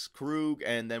 86. Krug,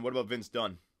 and then what about Vince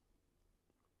Dunn?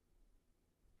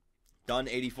 Dunn,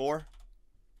 84.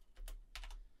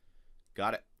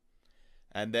 Got it.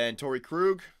 And then Torrey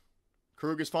Krug.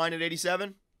 Krug is fine at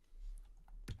 87.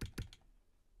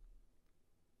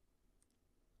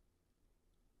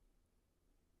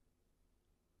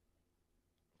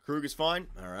 Krug is fine.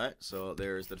 All right. So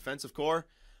there's the defensive core.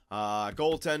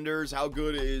 Goaltenders. How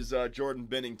good is Jordan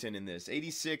Binnington in this?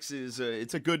 86 is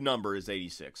it's a good number. Is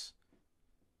 86.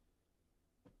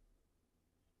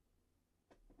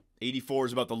 84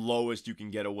 is about the lowest you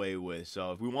can get away with.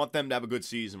 So if we want them to have a good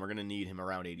season, we're going to need him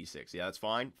around 86. Yeah, that's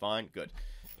fine. Fine. Good.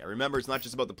 Yeah, remember, it's not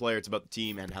just about the player. It's about the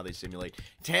team and how they simulate.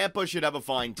 Tampa should have a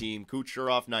fine team.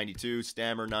 Kucherov, 92.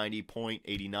 Stammer, 90. Point,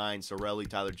 89. Sorelli,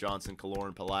 Tyler Johnson,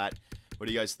 Kaloran, Palat. What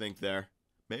do you guys think there?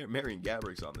 Marian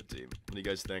Gabourik's on the team. What do you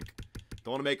guys think?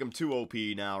 Don't want to make him too OP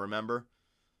now, remember?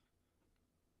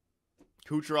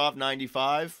 Kucherov,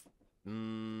 95.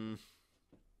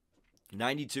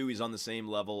 92, he's on the same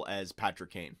level as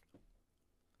Patrick Kane.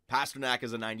 Pasternak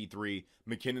is a 93.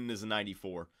 McKinnon is a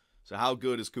 94. So how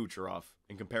good is Kucherov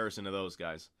in comparison to those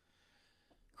guys?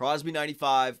 Crosby,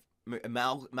 95.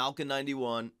 Malkin,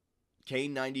 91.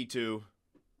 Kane, 92.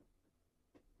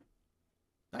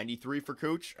 93 for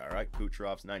Kuch. All right,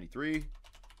 Kucherov's 93.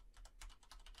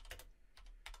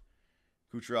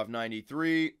 Kucherov,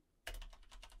 93.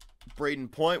 Braden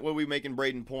Point. What are we making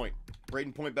Braden Point?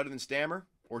 Braden Point better than Stammer?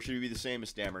 Or should he be the same as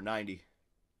Stammer? 90.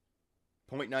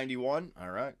 Point, 91.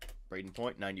 All right. Braden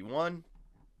Point, 91.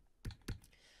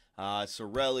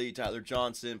 Sorelli, Tyler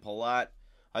Johnson, Palat.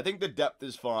 I think the depth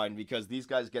is fine because these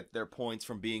guys get their points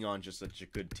from being on just such a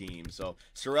good team. So,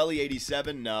 Sorelli,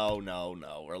 87. No.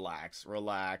 Relax.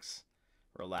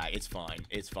 It's fine.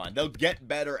 It's fine. They'll get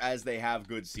better as they have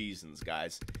good seasons,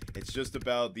 guys. It's just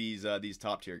about these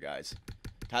top-tier guys.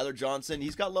 Tyler Johnson,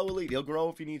 he's got low elite. He'll grow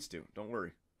if he needs to. Don't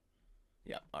worry.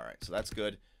 Yeah, all right. So, that's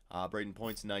good. Braden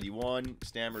Point's 91.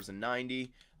 Stammer's a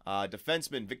 90.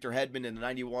 Defenseman, Victor Hedman in the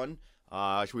 91.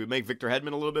 Should we make Victor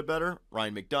Hedman a little bit better?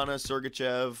 Ryan McDonough,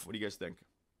 Sergachev. What do you guys think?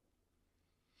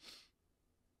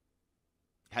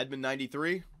 Hedman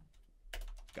 93.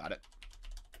 Got it.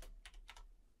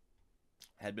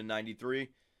 Hedman 93.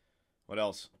 What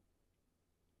else?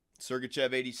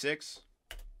 Sergachev 86.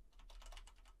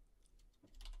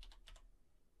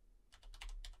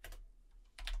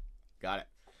 Got it.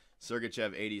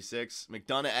 Sergachev 86.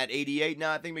 McDonough at 88.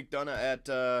 No, I think McDonough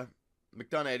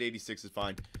at 86 is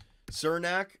fine.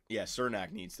 Cernak, yeah,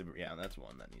 Cernak needs to be, yeah, that's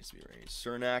one that needs to be raised.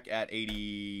 Cernak at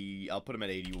 80, I'll put him at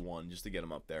 81 just to get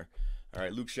him up there. All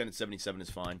right, Luke Shen at 77 is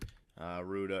fine.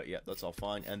 Ruda, yeah, that's all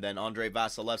fine. And then Andrei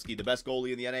Vasilevsky, the best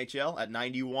goalie in the NHL at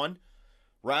 91.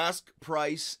 Rask,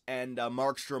 Price, and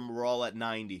Markstrom were all at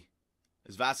 90.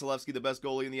 Is Vasilevsky the best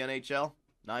goalie in the NHL?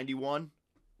 91.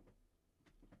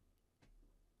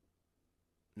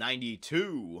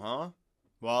 92, huh?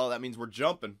 Well, that means we're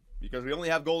jumping because we only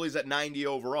have goalies at 90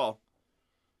 overall.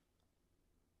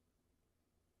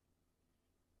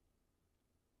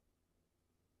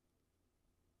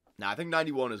 Nah, I think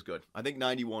 91 is good. I think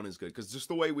 91 is good because just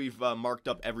the way we've marked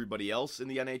up everybody else in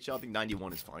the NHL, I think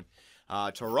 91 is fine.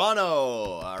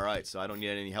 Toronto. All right, so I don't need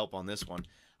any help on this one.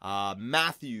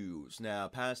 Matthews. Now,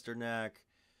 Pasternak,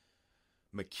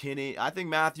 McKinnon. I think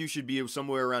Matthews should be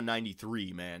somewhere around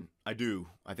 93, man. I do.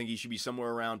 I think he should be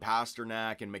somewhere around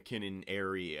Pasternak and McKinnon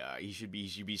area. He should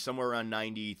be somewhere around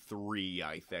 93,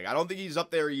 I think. I don't think he's up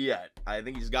there yet. I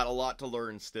think he's got a lot to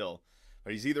learn still.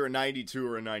 But he's either a 92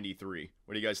 or a 93.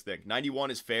 What do you guys think?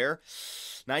 91 is fair.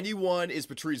 91 is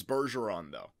Patrice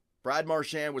Bergeron, though. Brad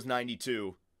Marchand was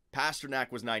 92.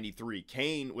 Pasternak was 93.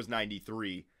 Kane was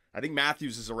 93. I think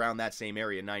Matthews is around that same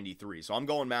area, 93. So I'm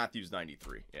going Matthews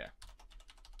 93. Yeah.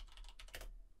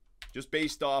 Just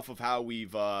based off of how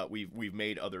we've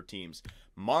made other teams.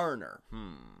 Marner.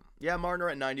 Yeah, Marner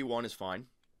at 91 is fine.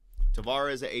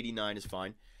 Tavares at 89 is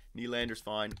fine. Nylander's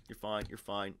fine. You're fine. You're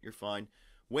fine. You're fine.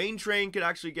 Wayne Train could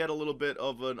actually get a little bit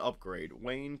of an upgrade.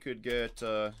 Wayne could get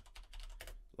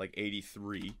like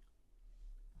 83.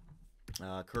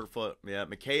 Kerfoot, yeah.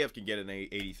 Mikheyev can get an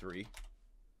 83.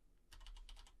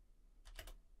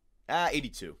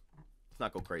 82. Let's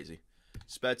not go crazy.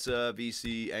 Spezza,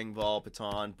 VC, Engvall,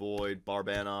 Patan, Boyd,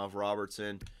 Barbanov,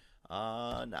 Robertson.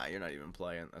 Nah, you're not even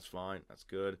playing. That's fine. That's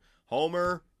good.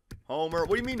 Homer. What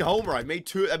do you mean Homer? I made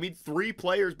 3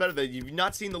 players better than you've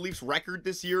not seen the Leafs record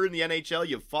this year in the NHL,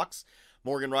 you fucks.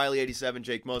 Morgan Riley 87,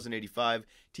 Jake Muzzin 85,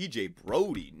 TJ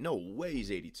Brody, no way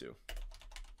he's 82.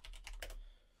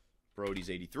 Brody's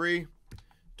 83.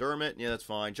 Dermott, yeah, that's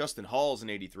fine. Justin Hall's an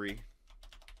 83.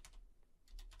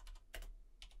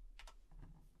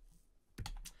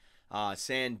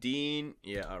 Sandin,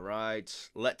 yeah, all right.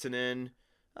 Lettinen,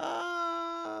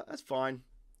 that's fine.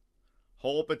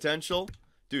 Hull potential.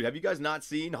 Dude, have you guys not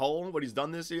seen Hull, what he's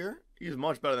done this year? He's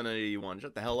much better than an 81.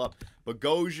 Shut the hell up.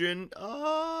 Bogosian,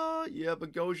 yeah,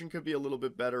 Bogosian could be a little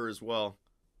bit better as well.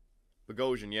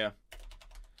 Bogosian, yeah.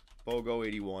 Bogo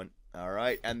 81. All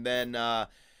right, and then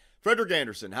Frederik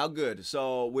Andersen, how good?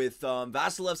 So with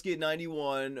Vasilevsky at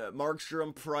 91,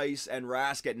 Markstrom, Price, and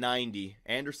Rask at 90.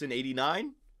 Andersen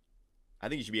 89? I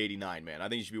think he should be 89, man. I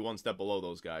think he should be one step below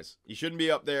those guys. He shouldn't be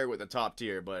up there with the top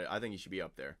tier, but I think he should be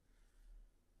up there.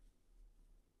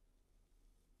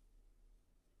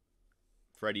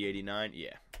 Freddie 89,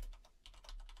 yeah.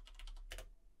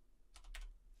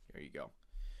 There you go.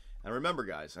 And remember,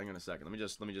 guys, hang on a second. Let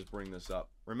me just bring this up.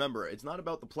 Remember, it's not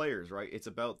about the players, right? It's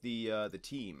about the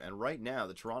team. And right now,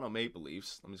 the Toronto Maple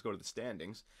Leafs. Let me just go to the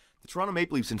standings. The Toronto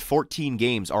Maple Leafs in 14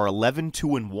 games are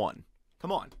 11-2-1.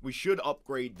 Come on, we should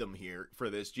upgrade them here for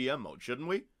this GM mode, shouldn't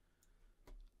we?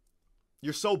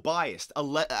 You're so biased.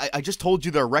 I just told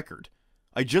you their record.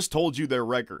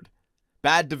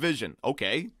 Bad division.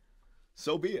 Okay.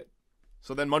 So be it.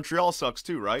 So then Montreal sucks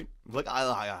too, right? Like,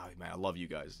 man, I love you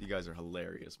guys. You guys are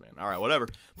hilarious, man. All right, whatever.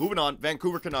 Moving on.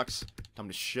 Vancouver Canucks. Time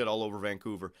to shit all over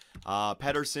Vancouver.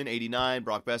 Pettersson, 89.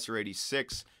 Brock Besser,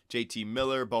 86. JT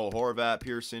Miller, Bo Horvat,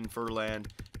 Pearson, Furland.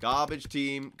 Garbage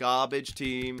team.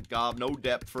 No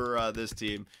depth for this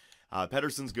team.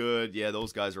 Pettersson's good. Yeah,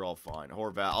 those guys are all fine.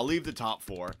 Horvat. I'll leave the top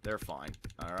 4. They're fine.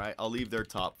 All right, I'll leave their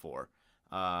top 4.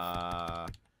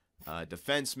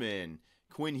 Defenseman.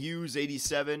 Quinn Hughes,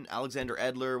 87. Alexander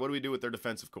Edler. What do we do with their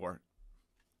defensive core?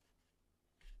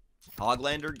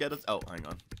 Hoglander get us. Oh, hang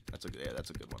on. That's a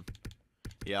good one.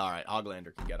 Yeah, all right.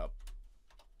 Hoglander can get up.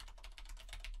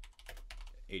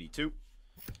 82.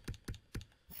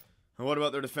 And what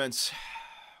about their defense?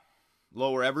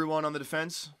 Lower everyone on the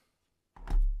defense?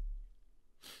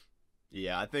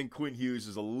 Yeah, I think Quinn Hughes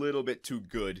is a little bit too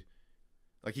good.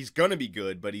 Like, he's going to be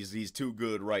good, but he's too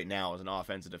good right now as an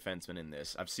offensive defenseman in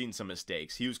this. I've seen some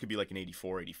mistakes. Hughes could be like an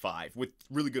 84, 85 with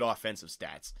really good offensive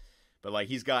stats. But, like,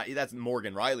 that's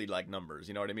Morgan Riley-like numbers,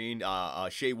 you know what I mean?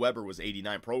 Shea Weber was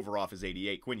 89. Provorov is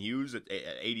 88. Quinn Hughes at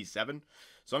 87.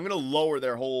 So I'm going to lower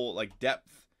their whole, like,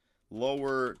 depth.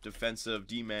 Lower defensive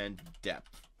D-man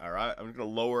depth, all right? I'm going to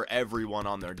lower everyone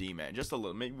on their D-man. Just a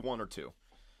little, maybe 1 or 2.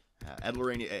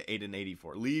 Edler 8 and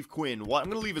 84. Leave Quinn. What? I'm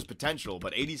going to leave his potential,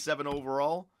 but 87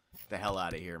 overall? Get the hell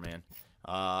out of here, man.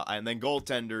 And then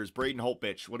goaltenders, Braden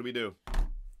Holtbitch. What do we do?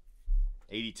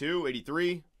 82,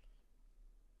 83?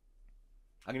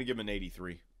 I'm going to give him an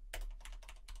 83.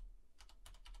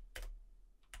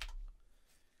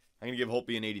 I'm going to give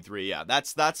Holtby an 83. Yeah,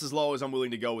 that's as low as I'm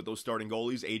willing to go with those starting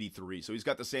goalies, 83. So he's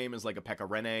got the same as like a Pekka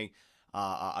Rinne,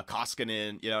 a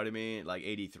Koskinen, you know what I mean? Like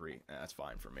 83. That's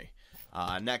fine for me.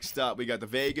 Next up, we got the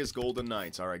Vegas Golden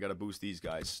Knights. All right, got to boost these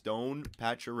guys. Stone,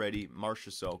 Pacioretty,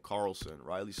 Marchessault, Carlson,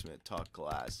 Riley Smith, Tuck,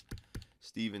 Glass,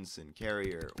 Stevenson,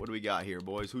 Carrier. What do we got here,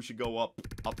 boys? Who should go up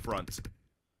front?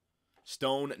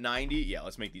 Stone, 90. Yeah,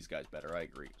 let's make these guys better. I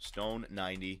agree. Stone,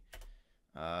 90.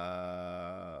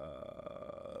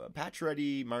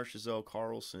 Pacioretty, Marchessault,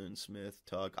 Carlson, Smith,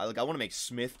 Tuck. I want to make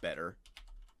Smith better.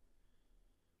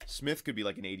 Smith could be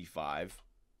like an 85.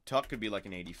 Tuck could be like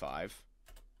an 85.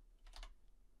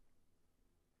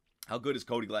 How good is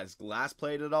Cody Glass? Glass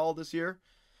played at all this year?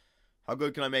 How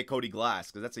good can I make Cody Glass?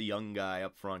 Because that's a young guy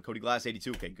up front. Cody Glass,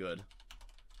 82. Okay, good.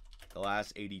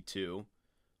 Glass, 82.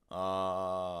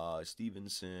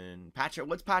 Stevenson.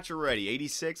 What's Pacioretty?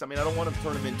 86? I mean, I don't want to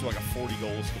turn him into like a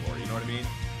 40-goal scorer. You know what I mean?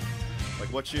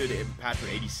 Like, what should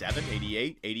Pacioretty? 87?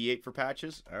 88? 88 for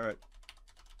Patches? All right.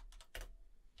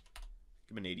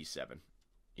 Give him an 87.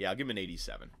 Yeah, I'll give him an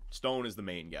 87. Stone is the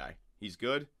main guy. He's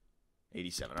good.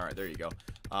 87. All right, there you go.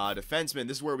 Defensemen,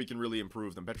 this is where we can really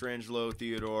improve them. Pietrangelo,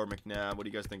 Theodore, McNabb. What do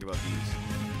you guys think about these?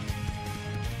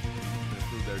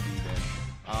 Improve their D-man.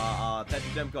 Thatcher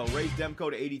Demko. Raise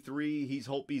Demko to 83.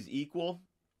 Hope he's equal.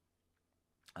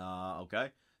 Okay.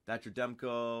 Thatcher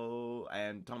Demko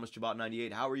and Thomas Chabot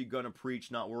 98. How are you going to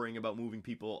preach not worrying about moving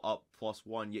people up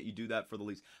 +1, yet you do that for the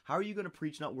Leafs? How are you going to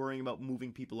preach not worrying about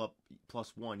moving people up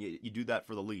 +1, yet you do that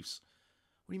for the Leafs?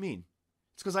 What do you mean?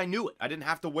 It's because I knew it. I didn't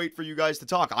have to wait for you guys to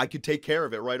talk. I could take care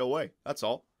of it right away. That's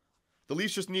all. The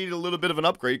Leafs just needed a little bit of an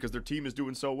upgrade because their team is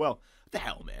doing so well. What the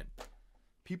hell, man?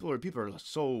 People are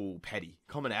so petty,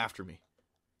 coming after me.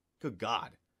 Good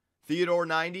God. Theodore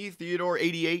 90, Theodore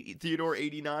 88, Theodore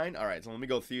 89. All right, so let me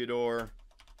go Theodore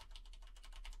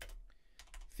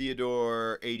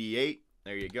 88.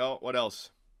 There you go. What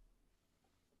else?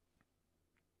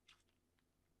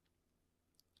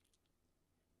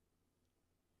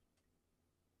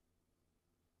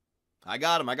 I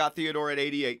got him. I got Theodore at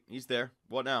 88. He's there.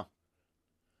 What now?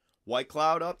 White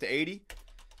Cloud up to 80.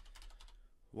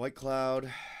 White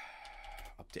Cloud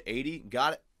up to 80.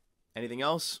 Got it. Anything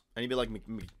else? Anybody like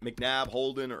McNabb,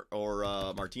 Holden,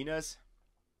 or Martinez?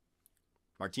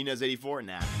 Martinez 84?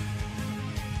 Nah.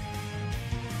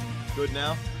 Good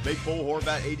now. Make Bo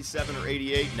Horvat 87 or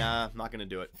 88? Nah, not going to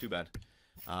do it. Too bad.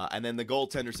 And then the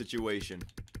goaltender situation.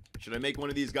 Should I make one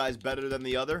of these guys better than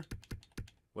the other?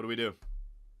 What do we do?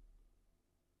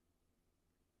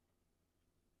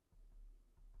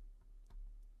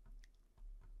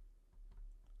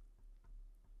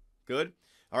 Good.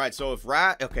 All right, so if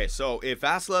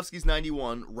Vasilevsky's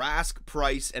 91, Rask,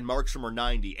 Price, and Markstrom are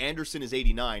 90, Anderson is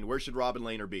 89, where should Robin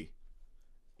Lehner be?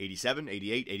 87,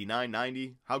 88, 89,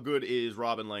 90? How good is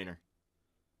Robin Lehner?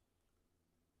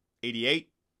 88?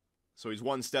 So he's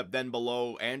one step then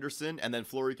below Anderson, and then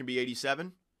Fleury can be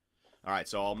 87? All right,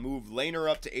 so I'll move Lehner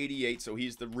up to 88, so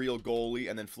he's the real goalie,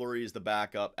 and then Fleury is the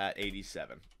backup at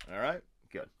 87. All right?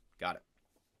 Good. Got it.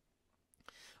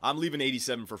 I'm leaving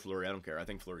 87 for Fleury. I don't care. I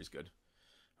think Fleury's good.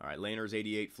 All right, Lehner's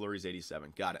 88, Fleury's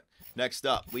 87. Got it. Next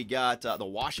up, we got the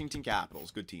Washington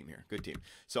Capitals. Good team here. Good team.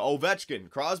 So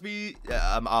Ovechkin, Crosby,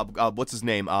 what's his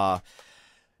name?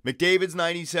 McDavid's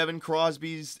 97,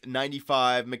 Crosby's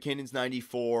 95, McKinnon's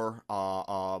 94,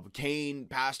 Kane,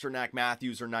 Pasternak,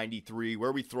 Matthews are 93. Where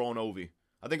are we throwing Ovi?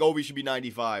 I think Ovi should be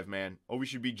 95, man. Ovi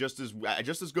should be just as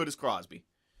good as Crosby.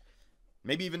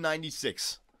 Maybe even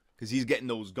 96, because he's getting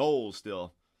those goals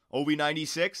still. Ovi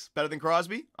 96, better than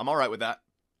Crosby? I'm all right with that.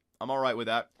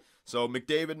 So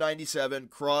McDavid 97,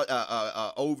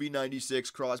 Ovi 96,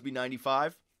 Crosby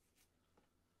 95.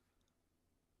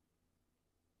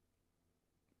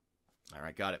 All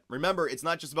right, got it. Remember, it's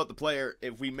not just about the player.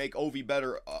 If we make Ovi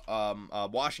better,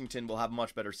 Washington will have a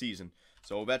much better season.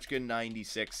 So Ovechkin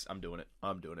 96, I'm doing it.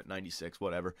 96,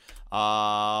 whatever.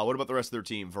 What about the rest of their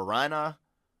team? Verana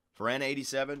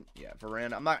 87. Yeah,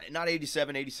 Verana. I'm not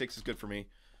 87. 86 is good for me.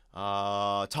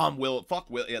 Fuck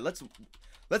Will. Yeah,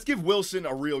 let's give Wilson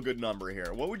a real good number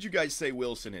here. What would you guys say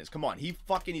Wilson is? Come on,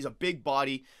 he's a big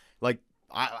body. Like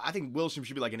I think Wilson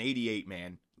should be like an 88,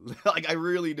 man. Like I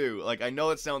really do. Like I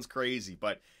know it sounds crazy,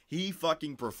 but he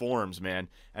fucking performs, man.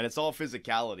 And it's all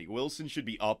physicality. Wilson should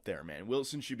be up there, man.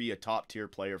 Wilson should be a top tier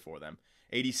player for them.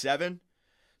 87.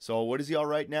 So what is he all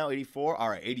right now? 84. All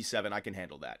right, 87. I can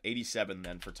handle that. 87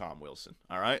 then for Tom Wilson.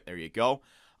 All right, there you go.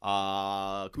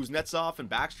 Kuznetsov and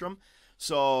Backstrom.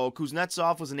 So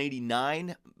Kuznetsov was an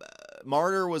 89.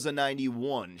 Marner was a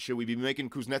 91. Should we be making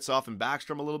Kuznetsov and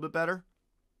Backstrom a little bit better?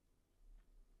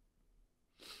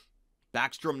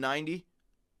 Backstrom 90.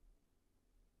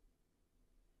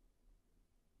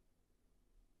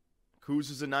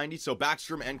 Kuz is a 90. So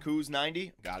Backstrom and Kuz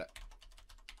 90. Got it.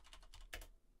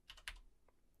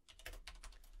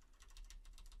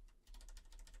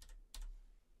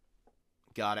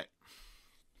 got it.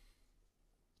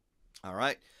 All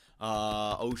right.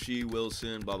 Oshie,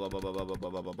 Wilson, blah, blah, blah, blah, blah, blah,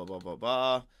 blah, blah, blah, blah, blah,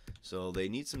 blah. So they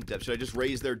need some depth. Should I just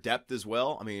raise their depth as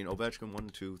well? I mean, Ovechkin, 1,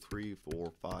 2, 3,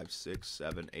 4, 5, 6,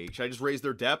 7, 8. Should I just raise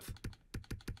their depth?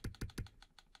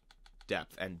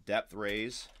 Depth. And depth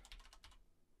raise.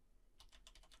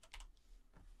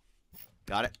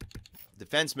 Got it.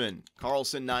 Defenseman,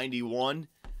 Carlson, 91.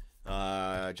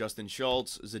 Justin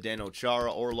Schultz, Zdeno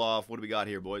Chara, Orlov. What do we got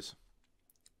here, boys?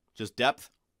 Just depth?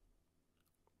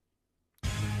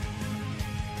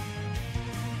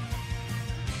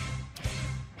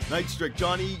 Nightstrick,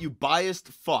 Johnny, you biased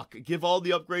fuck. Give all the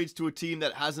upgrades to a team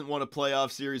that hasn't won a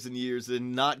playoff series in years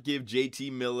and not give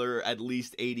JT Miller at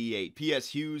least 88. P.S.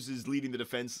 Hughes is leading the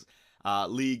defense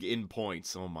league in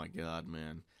points. Oh my god,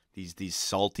 man. These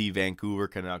salty Vancouver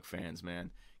Canuck fans,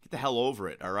 man. Get the hell over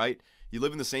it, all right? You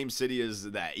live in the same city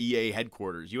as that EA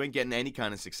headquarters. You ain't getting any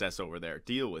kind of success over there.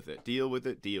 Deal with it. Deal with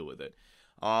it. Deal with it.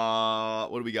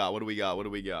 What do we got? What do we got? What do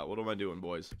we got? What am I doing,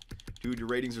 boys? Dude, your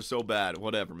ratings are so bad.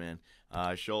 Whatever, man.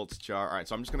 Schultz, Char. All right,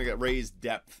 so I'm just going to get raised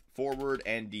depth, forward,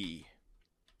 and D.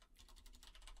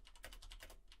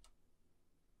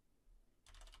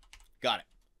 Got it.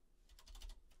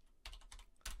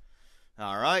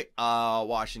 All right.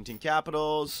 Washington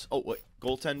Capitals. Oh, wait.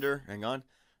 Goaltender. Hang on.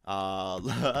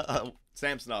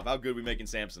 Samsonov. How good are we making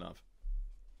Samsonov?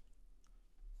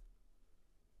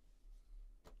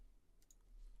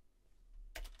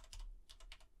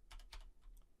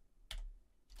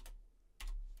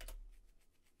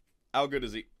 How good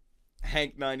is he?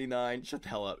 Hank, 99. Shut the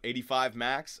hell up. 85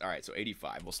 max? All right, so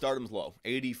 85. We'll start him low.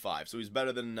 85. So he's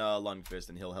better than Lundqvist,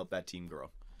 and he'll help that team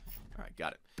grow. All right,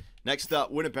 got it. Next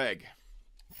up, Winnipeg.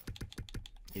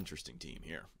 Interesting team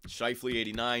here. Scheifele,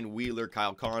 89. Wheeler,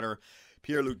 Kyle Connor,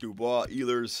 Pierre-Luc Dubois,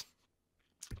 Ehlers,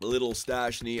 Little,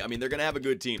 Stastny. I mean, they're going to have a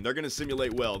good team. They're going to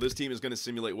simulate well. This team is going to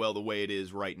simulate well the way it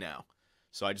is right now.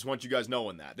 So I just want you guys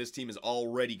knowing that. This team is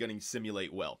already going to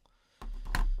simulate well.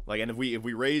 Like, and if we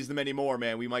raise them anymore,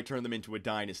 man, we might turn them into a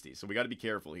dynasty. So we got to be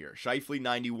careful here. Scheifele,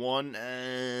 91.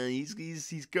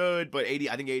 He's good, but 80.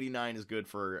 I think 89 is good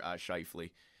for Scheifele.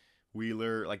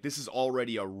 Wheeler, like, this is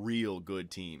already a real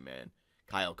good team, man.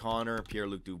 Kyle Connor,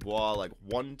 Pierre-Luc Dubois, like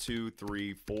 1, 2,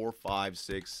 3, 4, 5,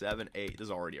 6, 7, 8. This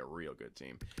is already a real good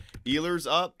team. Ehlers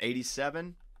up,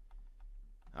 87.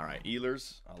 All right,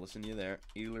 Ehlers. I'll listen to you there.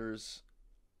 Ehlers,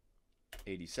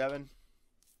 87.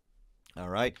 All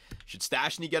right. Should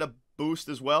Stastny get a boost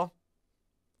as well?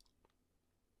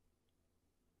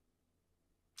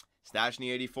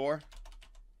 Stastny, 84.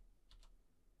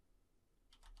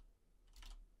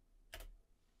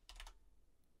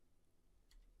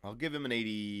 I'll give him an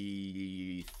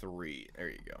 83. There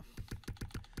you go.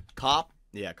 Cop?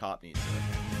 Yeah, Cop needs to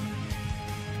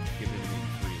give him an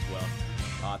 83 as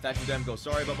well. Thatcher Demko,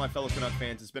 sorry about my fellow Canuck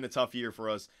fans. It's been a tough year for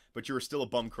us, but you were still a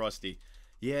bum crusty.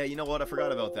 Yeah, you know what? I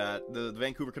forgot about that. The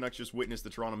Vancouver Canucks just witnessed the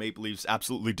Toronto Maple Leafs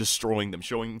absolutely destroying them,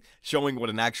 showing what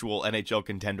an actual NHL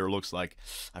contender looks like.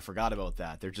 I forgot about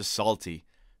that. They're just salty.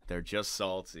 They're just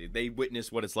salty. They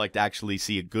witnessed what it's like to actually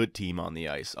see a good team on the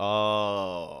ice.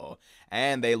 Oh.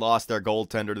 And they lost their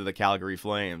goaltender to the Calgary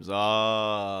Flames.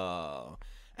 Oh.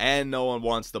 And no one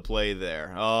wants to play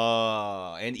there.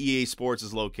 Oh. And EA Sports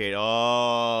is located.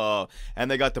 Oh.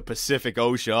 And they got the Pacific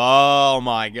Ocean. Oh,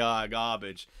 my God.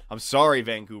 Garbage. I'm sorry,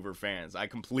 Vancouver fans. I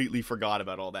completely forgot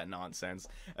about all that nonsense.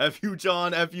 F you,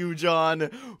 John. F you, John.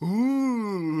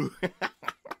 Ooh.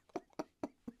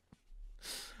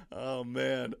 Oh,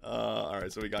 man. All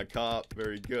right, so we got Cop.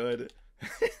 Very good.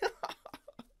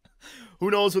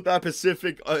 Who knows what that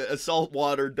Pacific salt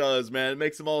water does, man? It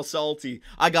makes them all salty.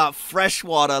 I got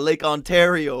freshwater, Lake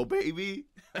Ontario, baby.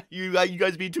 You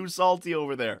guys be too salty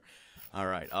over there. All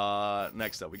right,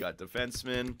 next up, we got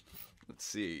defensemen. Let's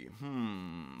see.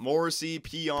 Morrissey,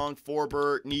 Pionk,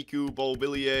 Forbert, Niku,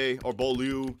 Beauvillier, or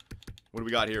Beaulieu. What do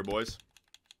we got here, boys?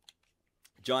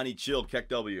 Johnny, chill, Keck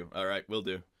W. All right, will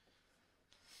do.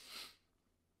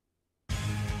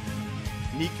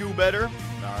 Niku better.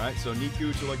 All right, so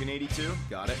Niku to like an 82.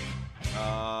 Got it.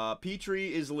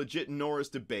 Petrie is a legit Norris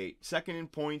debate. Second in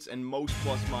points and most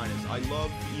plus minus. I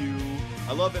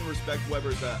love and respect Weber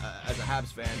as a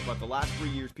Habs fan, but the last 3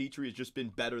 years, Petrie has just been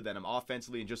better than him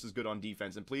offensively and just as good on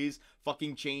defense. And please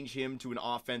fucking change him to an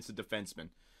offensive defenseman.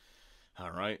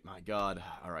 All right, my God.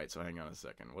 All right, so hang on a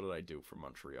second. What did I do for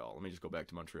Montreal? Let me just go back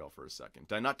to Montreal for a second.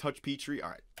 Did I not touch Petrie? All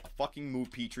right, I'll fucking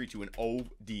move Petrie to an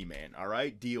OD, man. All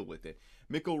right, deal with it.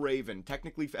 Mikkel Raven,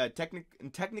 technically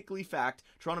fact,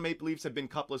 Toronto Maple Leafs have been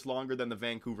cupless longer than the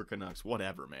Vancouver Canucks.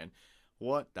 Whatever, man.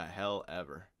 What the hell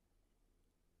ever.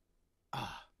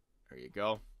 There you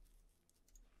go.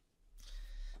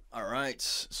 All right.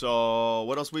 So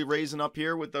what else we raising up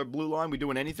here with the blue line? We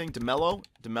doing anything? DeMello?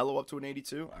 DeMello up to an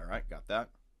 82. All right, got that.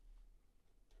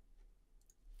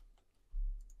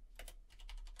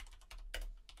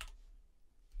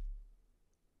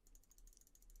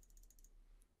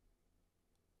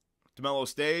 DeMello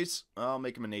stays. I'll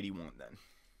make him an 81 then.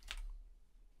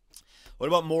 What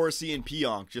about Morrissey and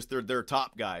Pionk? Just their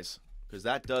top guys. Because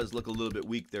that does look a little bit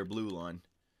weak, their blue line.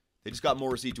 They just got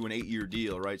Morrissey to an 8-year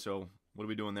deal, right? So what are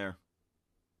we doing there?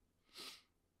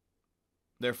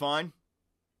 They're fine.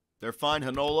 They're fine.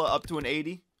 Hanola up to an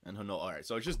 80. And Hanola. All right,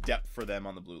 so it's just depth for them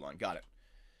on the blue line. Got it.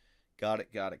 Got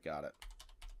it.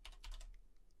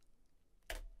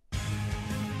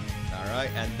 All right,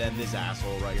 and then this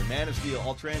asshole right here. Man of Steel.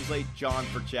 I'll translate John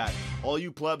for chat. All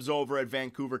you plebs over at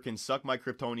Vancouver can suck my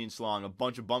Kryptonian slong. A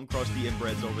bunch of bum-crusty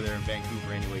inbreds over there in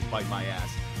Vancouver anyways. Bite my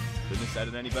ass. Couldn't have said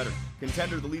it any better.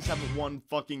 Contender, the Leafs haven't won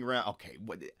fucking round. Okay,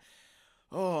 what?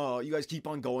 Oh, you guys keep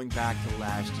on going back to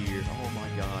last year. Oh, my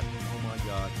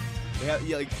God. They have,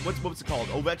 yeah, like, what's it called?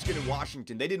 Ovechkin in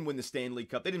Washington. They didn't win the Stanley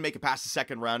Cup. They didn't make it past the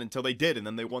second round until they did, and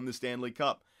then they won the Stanley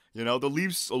Cup. You know, the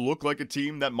Leafs look like a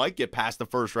team that might get past the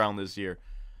first round this year.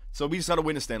 So we just got to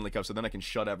win a Stanley Cup, so then I can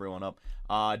shut everyone up.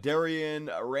 Darian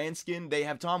Ranskin, they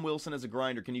have Tom Wilson as a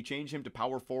grinder. Can you change him to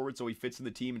power forward so he fits in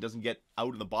the team and doesn't get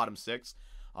out in the bottom six?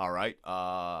 All right,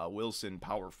 Wilson,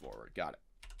 power forward. Got it.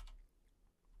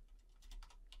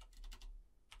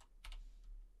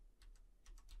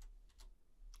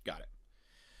 Got it.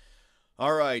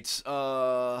 All right,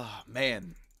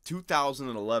 man.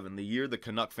 2011, the year the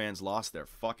Canuck fans lost their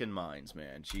fucking minds,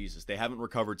 man. Jesus, they haven't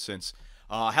recovered since.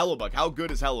 Hellebuyck, how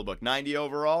good is Hellebuyck? 90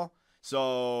 overall?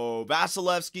 So,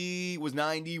 Vasilevsky was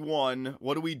 91.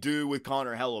 What do we do with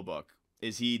Connor Hellebuyck?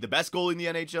 Is he the best goalie in the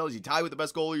NHL? Is he tied with the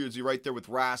best goalie, or is he right there with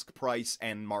Rask, Price,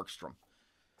 and Markstrom?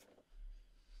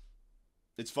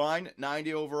 It's fine.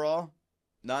 90 overall.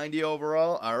 90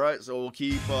 overall. All right, so we'll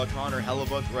keep Connor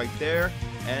Hellebuyck right there.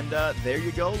 And there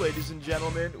you go, ladies and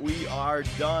gentlemen. We are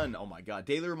done. Oh my God!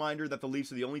 Daily reminder that the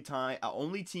Leafs are the only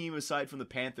team aside from the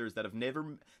Panthers that have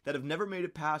never made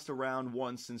it past a round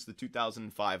once since the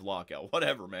 2005 lockout.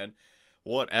 Whatever, man.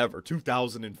 Whatever.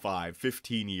 2005,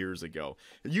 15 years ago.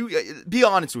 You be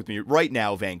honest with me right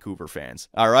now, Vancouver fans.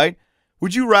 All right?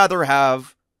 Would you rather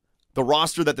have the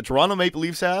roster that the Toronto Maple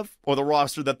Leafs have, or the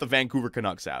roster that the Vancouver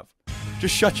Canucks have?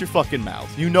 Just shut your fucking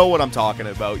mouth. You know what I'm talking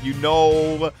about. You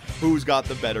know who's got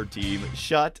the better team.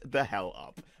 Shut the hell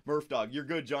up. Murph Dog, you're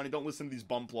good, Johnny. Don't listen to these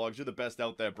bum plugs. You're the best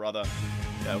out there, brother.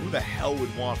 Yeah, who the hell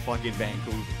would want fucking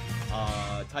Vancouver?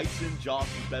 Tyson Joss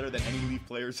is better than any Leaf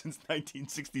player since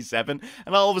 1967.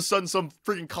 And all of a sudden, some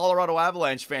freaking Colorado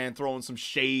Avalanche fan throwing some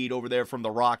shade over there from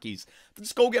the Rockies.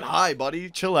 Just go get high, buddy.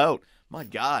 Chill out. My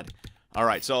God. All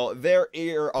right, so there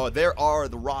are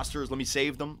the rosters. Let me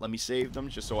save them.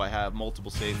 Just so I have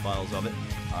multiple save files of it.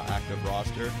 Active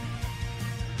roster.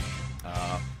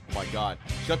 Oh my God.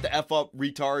 Shut the F up,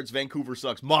 retards. Vancouver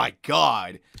sucks. My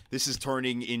God. This is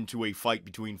turning into a fight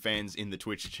between fans in the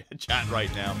Twitch chat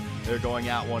right now. They're going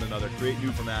at one another. Create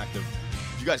new from active.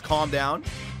 Did you guys calm down?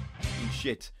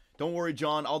 Shit. Don't worry,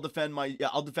 John. I'll defend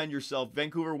yourself.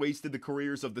 Vancouver wasted the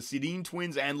careers of the Sedin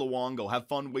twins and Luongo. Have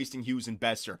fun wasting Hughes and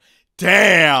Besser.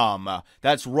 Damn!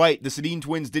 That's right. The Sedin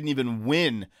twins didn't even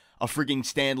win a freaking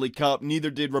Stanley Cup. Neither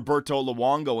did Roberto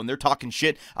Luongo. And they're talking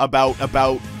shit about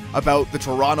the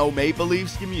Toronto Maple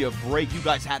Leafs. Give me a break. You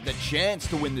guys had the chance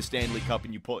to win the Stanley Cup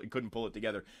and you couldn't pull it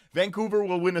together. Vancouver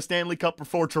will win a Stanley Cup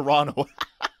before Toronto.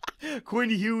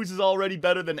 Quinn Hughes is already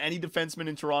better than any defenseman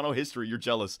in Toronto history. You're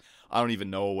jealous. I don't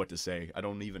even know what to say.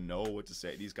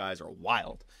 These guys are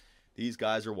wild.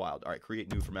 All right,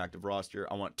 create new from active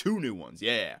roster. I want 2 new ones.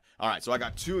 Yeah. All right, so I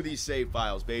got 2 of these save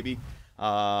files, baby.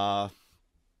 All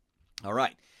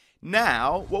right.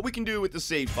 Now, what we can do with the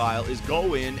save file is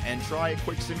go in and try a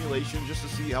quick simulation just to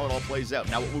see how it all plays out.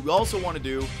 Now, what we also want to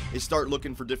do is start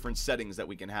looking for different settings that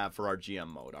we can have for our GM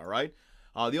mode, all right?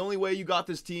 The only way you got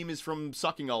this team is from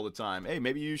sucking all the time. Hey,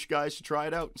 maybe you guys should try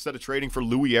it out. Instead of trading for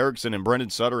Louis Eriksson and Brendan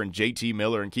Sutter and JT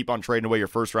Miller and keep on trading away your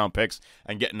first-round picks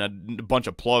and getting a bunch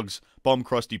of plugs,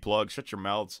 bum-crusty plugs. Shut your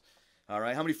mouths. All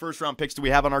right, how many first-round picks do we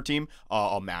have on our team?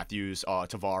 Matthews,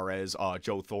 Tavares,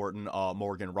 Joe Thornton,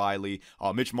 Morgan Riley.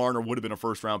 Mitch Marner would have been a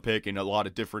first-round pick in a lot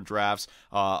of different drafts.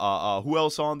 Who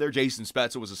else on there? Jason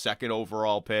Spezza was a second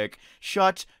overall pick.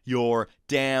 Shut your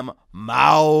damn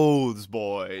mouths,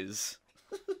 boys.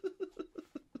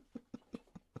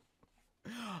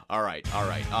 All right.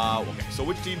 Okay, so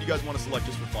which team do you guys want to select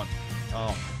just for fun? Oh,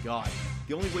 my God.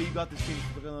 The only way you got this team,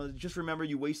 just remember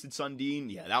you wasted Sundin.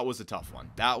 Yeah, that was a tough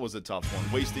one. That was a tough one.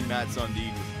 Wasting Matt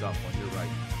Sundin was a tough one. You're right.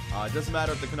 It doesn't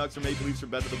matter if the Canucks or Maple Leafs are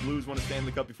better. The Blues won a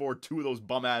Stanley Cup before 2 of those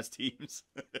bum-ass teams.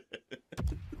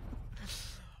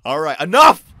 All right,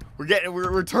 enough!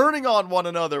 We're turning on one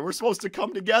another. We're supposed to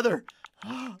come together.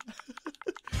 Beta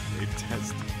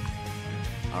test.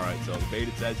 All right, so the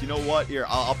beta test. You know what? Here,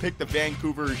 I'll pick the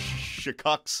Vancouver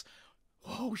Canucks.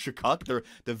 Whoa, Canucks? They're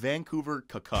the Vancouver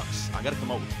Canucks. I gotta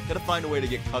find a way to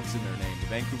get Cucks in their name. The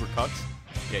Vancouver Cucks.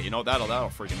 Yeah, you know that'll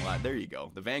freaking lie. There you go.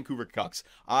 The Vancouver Canucks.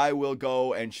 I will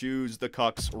go and choose the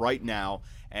Canucks right now,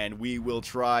 and we will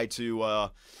try to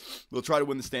win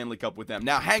the Stanley Cup with them.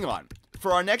 Now, hang on.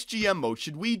 For our next GM mode,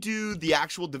 should we do the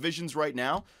actual divisions right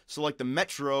now? So, like, the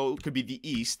Metro could be the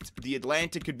East, the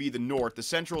Atlantic could be the North, the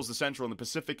Central is the Central, and the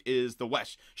Pacific is the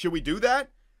West. Should we do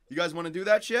that? You guys want to do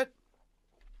that shit?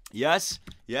 Yes?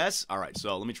 Yes? All right,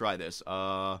 so let me try this.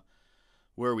 Where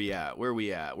are we at?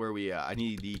 I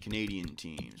need the Canadian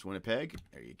teams. Winnipeg.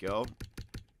 There you go.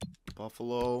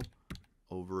 Buffalo.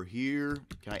 Over here.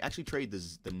 Can I actually trade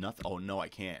the nothing? Oh, no, I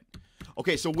can't.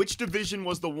 Okay, so which division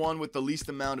was the one with the least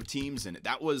amount of teams in it?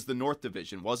 That was the North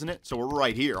Division, wasn't it? So we're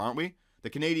right here, aren't we? The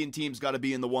Canadian team's got to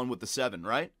be in the one with the 7,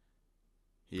 right?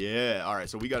 Yeah, all right,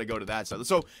 so we got to go to that side.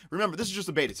 So remember, this is just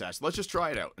a beta test. Let's just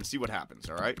try it out and see what happens,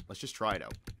 all right? Let's just try it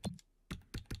out.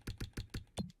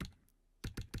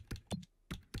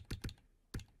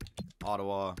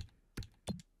 Ottawa,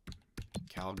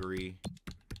 Calgary,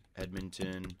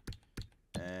 Edmonton,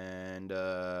 and what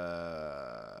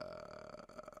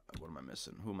am I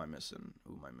missing? Who am I missing?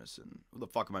 Who the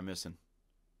fuck am I missing?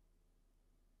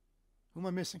 Who am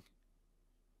I missing?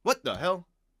 What the hell?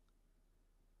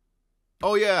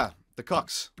 Oh yeah, the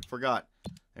Cucks. Forgot.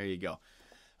 There you go.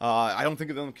 I don't think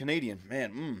of them Canadian.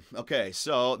 Man, okay,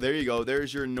 so there you go.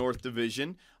 There's your North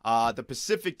Division. The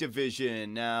Pacific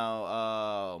Division. Now,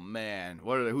 oh, man.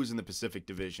 Who's in the Pacific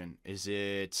Division? Is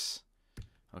it...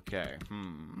 Okay,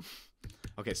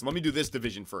 Okay, so let me do this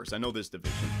division first. I know this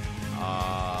division.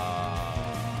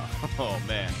 Oh,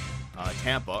 man.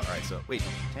 Tampa. All right, so... Wait, no.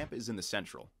 Tampa is in the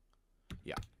Central.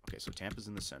 Yeah. Okay, so Tampa's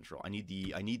in the Central. I need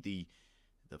the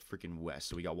freaking West.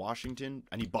 So we got Washington.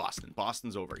 I need Boston.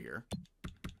 Boston's over here.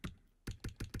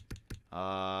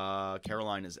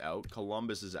 Carolina's out.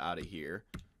 Columbus is out of here.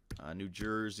 New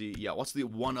Jersey. Yeah, what's the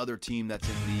one other team that's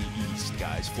in the East,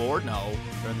 guys? Florida? No,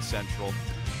 they're in the Central.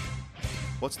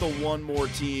 What's the one more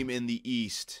team in the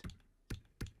East?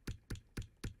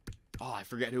 Oh, I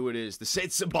forget who it is.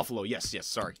 It's Buffalo. Yes,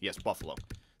 sorry. Yes, Buffalo.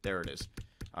 There it is.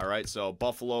 All right, so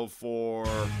Buffalo for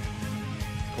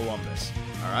Columbus.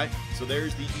 All right, so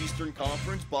there's the Eastern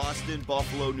Conference: Boston,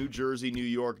 Buffalo, New Jersey, New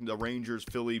York, the Rangers,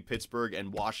 Philly, Pittsburgh,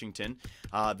 and Washington.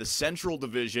 The Central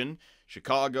Division: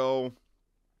 Chicago,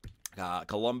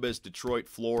 Columbus, Detroit,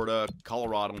 Florida,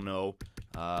 Colorado. No.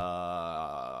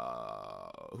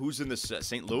 Who's in this?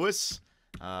 St. Louis,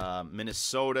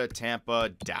 Minnesota, Tampa,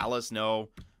 Dallas. No.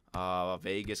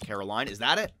 Vegas, Carolina. Is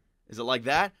that it? Is it like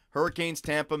that? Hurricanes,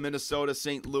 Tampa, Minnesota,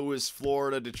 St. Louis,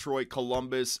 Florida, Detroit,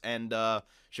 Columbus, and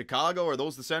Chicago. Are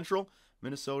those the Central?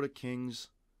 Minnesota, Kings.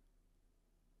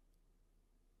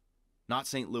 Not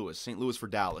St. Louis. St. Louis for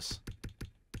Dallas.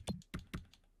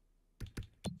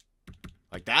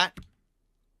 Like that?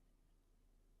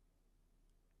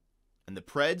 And the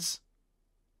Preds?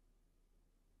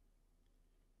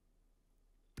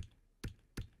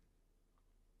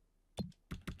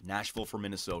 Nashville for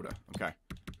Minnesota. Okay.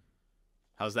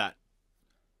 How's that?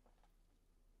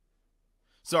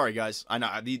 Sorry, guys. I know.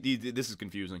 This is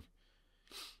confusing.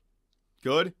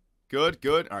 Good? Good?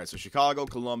 Good? All right, so Chicago,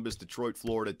 Columbus, Detroit,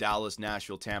 Florida, Dallas,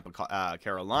 Nashville, Tampa,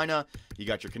 Carolina. You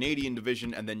got your Canadian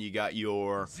division, and then you got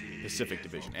your Pacific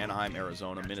division. Anaheim,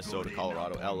 Arizona, Minnesota,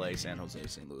 Colorado, LA, San Jose,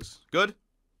 St. Louis. Good?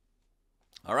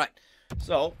 All right.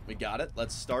 So, we got it.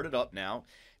 Let's start it up now.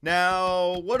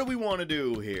 Now, what do we want to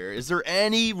do here? Is there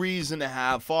any reason to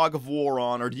have Fog of War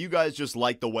on, or do you guys just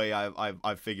like the way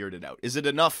I've figured it out? Is it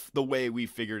enough the way we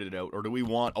figured it out, or do we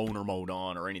want owner mode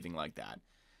on or anything like that?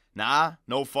 Nah,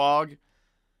 no fog.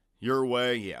 Your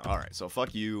way, yeah. All right, so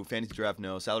fuck you. Fantasy draft,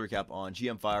 no. Salary cap on.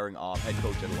 GM firing off. Head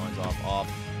coach deadlines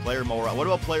off. Player morale. What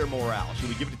about player morale? Should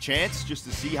we give it a chance just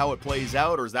to see how it plays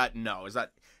out, or is that no? Is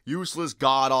that useless,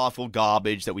 god awful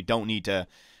garbage that we don't need to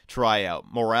try out?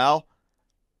 Morale.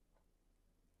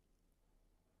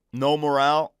 No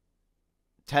morale.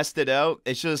 Test it out.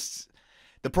 It's just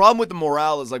the problem with the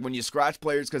morale is like when you scratch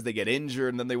players because they get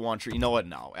injured and then they want you know what?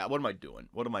 No. What am I doing?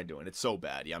 What am I doing? It's so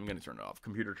bad. Yeah, I'm going to turn it off.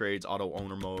 Computer trades, auto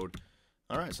owner mode.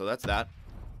 All right, so that's that.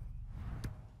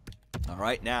 All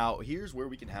right, now here's where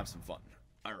we can have some fun.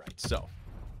 All right, so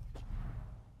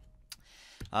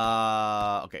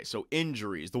Okay, so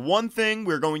injuries. The one thing,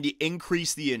 we're going to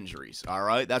increase the injuries, all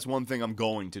right? That's one thing I'm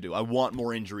going to do. I want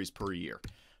more injuries per year,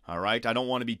 all right? I don't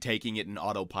want to be taking it in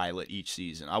autopilot each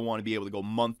season. I want to be able to go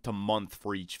month to month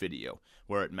for each video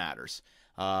where it matters.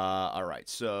 All right,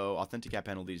 so authenticate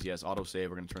penalties, yes. Autosave,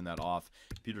 we're going to turn that off.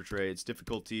 Computer trades,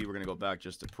 difficulty, we're going to go back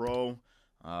just to pro.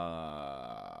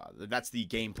 That's the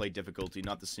gameplay difficulty,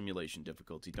 not the simulation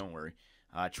difficulty, don't worry.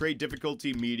 Trade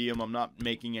difficulty, medium. I'm not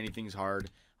making anything hard.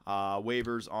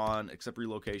 Waivers on, except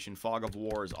relocation. Fog of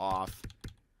War is off.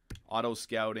 Auto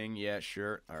scouting, yeah,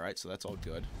 sure. All right, so that's all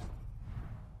good.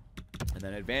 And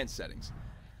then advanced settings.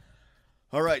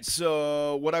 All right,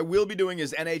 so what I will be doing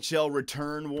is NHL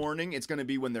return warning. It's going to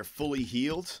be when they're fully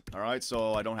healed. All right,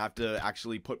 so I don't have to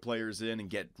actually put players in and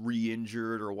get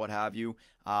re-injured or what have you.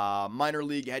 Minor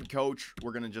league head coach,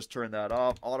 we're going to just turn that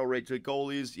off. Auto rate to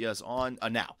goalies, yes, on.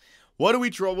 Now, what do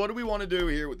we want to do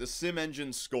here with the sim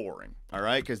engine scoring? All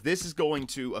right, because this is going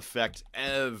to affect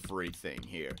everything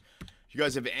here. If you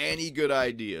guys have any good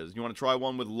ideas, you want to try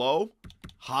one with low,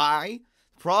 high?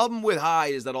 Problem with high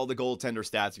is that all the goaltender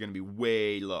stats are going to be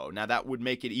way low. Now, that would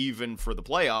make it even for the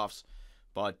playoffs,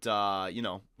 but, you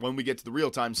know, when we get to the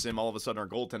real-time sim, all of a sudden our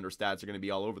goaltender stats are going to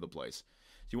be all over the place.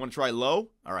 Do you want to try low?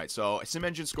 All right, so sim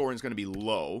engine scoring is going to be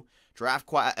low. Draft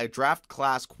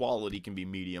class quality can be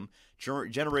medium.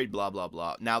 Generate blah, blah,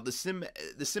 blah. Now, the sim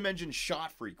engine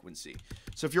shot frequency.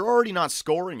 So if you're already not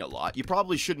scoring a lot, you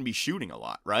probably shouldn't be shooting a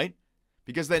lot, right?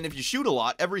 Because then if you shoot a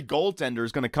lot, every goaltender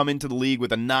is going to come into the league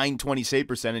with a .920 save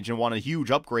percentage and want a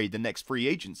huge upgrade the next free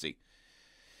agency.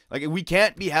 Like, we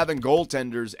can't be having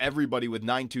goaltenders, everybody with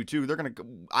 .922. They're going to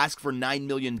ask for $9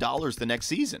 million the next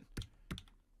season.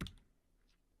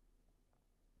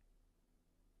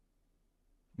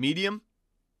 Medium.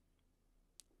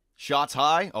 Shots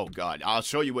high. Oh, God. I'll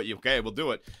show you what you... Okay, we'll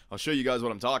do it. I'll show you guys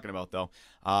what I'm talking about, though.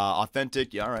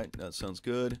 Authentic. Yeah, all right. That sounds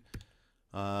good.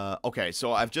 Okay,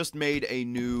 so I've just made a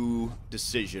new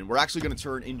decision. We're actually going to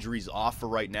turn injuries off for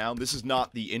right now. This is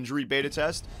not the injury beta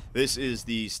test. This is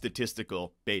the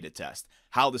statistical beta test.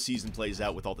 How the season plays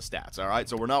out with all the stats, all right?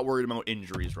 So we're not worried about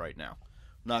injuries right now.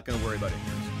 Not going to worry about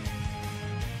injuries.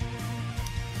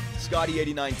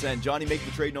 Scotty8910. Johnny, make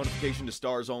the trade notification to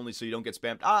stars only so you don't get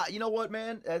spammed. You know what,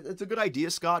 man? It's a good idea,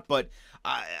 Scott, but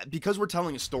because we're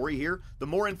telling a story here, the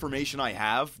more information I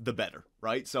have, the better,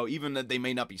 right? So even that they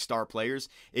may not be star players,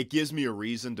 it gives me a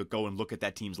reason to go and look at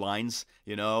that team's lines,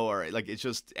 you know, or like it's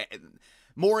just...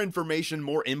 more information,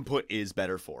 more input is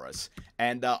better for us.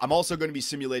 And I'm also going to be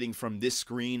simulating from this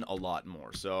screen a lot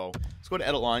more. So let's go to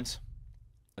edit lines.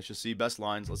 Let's just see best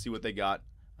lines. Let's see what they got.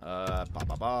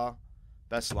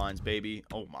 Best lines, baby.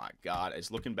 Oh, my God.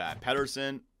 It's looking bad.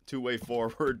 Pedersen, two-way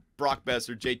forward. Brock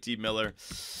Besser, JT Miller.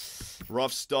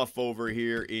 Rough stuff over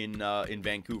here in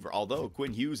Vancouver. Although,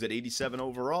 Quinn Hughes at 87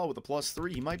 overall with a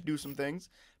 +3. He might do some things.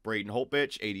 Braden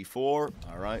Holtbitch, 84.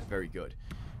 All right, very good.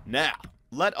 Now,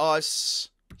 let us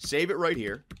save it right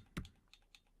here.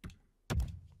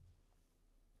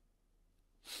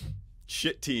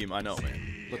 Shit team, I know,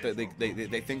 man. But they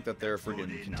think that they're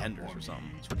friggin' contenders or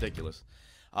something. It's ridiculous.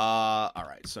 All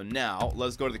right, so now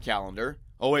let's go to the calendar.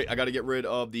 Oh, wait, I got to get rid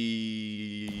of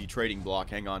the trading block.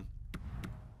 Hang on.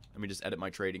 Let me just edit my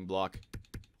trading block.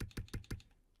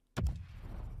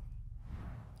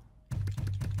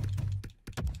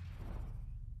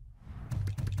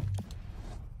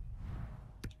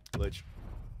 Glitch.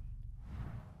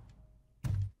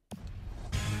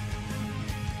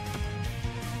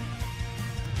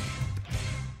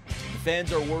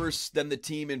 Fans are worse than the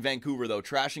team in Vancouver, though,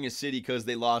 trashing a city because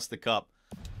they lost the cup.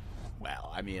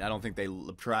 Well, I mean, I don't think they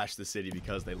trashed the city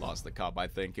because they lost the cup. I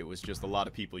think it was just a lot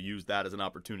of people used that as an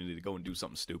opportunity to go and do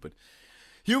something stupid.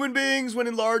 Human beings, when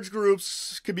in large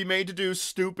groups, can be made to do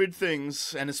stupid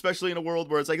things, and especially in a world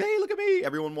where it's like, hey, look at me.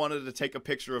 Everyone wanted to take a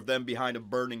picture of them behind a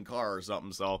burning car or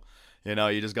something, so, you know,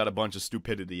 you just got a bunch of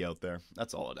stupidity out there.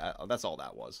 That's all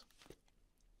that was.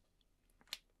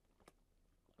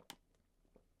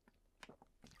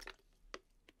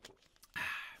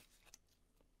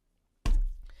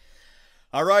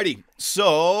 Alrighty,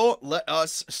 so let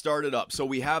us start it up. So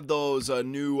we have those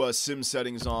new sim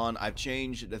settings on. I've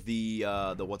changed the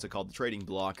what's it called, the trading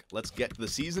block. Let's get the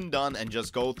season done and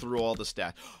just go through all the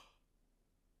stats.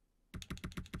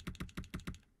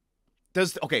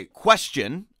 Okay,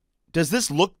 question. Does this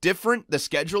look different, the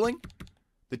scheduling?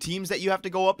 The teams that you have to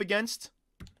go up against?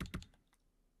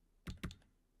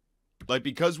 Like,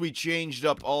 because we changed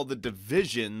up all the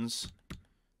divisions...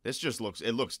 This just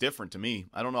looks different to me.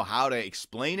 I don't know how to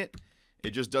explain it. It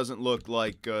just doesn't look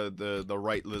like the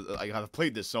right... I've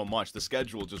played this so much. The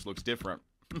schedule just looks different.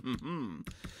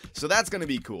 So that's going to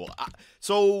be cool.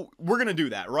 So we're going to do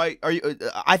that, right?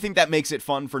 I think that makes it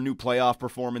fun for new playoff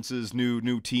performances,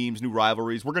 new teams, new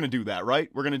rivalries. We're going to do that, right?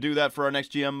 We're going to do that for our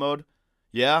next GM mode?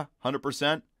 Yeah?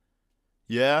 100%?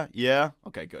 Yeah?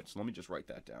 Okay, good. So let me just write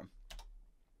that down.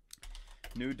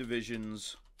 New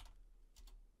divisions.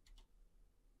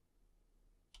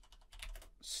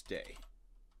 Stay.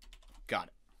 Got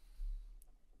it.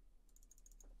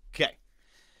 Okay.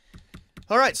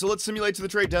 All right, so let's simulate to the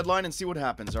trade deadline and see what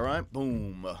happens, all right?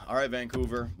 Boom. All right,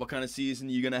 Vancouver, what kind of season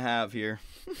are you going to have here?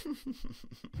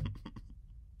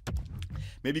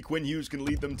 Maybe Quinn Hughes can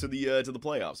lead them to the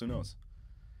playoffs. Who knows?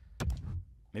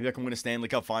 Maybe I can win a Stanley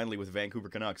Cup finally with the Vancouver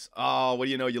Canucks. Oh, what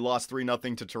do you know? You lost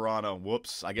 3-0 to Toronto.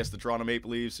 Whoops. I guess the Toronto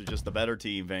Maple Leafs are just the better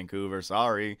team, Vancouver.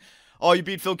 Sorry. Oh, you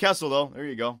beat Phil Kessel, though. There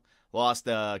you go. Lost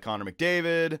Connor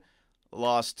McDavid.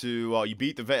 Lost to, you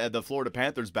beat the Florida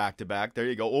Panthers back-to-back. There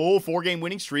you go. Oh, 4-game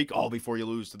winning streak. Oh, before you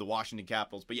lose to the Washington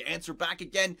Capitals. But you answer back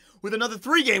again with another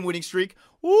 3-game winning streak.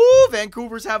 Ooh,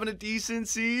 Vancouver's having a decent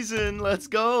season. Let's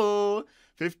go.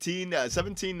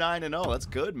 17-9-0. That's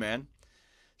good, man.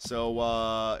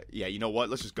 So, yeah, you know what?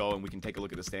 Let's just go and we can take a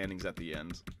look at the standings at the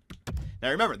end.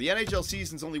 Now, remember, the NHL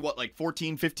season's only, what, like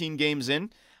 14, 15 games in?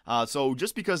 So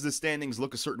just because the standings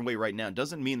look a certain way right now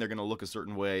doesn't mean they're going to look a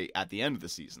certain way at the end of the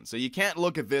season. So you can't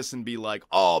look at this and be like,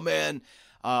 oh, man,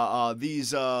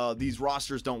 these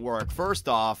rosters don't work. First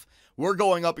off, we're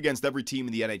going up against every team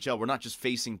in the NHL. We're not just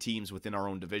facing teams within our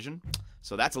own division.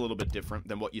 So that's a little bit different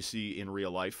than what you see in real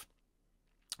life.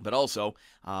 But also,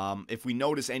 if we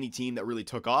notice any team that really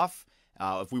took off,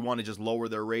 if we want to just lower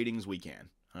their ratings, we can.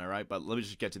 All right, but let me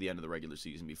just get to the end of the regular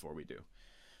season before we do.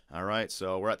 All right,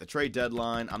 so we're at the trade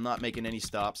deadline. I'm not making any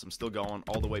stops. I'm still going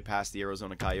all the way past the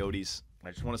Arizona Coyotes.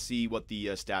 I just want to see what the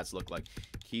stats look like.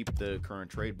 Keep the current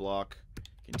trade block.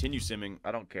 Continue simming.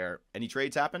 I don't care. Any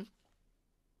trades happen?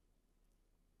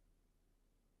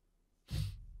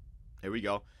 There we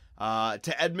go.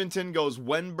 To Edmonton goes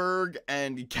Wenberg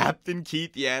and Captain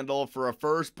Keith Yandel for a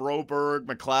first, Broberg,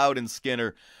 McLeod, and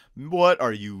Skinner. What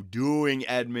are you doing,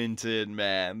 Edmonton,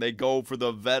 man? They go for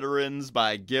the veterans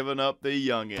by giving up the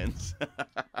youngins.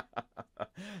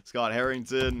 Scott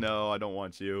Harrington, no, I don't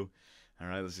want you. All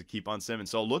right, let's just keep on simming.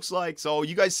 So it looks like, so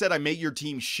you guys said I made your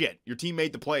team shit. Your team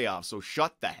made the playoffs, so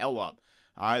shut the hell up.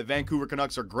 All right, Vancouver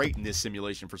Canucks are great in this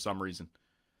simulation for some reason.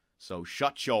 So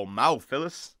shut your mouth,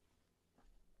 Phyllis.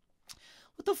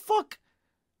 What the fuck?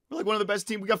 We're like one of the best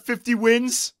teams. We got 50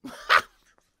 wins.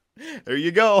 There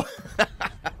you go.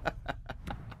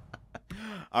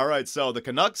 All right, so the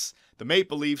Canucks, the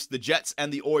Maple Leafs, the Jets,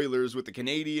 and the Oilers with the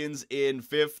Canadiens in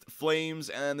 5th, Flames,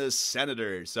 and the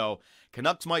Senators. So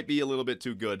Canucks might be a little bit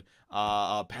too good.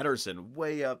 Pettersson,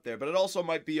 way up there. But it also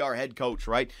might be our head coach,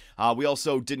 right? We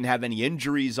also didn't have any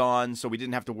injuries on, so we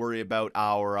didn't have to worry about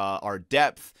our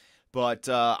depth. But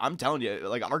I'm telling you,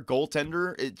 like, our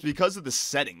goaltender, it's because of the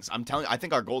settings. I'm telling you, I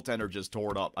think our goaltender just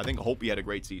tore it up. I think Hope had a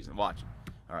great season. Watch.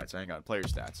 All right, so hang on. Player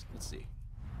stats. Let's see.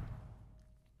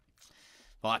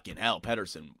 Fucking hell,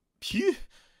 Pettersson. Phew.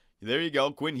 There you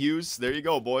go. Quinn Hughes. There you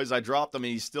go, boys. I dropped him,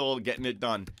 and he's still getting it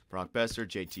done. Brock Besser,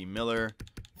 JT Miller,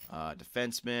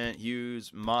 defenseman,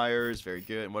 Hughes, Myers. Very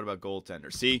good. And what about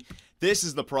goaltender? See, this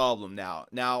is the problem now.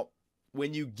 Now,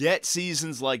 when you get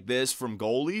seasons like this from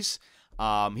goalies,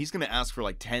 he's going to ask for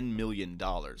like $10 million,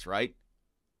 right?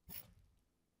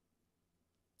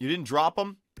 You didn't drop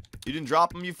him? You didn't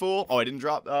drop him, you fool? Oh, I didn't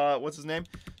drop, what's his name?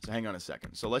 So hang on a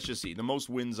second. So let's just see. The most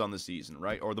wins on the season,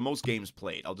 right? Or the most games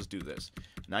played. I'll just do this.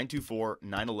 924,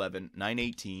 911,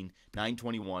 918,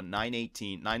 921,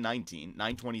 918, 919,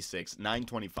 926,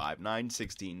 925,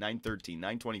 916, 913,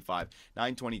 925,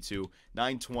 922,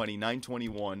 920,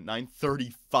 921,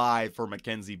 935 for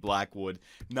Mackenzie Blackwood,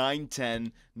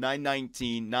 910,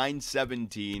 919,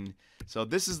 917. So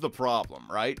this is the problem,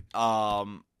 right?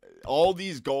 All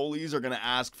these goalies are going to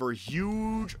ask for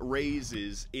huge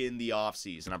raises in the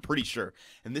offseason, I'm pretty sure.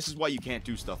 And this is why you can't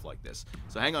do stuff like this.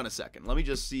 So hang on a second. Let me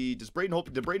just see. Did Braden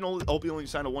Holtby only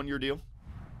sign a 1-year deal?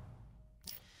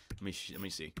 Let me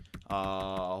see.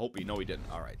 Holtby, no, he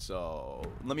didn't. All right, so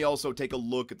let me also take a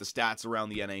look at the stats around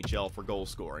the NHL for goal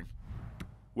scoring.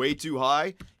 Way too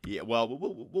high? Yeah, well,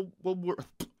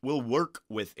 we'll work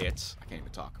with it. I can't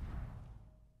even talk.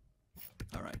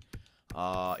 All right.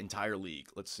 Entire league.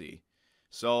 Let's see.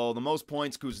 So the most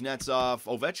points, Kuznetsov,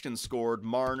 Ovechkin scored,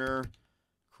 Marner,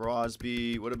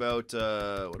 Crosby. What about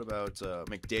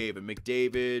McDavid?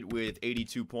 McDavid with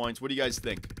 82 points. What do you guys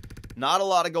think? Not a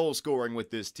lot of goal scoring with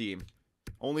this team.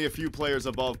 Only a few players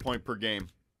above point per game.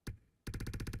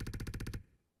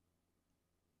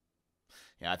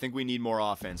 Yeah, I think we need more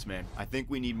offense, man. I think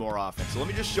we need more offense. So let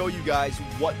me just show you guys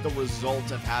what the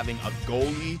result of having a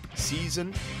goalie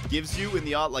season gives you in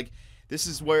the like. This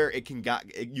is where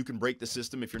you can break the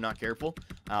system if you're not careful.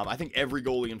 I think every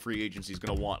goalie in free agency is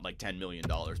going to want like $10 million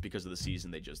because of the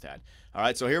season they just had. All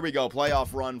right, so here we go.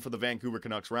 Playoff run for the Vancouver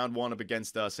Canucks. Round 1 up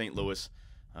against St. Louis.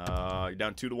 You're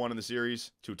down 2-1 in the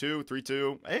series. 2-2,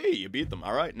 3-2. Hey, you beat them.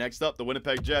 All right, next up, the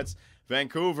Winnipeg Jets.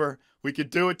 Vancouver, we could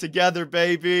do it together,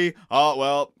 baby. Oh,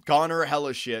 well, Connor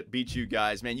Hellishit beat you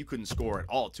guys. Man, you couldn't score at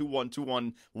all. 2-1,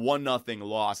 2-1, 1-0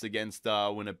 loss against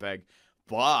Winnipeg.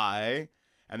 Bye.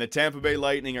 And the Tampa Bay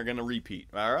Lightning are going to repeat.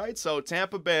 All right, so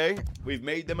Tampa Bay, we've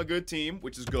made them a good team,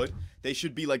 which is good. They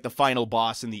should be like the final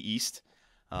boss in the East.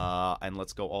 And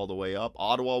let's go all the way up.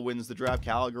 Ottawa wins the draft.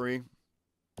 Calgary.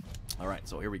 All right,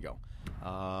 so here we go.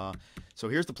 So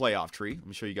here's the playoff tree. Let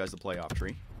me show you guys the playoff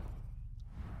tree.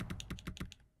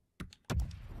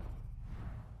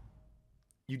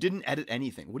 You didn't edit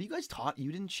anything. What are you guys talking?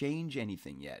 You didn't change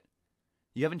anything yet.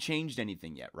 You haven't changed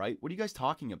anything yet, right? What are you guys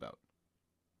talking about?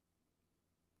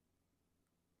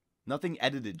 Nothing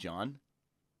edited, John.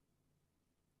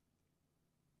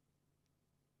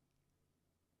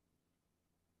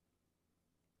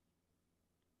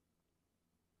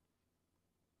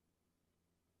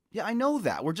 Yeah, I know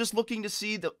that. We're just looking to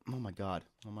see the... Oh, my God.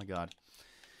 Oh, my God.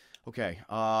 Okay,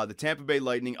 the Tampa Bay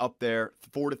Lightning up there,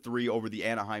 4-3 over the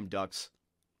Anaheim Ducks.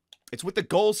 It's with the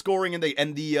goal scoring and the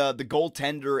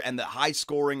goaltender and the high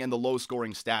scoring and the low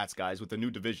scoring stats, guys, with the new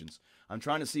divisions. I'm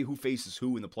trying to see who faces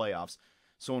who in the playoffs.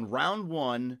 So in round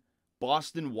 1,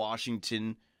 Boston,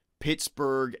 Washington,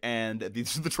 Pittsburgh, and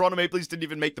the Toronto Maple Leafs didn't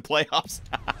even make the playoffs.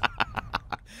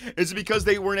 Is it because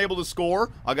they weren't able to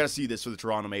score? I got to see this for the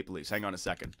Toronto Maple Leafs. Hang on a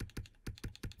second.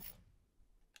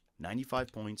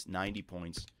 95 points, 90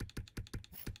 points.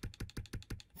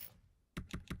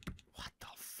 What the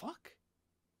fuck?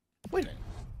 Wait a minute.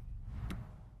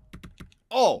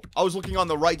 Oh, I was looking on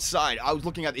the right side. I was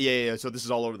looking at the... Yeah, so this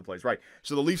is all over the place. Right.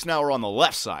 So the Leafs now are on the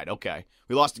left side. Okay.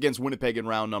 We lost against Winnipeg in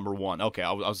round number 1. Okay,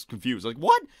 I was confused. Like,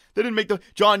 what? They didn't make the...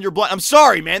 John, you're blind. I'm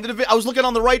sorry, man. I was looking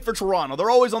on the right for Toronto. They're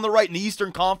always on the right in the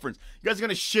Eastern Conference. You guys are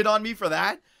going to shit on me for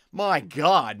that? My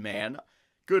God, man.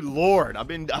 Good Lord. I've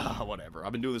been... whatever.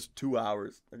 I've been doing this 2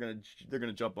 hours. They're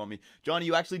gonna jump on me. Johnny,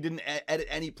 you actually didn't edit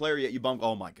any player yet. You bumped...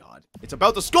 Oh, my God. It's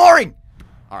about the scoring!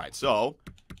 All right, so...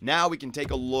 Now we can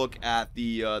take a look at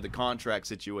the contract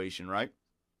situation, right?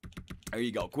 There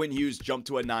you go. Quinn Hughes jumped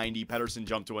to a 90. Pettersson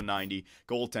jumped to a 90.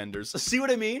 Goaltenders. See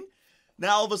what I mean?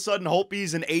 Now all of a sudden,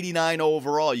 Holtby's an 89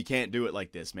 overall. You can't do it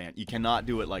like this, man. You cannot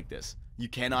do it like this. You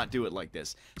cannot do it like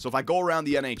this. So if I go around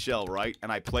the NHL, right,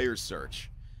 and I player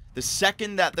search, the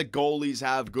second that the goalies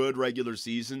have good regular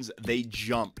seasons, they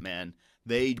jump, man.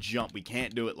 They jump. We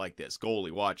can't do it like this.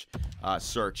 Goalie, watch.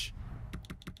 Search.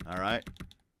 All right.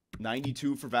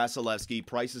 92 for Vasilevsky,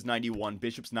 Price is 91,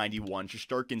 Bishop's 91,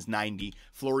 Shesterkin's 90,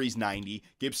 Fleury's 90,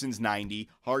 Gibson's 90,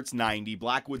 Hart's 90,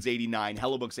 Blackwood's 89,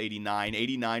 Hellebuck's 89,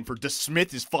 89 for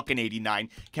DeSmith is fucking 89,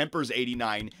 Kemper's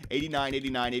 89, 89,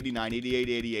 89, 89, 88,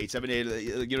 88,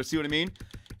 78, you know, see what I mean?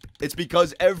 It's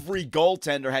because every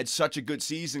goaltender had such a good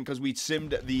season because we turned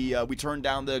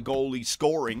down the goalie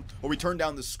scoring, or we turned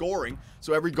down the scoring,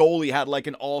 so every goalie had like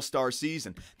an all-star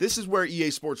season. This is where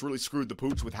EA Sports really screwed the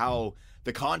pooch with how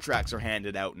the contracts are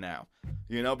handed out now.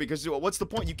 You know, because what's the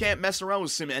point? You can't mess around with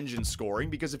sim engine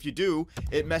scoring, because if you do,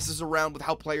 it messes around with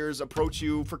how players approach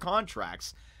you for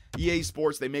contracts. EA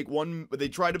Sports, they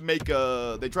try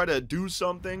to do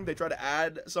something, they try to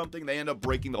add something, they end up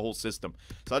breaking the whole system.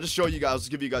 So I'll just show you guys, I'll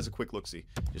give you guys a quick look-see.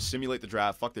 Just simulate the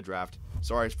draft, fuck the draft.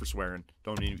 Sorry for swearing,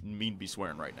 don't even mean to be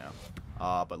swearing right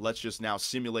now. But let's just now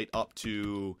simulate up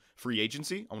to free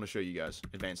agency. I want to show you guys.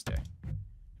 Advanced day.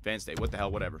 Advanced day, what the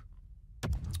hell, whatever.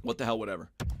 What the hell, whatever.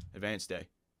 Advanced day.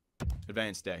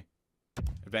 Advanced day.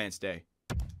 Advanced day.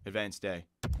 Advanced day.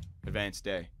 Advanced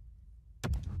day.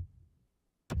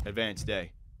 Advanced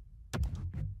day.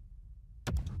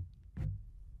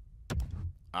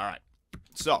 All right.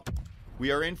 So,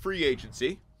 we are in free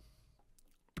agency.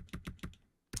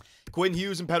 Quinn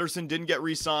Hughes and Pettersson didn't get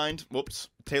re-signed. Whoops.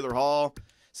 Taylor Hall.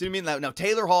 See what I mean? Now,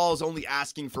 Taylor Hall is only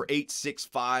asking for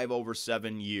 $865 over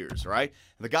 7 years, right?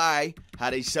 The guy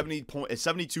had a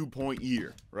 72-point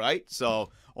year, right?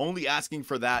 So, only asking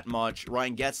for that much.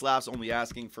 Ryan Getzlaf's only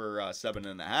asking for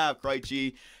 7.5.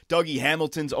 Krejci. Dougie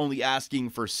Hamilton's only asking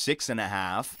for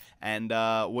 6.5. And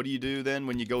what do you do then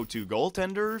when you go to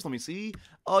goaltenders? Let me see.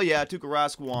 Oh, yeah, Tuukka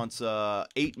Rask wants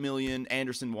 $8 million.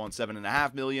 Anderson wants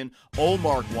 $7.5 million.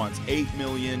 Olmark wants $8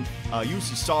 million.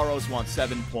 UC Saros wants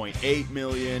 $7.8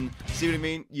 million. See what I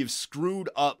mean? You've screwed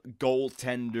up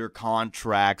goaltender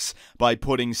contracts by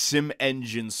putting sim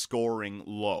engine scoring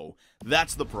low.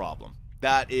 That's the problem.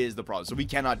 That is the problem. So we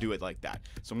cannot do it like that.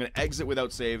 So I'm going to exit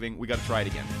without saving. We got to try it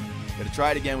again. Got to try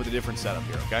it again with a different setup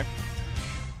here, okay?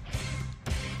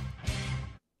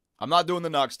 I'm not doing the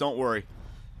Nucks, don't worry.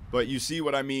 But you see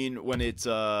what I mean when it's,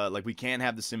 like, we can't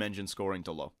have the sim engine scoring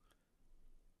too low.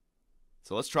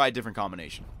 So let's try a different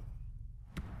combination.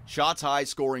 Shots high,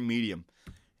 scoring medium.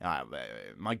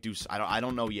 Might do, I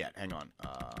don't know yet. Hang on.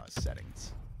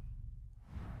 Settings.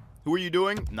 Who are you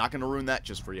doing? Not going to ruin that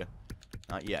just for you.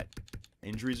 Not yet.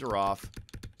 Injuries are off.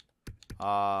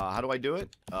 How do I do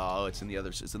it? Oh, it's in the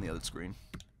other screen.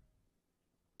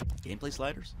 Gameplay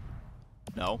sliders?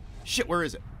 No. Shit, where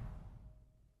is it?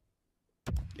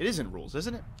 It is in rules,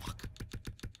 isn't it? Fuck.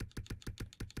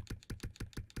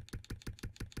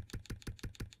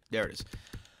 There it is.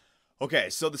 Okay,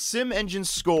 so the sim engine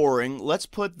scoring, let's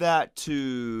put that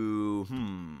to,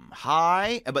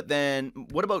 high, but then,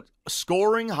 what about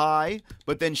scoring high,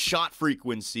 but then shot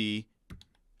frequency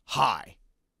high?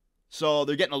 So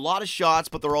they're getting a lot of shots,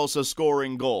 but they're also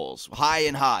scoring goals. High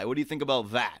and high. What do you think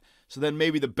about that? So then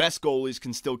maybe the best goalies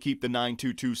can still keep the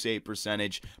 .922 save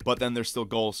percentage, but then they're still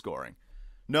goal scoring.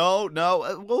 No.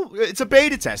 Well, it's a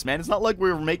beta test, man. It's not like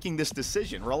we're making this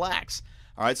decision. Relax.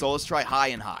 All right, so let's try high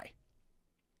and high.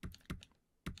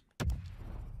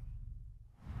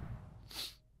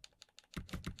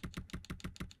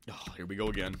 Oh, here we go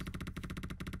again.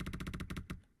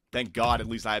 Thank God, at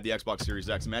least I have the Xbox Series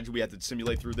X. Imagine we had to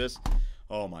simulate through this.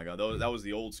 Oh my God, that was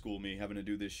the old school me having to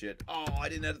do this shit. Oh, I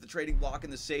didn't edit the trading block in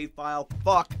the save file.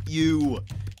 Fuck you,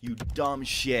 you dumb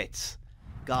shit.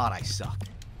 God, I suck.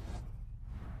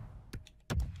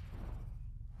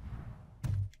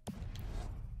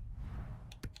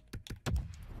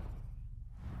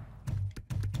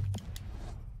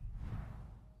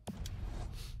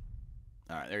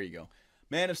 All right, there you go.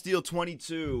 Man of Steel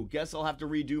 22. Guess I'll have to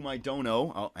redo my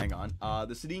dono. Oh, hang on.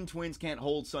 The Sedin twins can't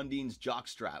hold Sundin's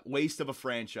jockstrap. Waste of a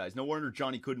franchise. No wonder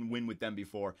Johnny couldn't win with them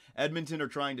before. Edmonton are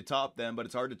trying to top them, but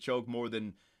it's hard to choke more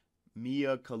than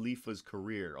Mia Khalifa's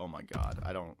career. Oh my God.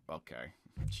 I don't. Okay.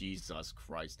 Jesus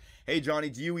Christ. Hey, Johnny,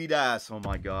 do you eat ass? Oh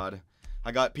my God.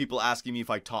 I got people asking me if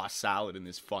I toss salad in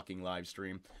this fucking live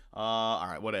stream. All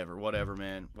right. Whatever,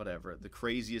 man. Whatever. The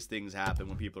craziest things happen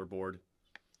when people are bored.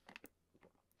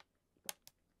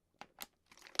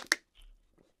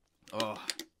 Oh.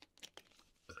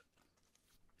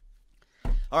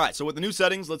 All right, so with the new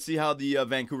settings, let's see how the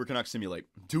Vancouver Canucks simulate.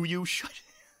 Do you? Shut.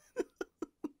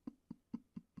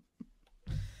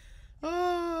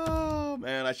 Oh,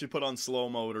 man, I should put on slow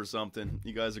mode or something.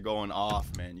 You guys are going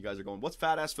off, man. You guys are going, what's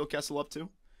fat-ass Phil Kessel up to?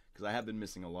 Because I have been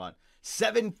missing a lot.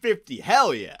 750,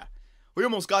 hell yeah. We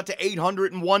almost got to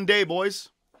 800 in one day, boys.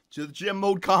 To the gym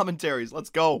mode commentaries, let's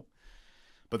go.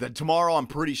 But then tomorrow, I'm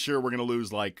pretty sure we're going to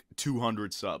lose like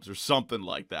 200 subs or something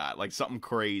like that. Like something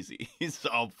crazy.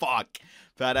 So, fuck.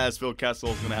 Fat ass Phil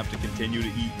Kessel is going to have to continue to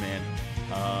eat, man.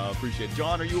 Appreciate it.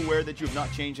 John, are you aware that you have not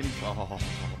changed any... Oh,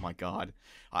 my God.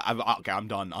 Okay, I'm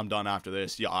done. I'm done after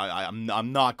this. Yeah,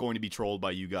 I'm not going to be trolled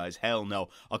by you guys. Hell no.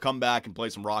 I'll come back and play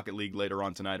some Rocket League later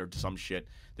on tonight or some shit.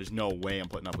 There's no way I'm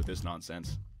putting up with this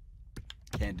nonsense.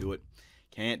 Can't do it.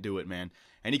 Can't do it, man.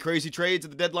 Any crazy trades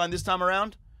at the deadline this time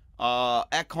around?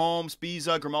 Ekholm,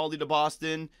 Spiza, Grimaldi to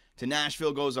Boston. To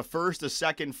Nashville goes a first, a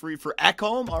second free for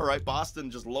Ekholm. All right, Boston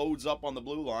just loads up on the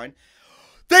blue line.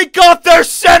 They got their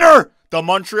center! The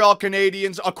Montreal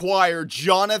Canadiens acquired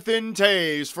Jonathan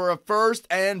Toews for a first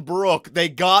and Brook. They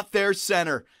got their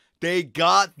center. They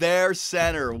got their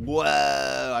center. Whoa.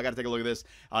 I got to take a look at this.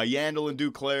 Yandel and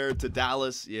Duclair to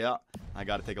Dallas. Yeah, I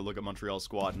got to take a look at Montreal's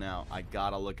squad now. I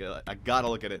got to look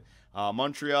at it.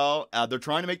 Montreal, they're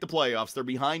trying to make the playoffs. They're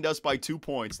behind us by 2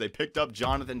 points. They picked up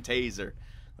Jonathan Tazer.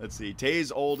 Let's see.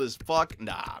 Taze old as fuck.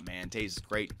 Nah, man. Taze is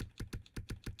great.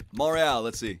 Montreal,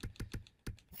 let's see.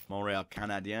 Montreal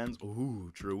Canadiens.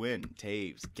 Ooh, Drouin,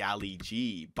 Taves, Gali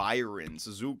G, Byron,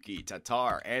 Suzuki,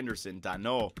 Tatar, Anderson,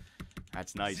 Dano.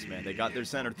 That's nice, man. They got their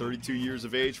center, 32 years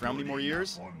of age. For how many more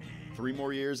years? 3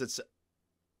 more years.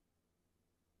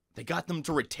 They got them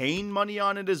to retain money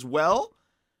on it as well?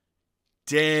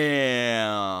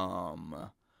 Damn.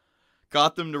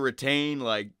 Got them to retain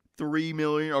like $3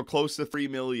 million or close to $3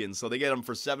 million. So they get him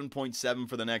for 7.7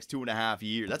 for the next 2.5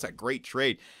 years. That's a great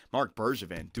trade. Mark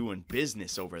Bergevin doing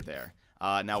business over there.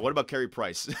 Now, what about Carey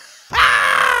Price?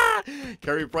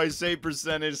 Carey Price save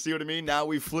percentage. See what I mean? Now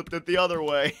we flipped it the other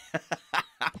way.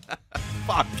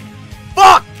 Fuck.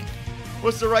 Fuck!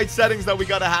 What's the right settings that we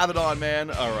gotta have it on,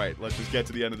 man? All right, let's just get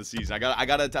to the end of the season. I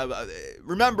gotta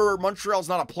remember, Montreal's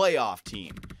not a playoff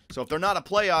team. So if they're not a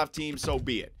playoff team, so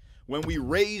be it. When we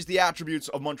raise the attributes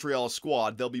of Montreal's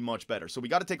squad, they'll be much better. So we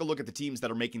got to take a look at the teams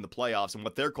that are making the playoffs and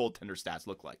what their goaltender stats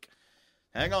look like.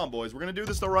 Hang on, boys. We're going to do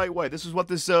this the right way. This is what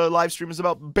this live stream is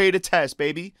about. Beta test,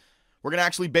 baby. We're going to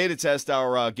actually beta test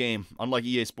our game, unlike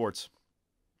EA Sports.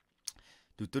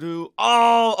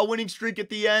 Oh, a winning streak at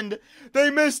the end. They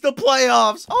missed the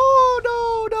playoffs.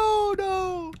 Oh,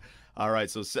 no. All right,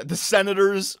 so the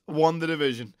Senators won the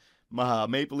division.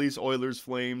 Maple Leafs, Oilers,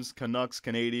 Flames, Canucks,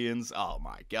 Canadians. Oh,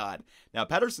 my God. Now,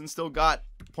 Pettersson still got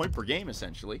point per game,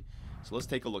 essentially. So let's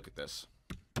take a look at this.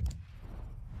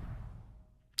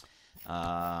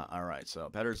 All right, so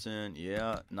Pettersson,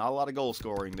 yeah, not a lot of goal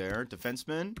scoring there.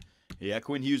 Defenseman, yeah,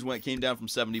 Quinn Hughes came down from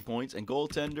 70 points. And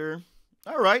goaltender,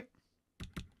 all right.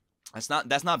 That's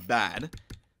not bad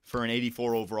for an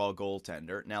 84 overall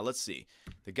goaltender. Now, let's see.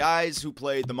 The guys who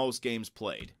played the most games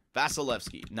played.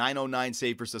 Vasilevsky, 909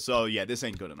 save percentage. So, yeah, this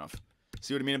ain't good enough.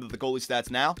 See what I mean about the goalie stats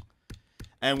now?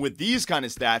 And with these kind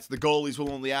of stats, the goalies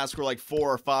will only ask for like $4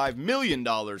 or $5 million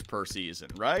per season,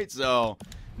 right? So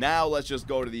now let's just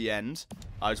go to the end.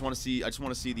 I just want to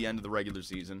see the end of the regular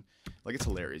season. Like, it's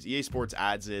hilarious. EA Sports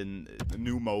adds in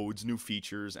new modes, new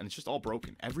features, and it's just all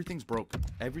broken. Everything's broken.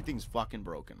 Everything's fucking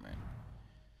broken, man.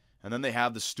 And then they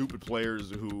have the stupid players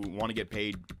who want to get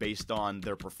paid based on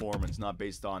their performance, not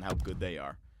based on how good they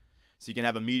are. So you can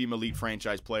have a medium elite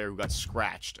franchise player who got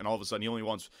scratched, and all of a sudden he only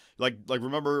wants, like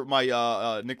remember my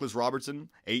Nicholas Robertson,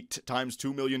 8 times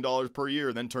 $2 million per year,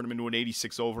 and then turn him into an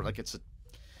 86 over. Like, it's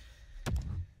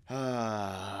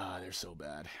they're so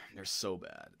bad. They're so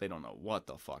bad. They don't know what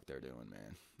the fuck they're doing,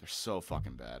 man. They're so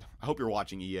fucking bad. I hope you're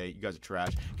watching EA. You guys are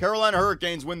trash. Carolina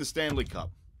Hurricanes win the Stanley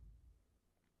Cup.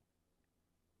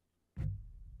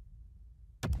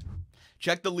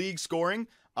 Check the league scoring.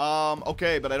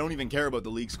 Okay, but I don't even care about the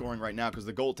league scoring right now because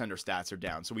the goaltender stats are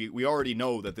down. So we already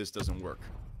know that this doesn't work.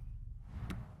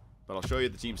 But I'll show you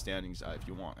the team standings if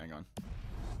you want. Hang on.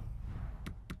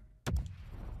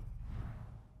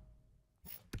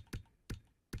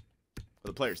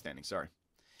 The player standings, sorry.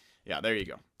 Yeah, there you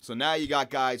go. So now you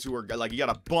got guys who are, like, you got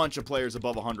a bunch of players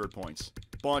above 100 points.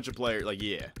 Bunch of players, like,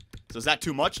 yeah. So is that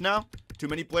too much now? Too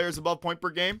many players above point per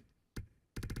game?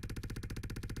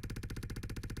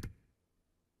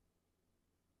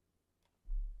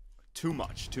 Too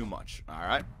much. All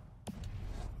right.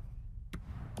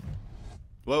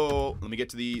 Whoa. Let me sim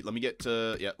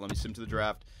to the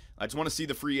draft. I just want to see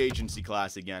the free agency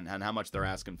class again and how much they're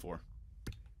asking for.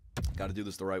 Got to do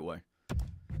this the right way.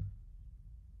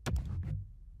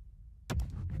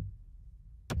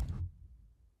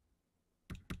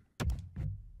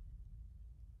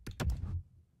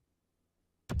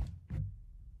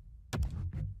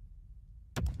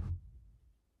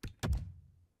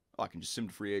 I can just sim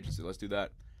to free agency. Let's do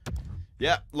that.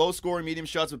 Yeah, low scoring, medium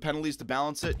shots with penalties to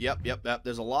balance it. Yep.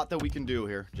 There's a lot that we can do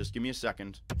here. Just give me a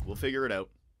second. We'll figure it out.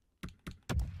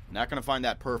 Not going to find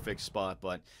that perfect spot,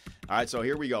 but... All right, so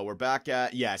here we go. We're back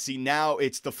at... Yeah, see, now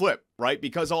it's the flip, right?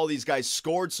 Because all these guys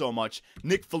scored so much,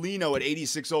 Nick Foligno at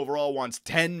 86 overall wants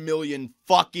 $10 million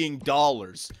fucking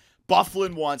dollars.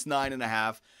 Bufflin wants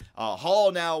 9.5.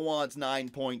 Hall now wants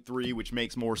 9.3, which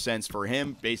makes more sense for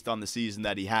him based on the season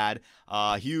that he had.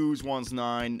 Hughes wants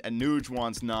 9, and Nuge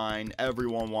wants 9.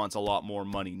 Everyone wants a lot more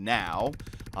money now.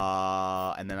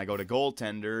 And then I go to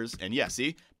goaltenders, and yeah,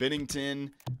 see,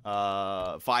 Binnington,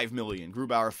 $5 million,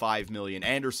 Grubauer, $5 million,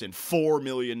 Anderson, $4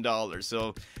 million.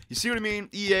 So you see what I mean?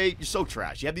 EA, you're so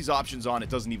trash. You have these options on, it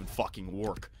doesn't even fucking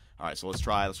work. All right, so let's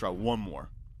try one more.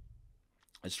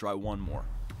 Let's try one more.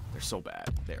 They're so bad.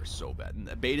 They're so bad. And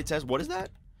the beta test, what is that?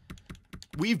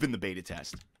 We've been the beta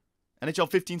test.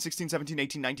 NHL 15, 16, 17,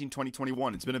 18, 19, 20,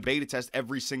 21. It's been a beta test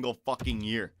every single fucking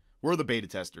year. We're the beta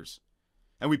testers.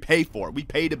 And we pay for it. We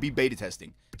pay to be beta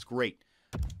testing. It's great.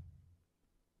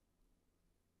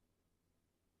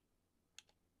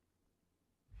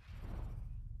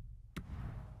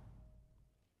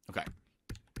 Okay.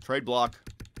 Trade block.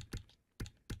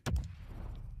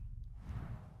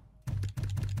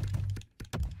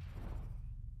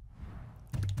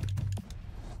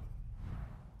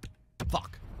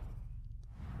 Fuck.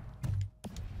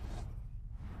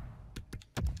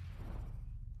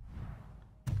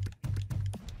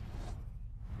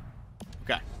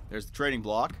 Okay, there's the trading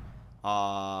block.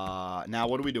 Now,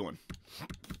 what are we doing?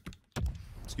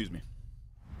 Excuse me.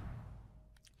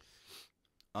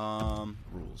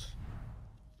 Rules.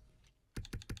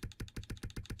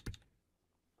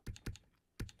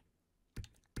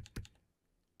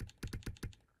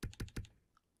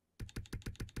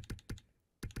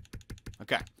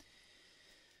 Okay.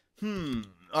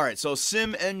 All right, so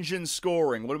sim engine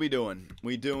scoring. What are we doing?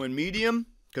 We doing medium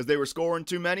because they were scoring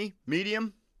too many?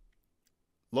 Medium?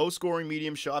 Low scoring,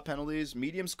 medium shot penalties.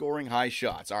 Medium scoring, high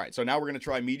shots. All right, so now we're going to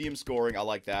try medium scoring. I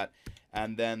like that.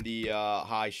 And then the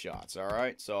high shots. All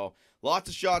right, so lots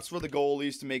of shots for the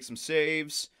goalies to make some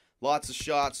saves. Lots of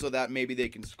shots so that maybe they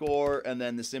can score. And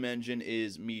then the sim engine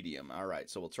is medium. All right,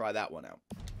 so we'll try that one out.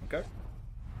 Okay.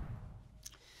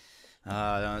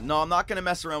 No, I'm not gonna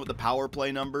mess around with the power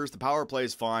play numbers. The power play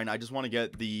is fine. I just want to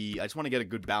get a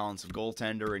good balance of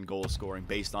goaltender and goal scoring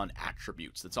based on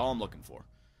attributes. That's all I'm looking for.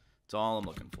 That's all I'm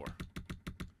looking for.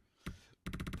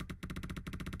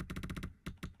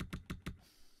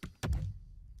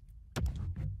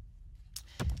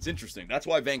 It's interesting. That's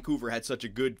why Vancouver had such a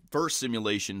good first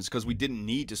simulations, because we didn't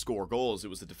need to score goals. It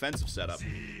was the defensive setup.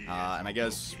 And I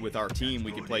guess with our team,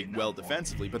 we could play well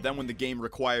defensively. But then when the game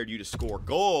required you to score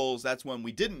goals, that's when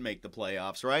we didn't make the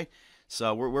playoffs, right?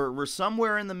 So we're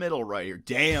somewhere in the middle right here.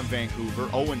 Damn, Vancouver.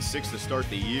 0-6 to start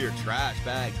the year. Trash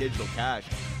bag, digital cash.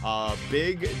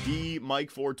 Big D, Mike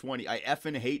 420. I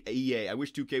effing hate EA. I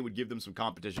wish 2K would give them some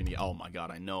competition. Oh, my God.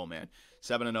 I know, man.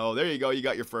 7-0. There you go. You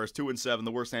got your first. 2-7.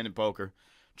 The worst hand in poker.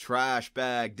 Trash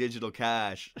bag, digital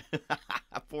cash.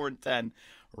 4-10.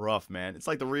 Rough, man. It's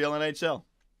like the real NHL.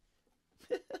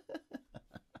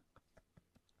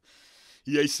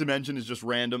 EA Sim Engine is just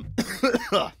random.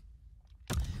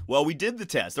 Well, we did the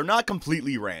test. They're not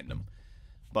completely random.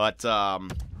 But,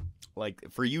 like,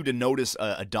 for you to notice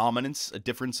a dominance, a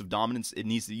difference of dominance,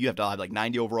 you have to have, like,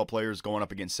 90 overall players going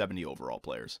up against 70 overall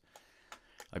players.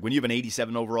 Like when you have an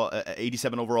 87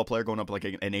 overall player going up like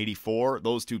an 84,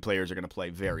 those two players are going to play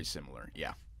very similar.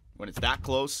 Yeah. When it's that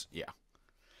close, yeah.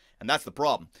 And that's the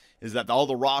problem, is that all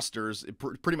the rosters,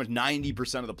 pretty much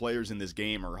 90% of the players in this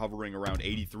game are hovering around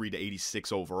 83 to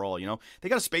 86 overall, you know? They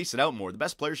got to space it out more. The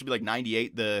best player should be like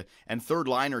 98, and third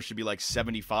liner should be like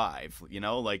 75, you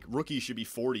know? Like rookies should be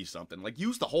 40 something. Like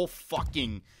use the whole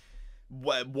fucking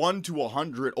 1 to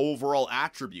 100 overall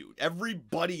attribute.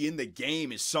 Everybody in the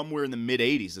game is somewhere in the mid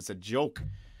 80s. It's a joke.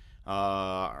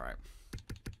 All right.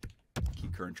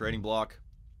 Keep current trading block.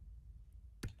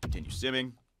 Continue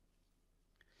simming.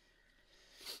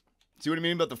 See what I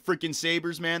mean about the freaking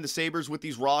Sabres, man? The Sabres with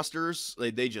these rosters,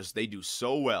 they do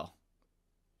so well.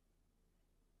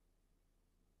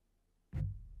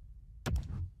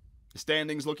 The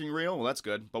standings looking real? Well, that's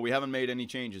good. But we haven't made any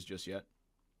changes just yet.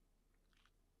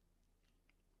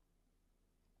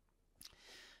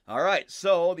 All right,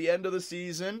 so the end of the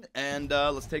season, and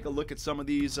let's take a look at some of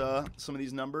these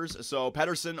numbers. So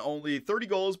Pettersson only 30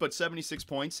 goals, but 76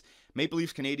 points. Maple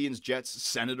Leafs, Canadiens, Jets,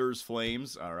 Senators,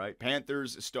 Flames. All right,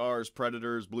 Panthers, Stars,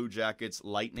 Predators, Blue Jackets,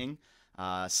 Lightning,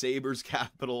 Sabres,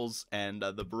 Capitals, and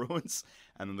the Bruins,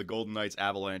 and then the Golden Knights,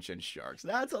 Avalanche, and Sharks.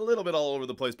 That's a little bit all over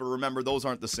the place, but remember, those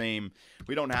aren't the same.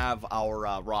 We don't have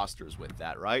our rosters with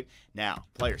that, right? Now,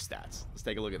 player stats. Let's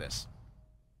take a look at this.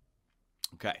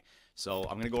 Okay. So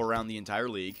I'm going to go around the entire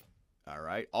league. All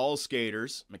right. All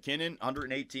skaters. McKinnon,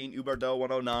 118. Huberdeau,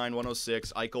 109.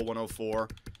 106. Eichel, 104.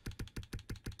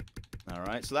 All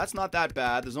right. So that's not that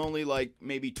bad. There's only like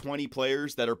maybe 20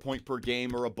 players that are point per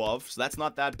game or above. So that's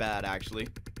not that bad, actually.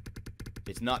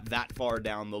 It's not that far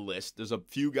down the list. There's a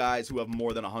few guys who have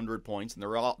more than 100 points, and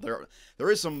there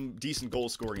is some decent goal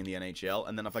scoring in the NHL.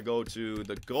 And then if I go to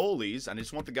the goalies, and I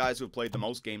just want the guys who have played the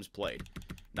most games played.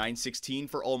 916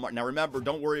 for Ullmark. Now remember,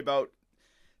 don't worry about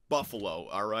Buffalo,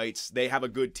 all right? They have a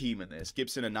good team in this.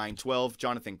 Gibson a 912,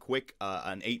 Jonathan Quick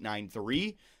an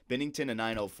 893, Binnington a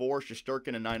 904,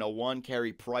 Shesterkin a 901,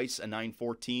 Carey Price a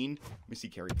 914. Let me see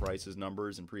Carey Price's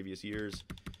numbers in previous years.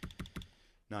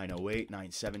 908,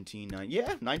 917, yeah,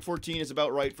 914 is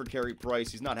about right for Carey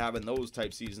Price. He's not having those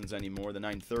type seasons anymore, the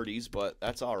 930s, but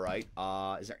that's all right.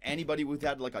 Is there anybody who's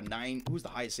had like a 9? Who's the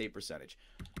highest save percentage?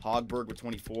 Hogberg with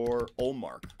 24.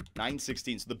 Ullmark,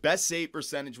 916. So the best save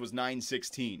percentage was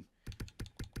 916.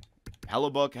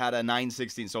 Hellebuck had a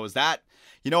 916. So is that,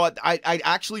 you know what? I'd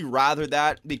actually rather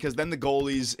that, because then the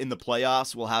goalies in the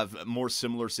playoffs will have more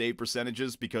similar save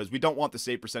percentages, because we don't want the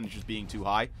save percentages being too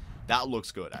high. That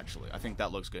looks good, actually. I think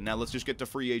that looks good. Now, let's just get to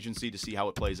free agency to see how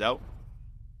it plays out.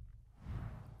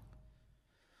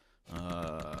 There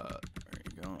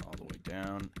you go, all the way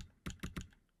down.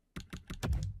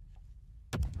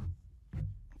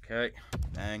 Okay,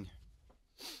 bang.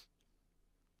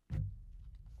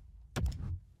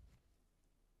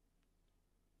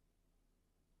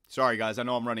 Sorry, guys. I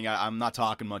know I'm running out. I'm not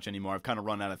talking much anymore. I've kind of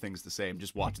run out of things to say. I'm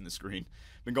just watching the screen.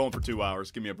 Been going for 2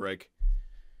 hours. Give me a break.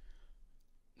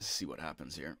 Let's see what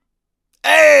happens here.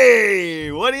 Hey!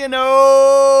 What do you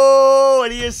know?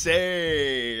 What do you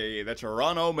say? The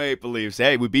Toronto Maple Leafs.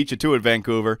 Hey, we beat you to it,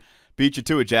 Vancouver. Beat you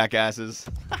to it, jackasses.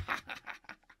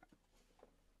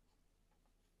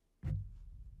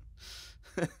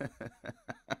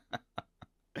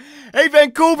 Hey,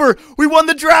 Vancouver, we won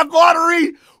the draft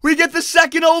lottery. We get the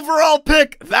 2nd overall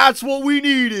pick. That's what we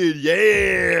needed.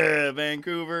 Yeah,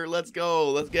 Vancouver, let's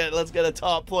go. Let's get a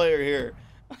top player here.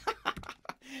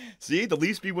 See, the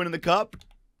Leafs be winning the cup,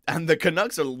 and the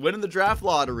Canucks are winning the draft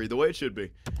lottery the way it should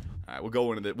be. All right, we'll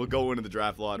go into the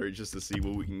draft lottery just to see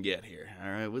what we can get here.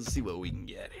 All right, we'll see what we can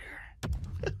get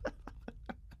here.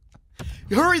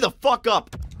 Hurry the fuck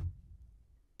up.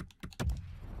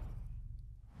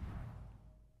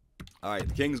 All right,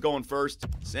 the Kings going first.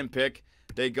 Sim pick.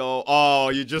 They go, oh,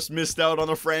 you just missed out on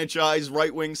the franchise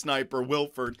right-wing sniper,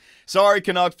 Wilford. Sorry,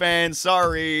 Canuck fans.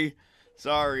 Sorry.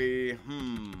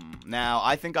 Now,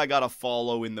 I think I got to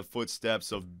follow in the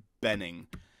footsteps of Benning.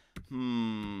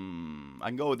 I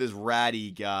can go with this ratty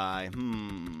guy.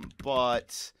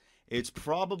 But it's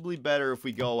probably better if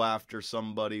we go after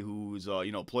somebody who's,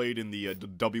 played in the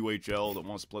WHL that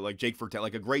wants to play, like Jake Virtanen,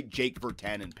 like a great Jake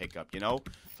Virtanen pickup, So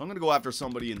I'm going to go after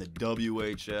somebody in the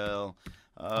WHL.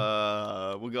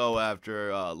 We'll go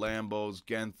after Lambos,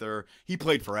 Genther. He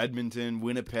played for Edmonton,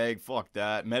 Winnipeg. Fuck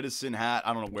that. Medicine Hat.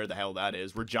 I don't know where the hell that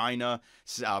is. Regina.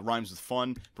 Rhymes with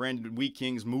fun. Brandon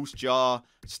Wheatkings, Moose Jaw,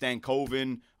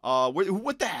 Stankoven.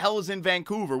 What the hell is in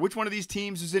Vancouver? Which one of these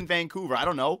teams is in Vancouver? I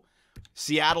don't know.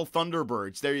 Seattle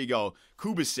Thunderbirds. There you go.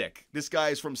 Kubasik. This guy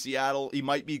is from Seattle. He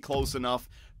might be close enough.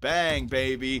 Bang,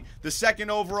 baby. The 2nd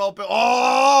overall pick.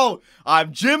 Oh!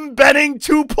 I'm Jim Benning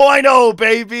 2.0,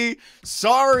 baby.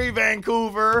 Sorry,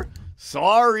 Vancouver.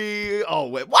 Sorry. Oh,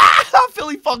 wait. Wow!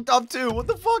 Philly fucked up, too. What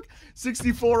the fuck?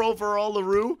 64 overall,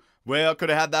 LaRue. Well, could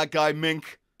have had that guy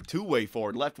Mink. Two-way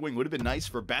forward. Left wing would have been nice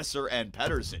for Besser and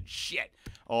Pedersen. Shit.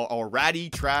 Or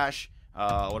Ratty. Trash.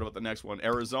 What about the next one?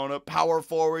 Arizona. Power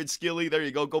forward. Skilly. There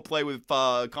you go. Go play with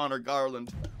Connor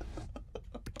Garland.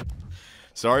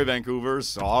 Sorry, Vancouver.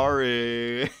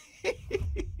 Sorry.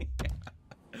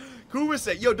 Kuba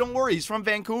said, yo, don't worry. He's from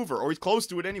Vancouver, or he's close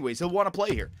to it anyways. He'll want to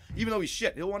play here. Even though he's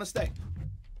shit, he'll want to stay.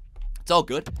 It's all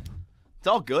good. It's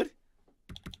all good.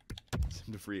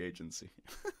 Send to free agency.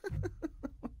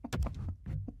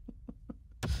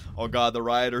 Oh, God, the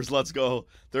rioters. Let's go.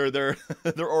 They're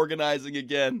organizing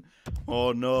again.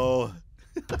 Oh, no.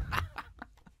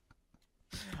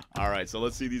 All right, so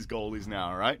let's see these goalies now,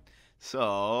 all right?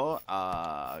 So,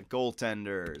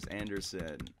 goaltenders,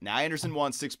 Anderson. Now, Anderson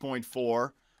won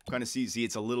 6.4. Kind of see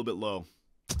it's a little bit low.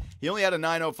 He only had a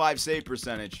 .905 save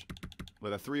percentage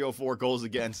with a .304 goals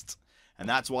against, and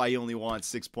that's why he only won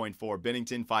 6.4.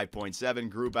 Binnington,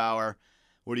 5.7. Grubauer,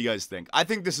 what do you guys think? I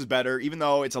think this is better, even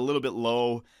though it's a little bit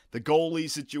low. The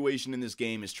goalie situation in this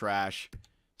game is trash,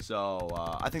 so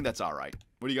I think that's all right.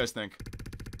 What do you guys think?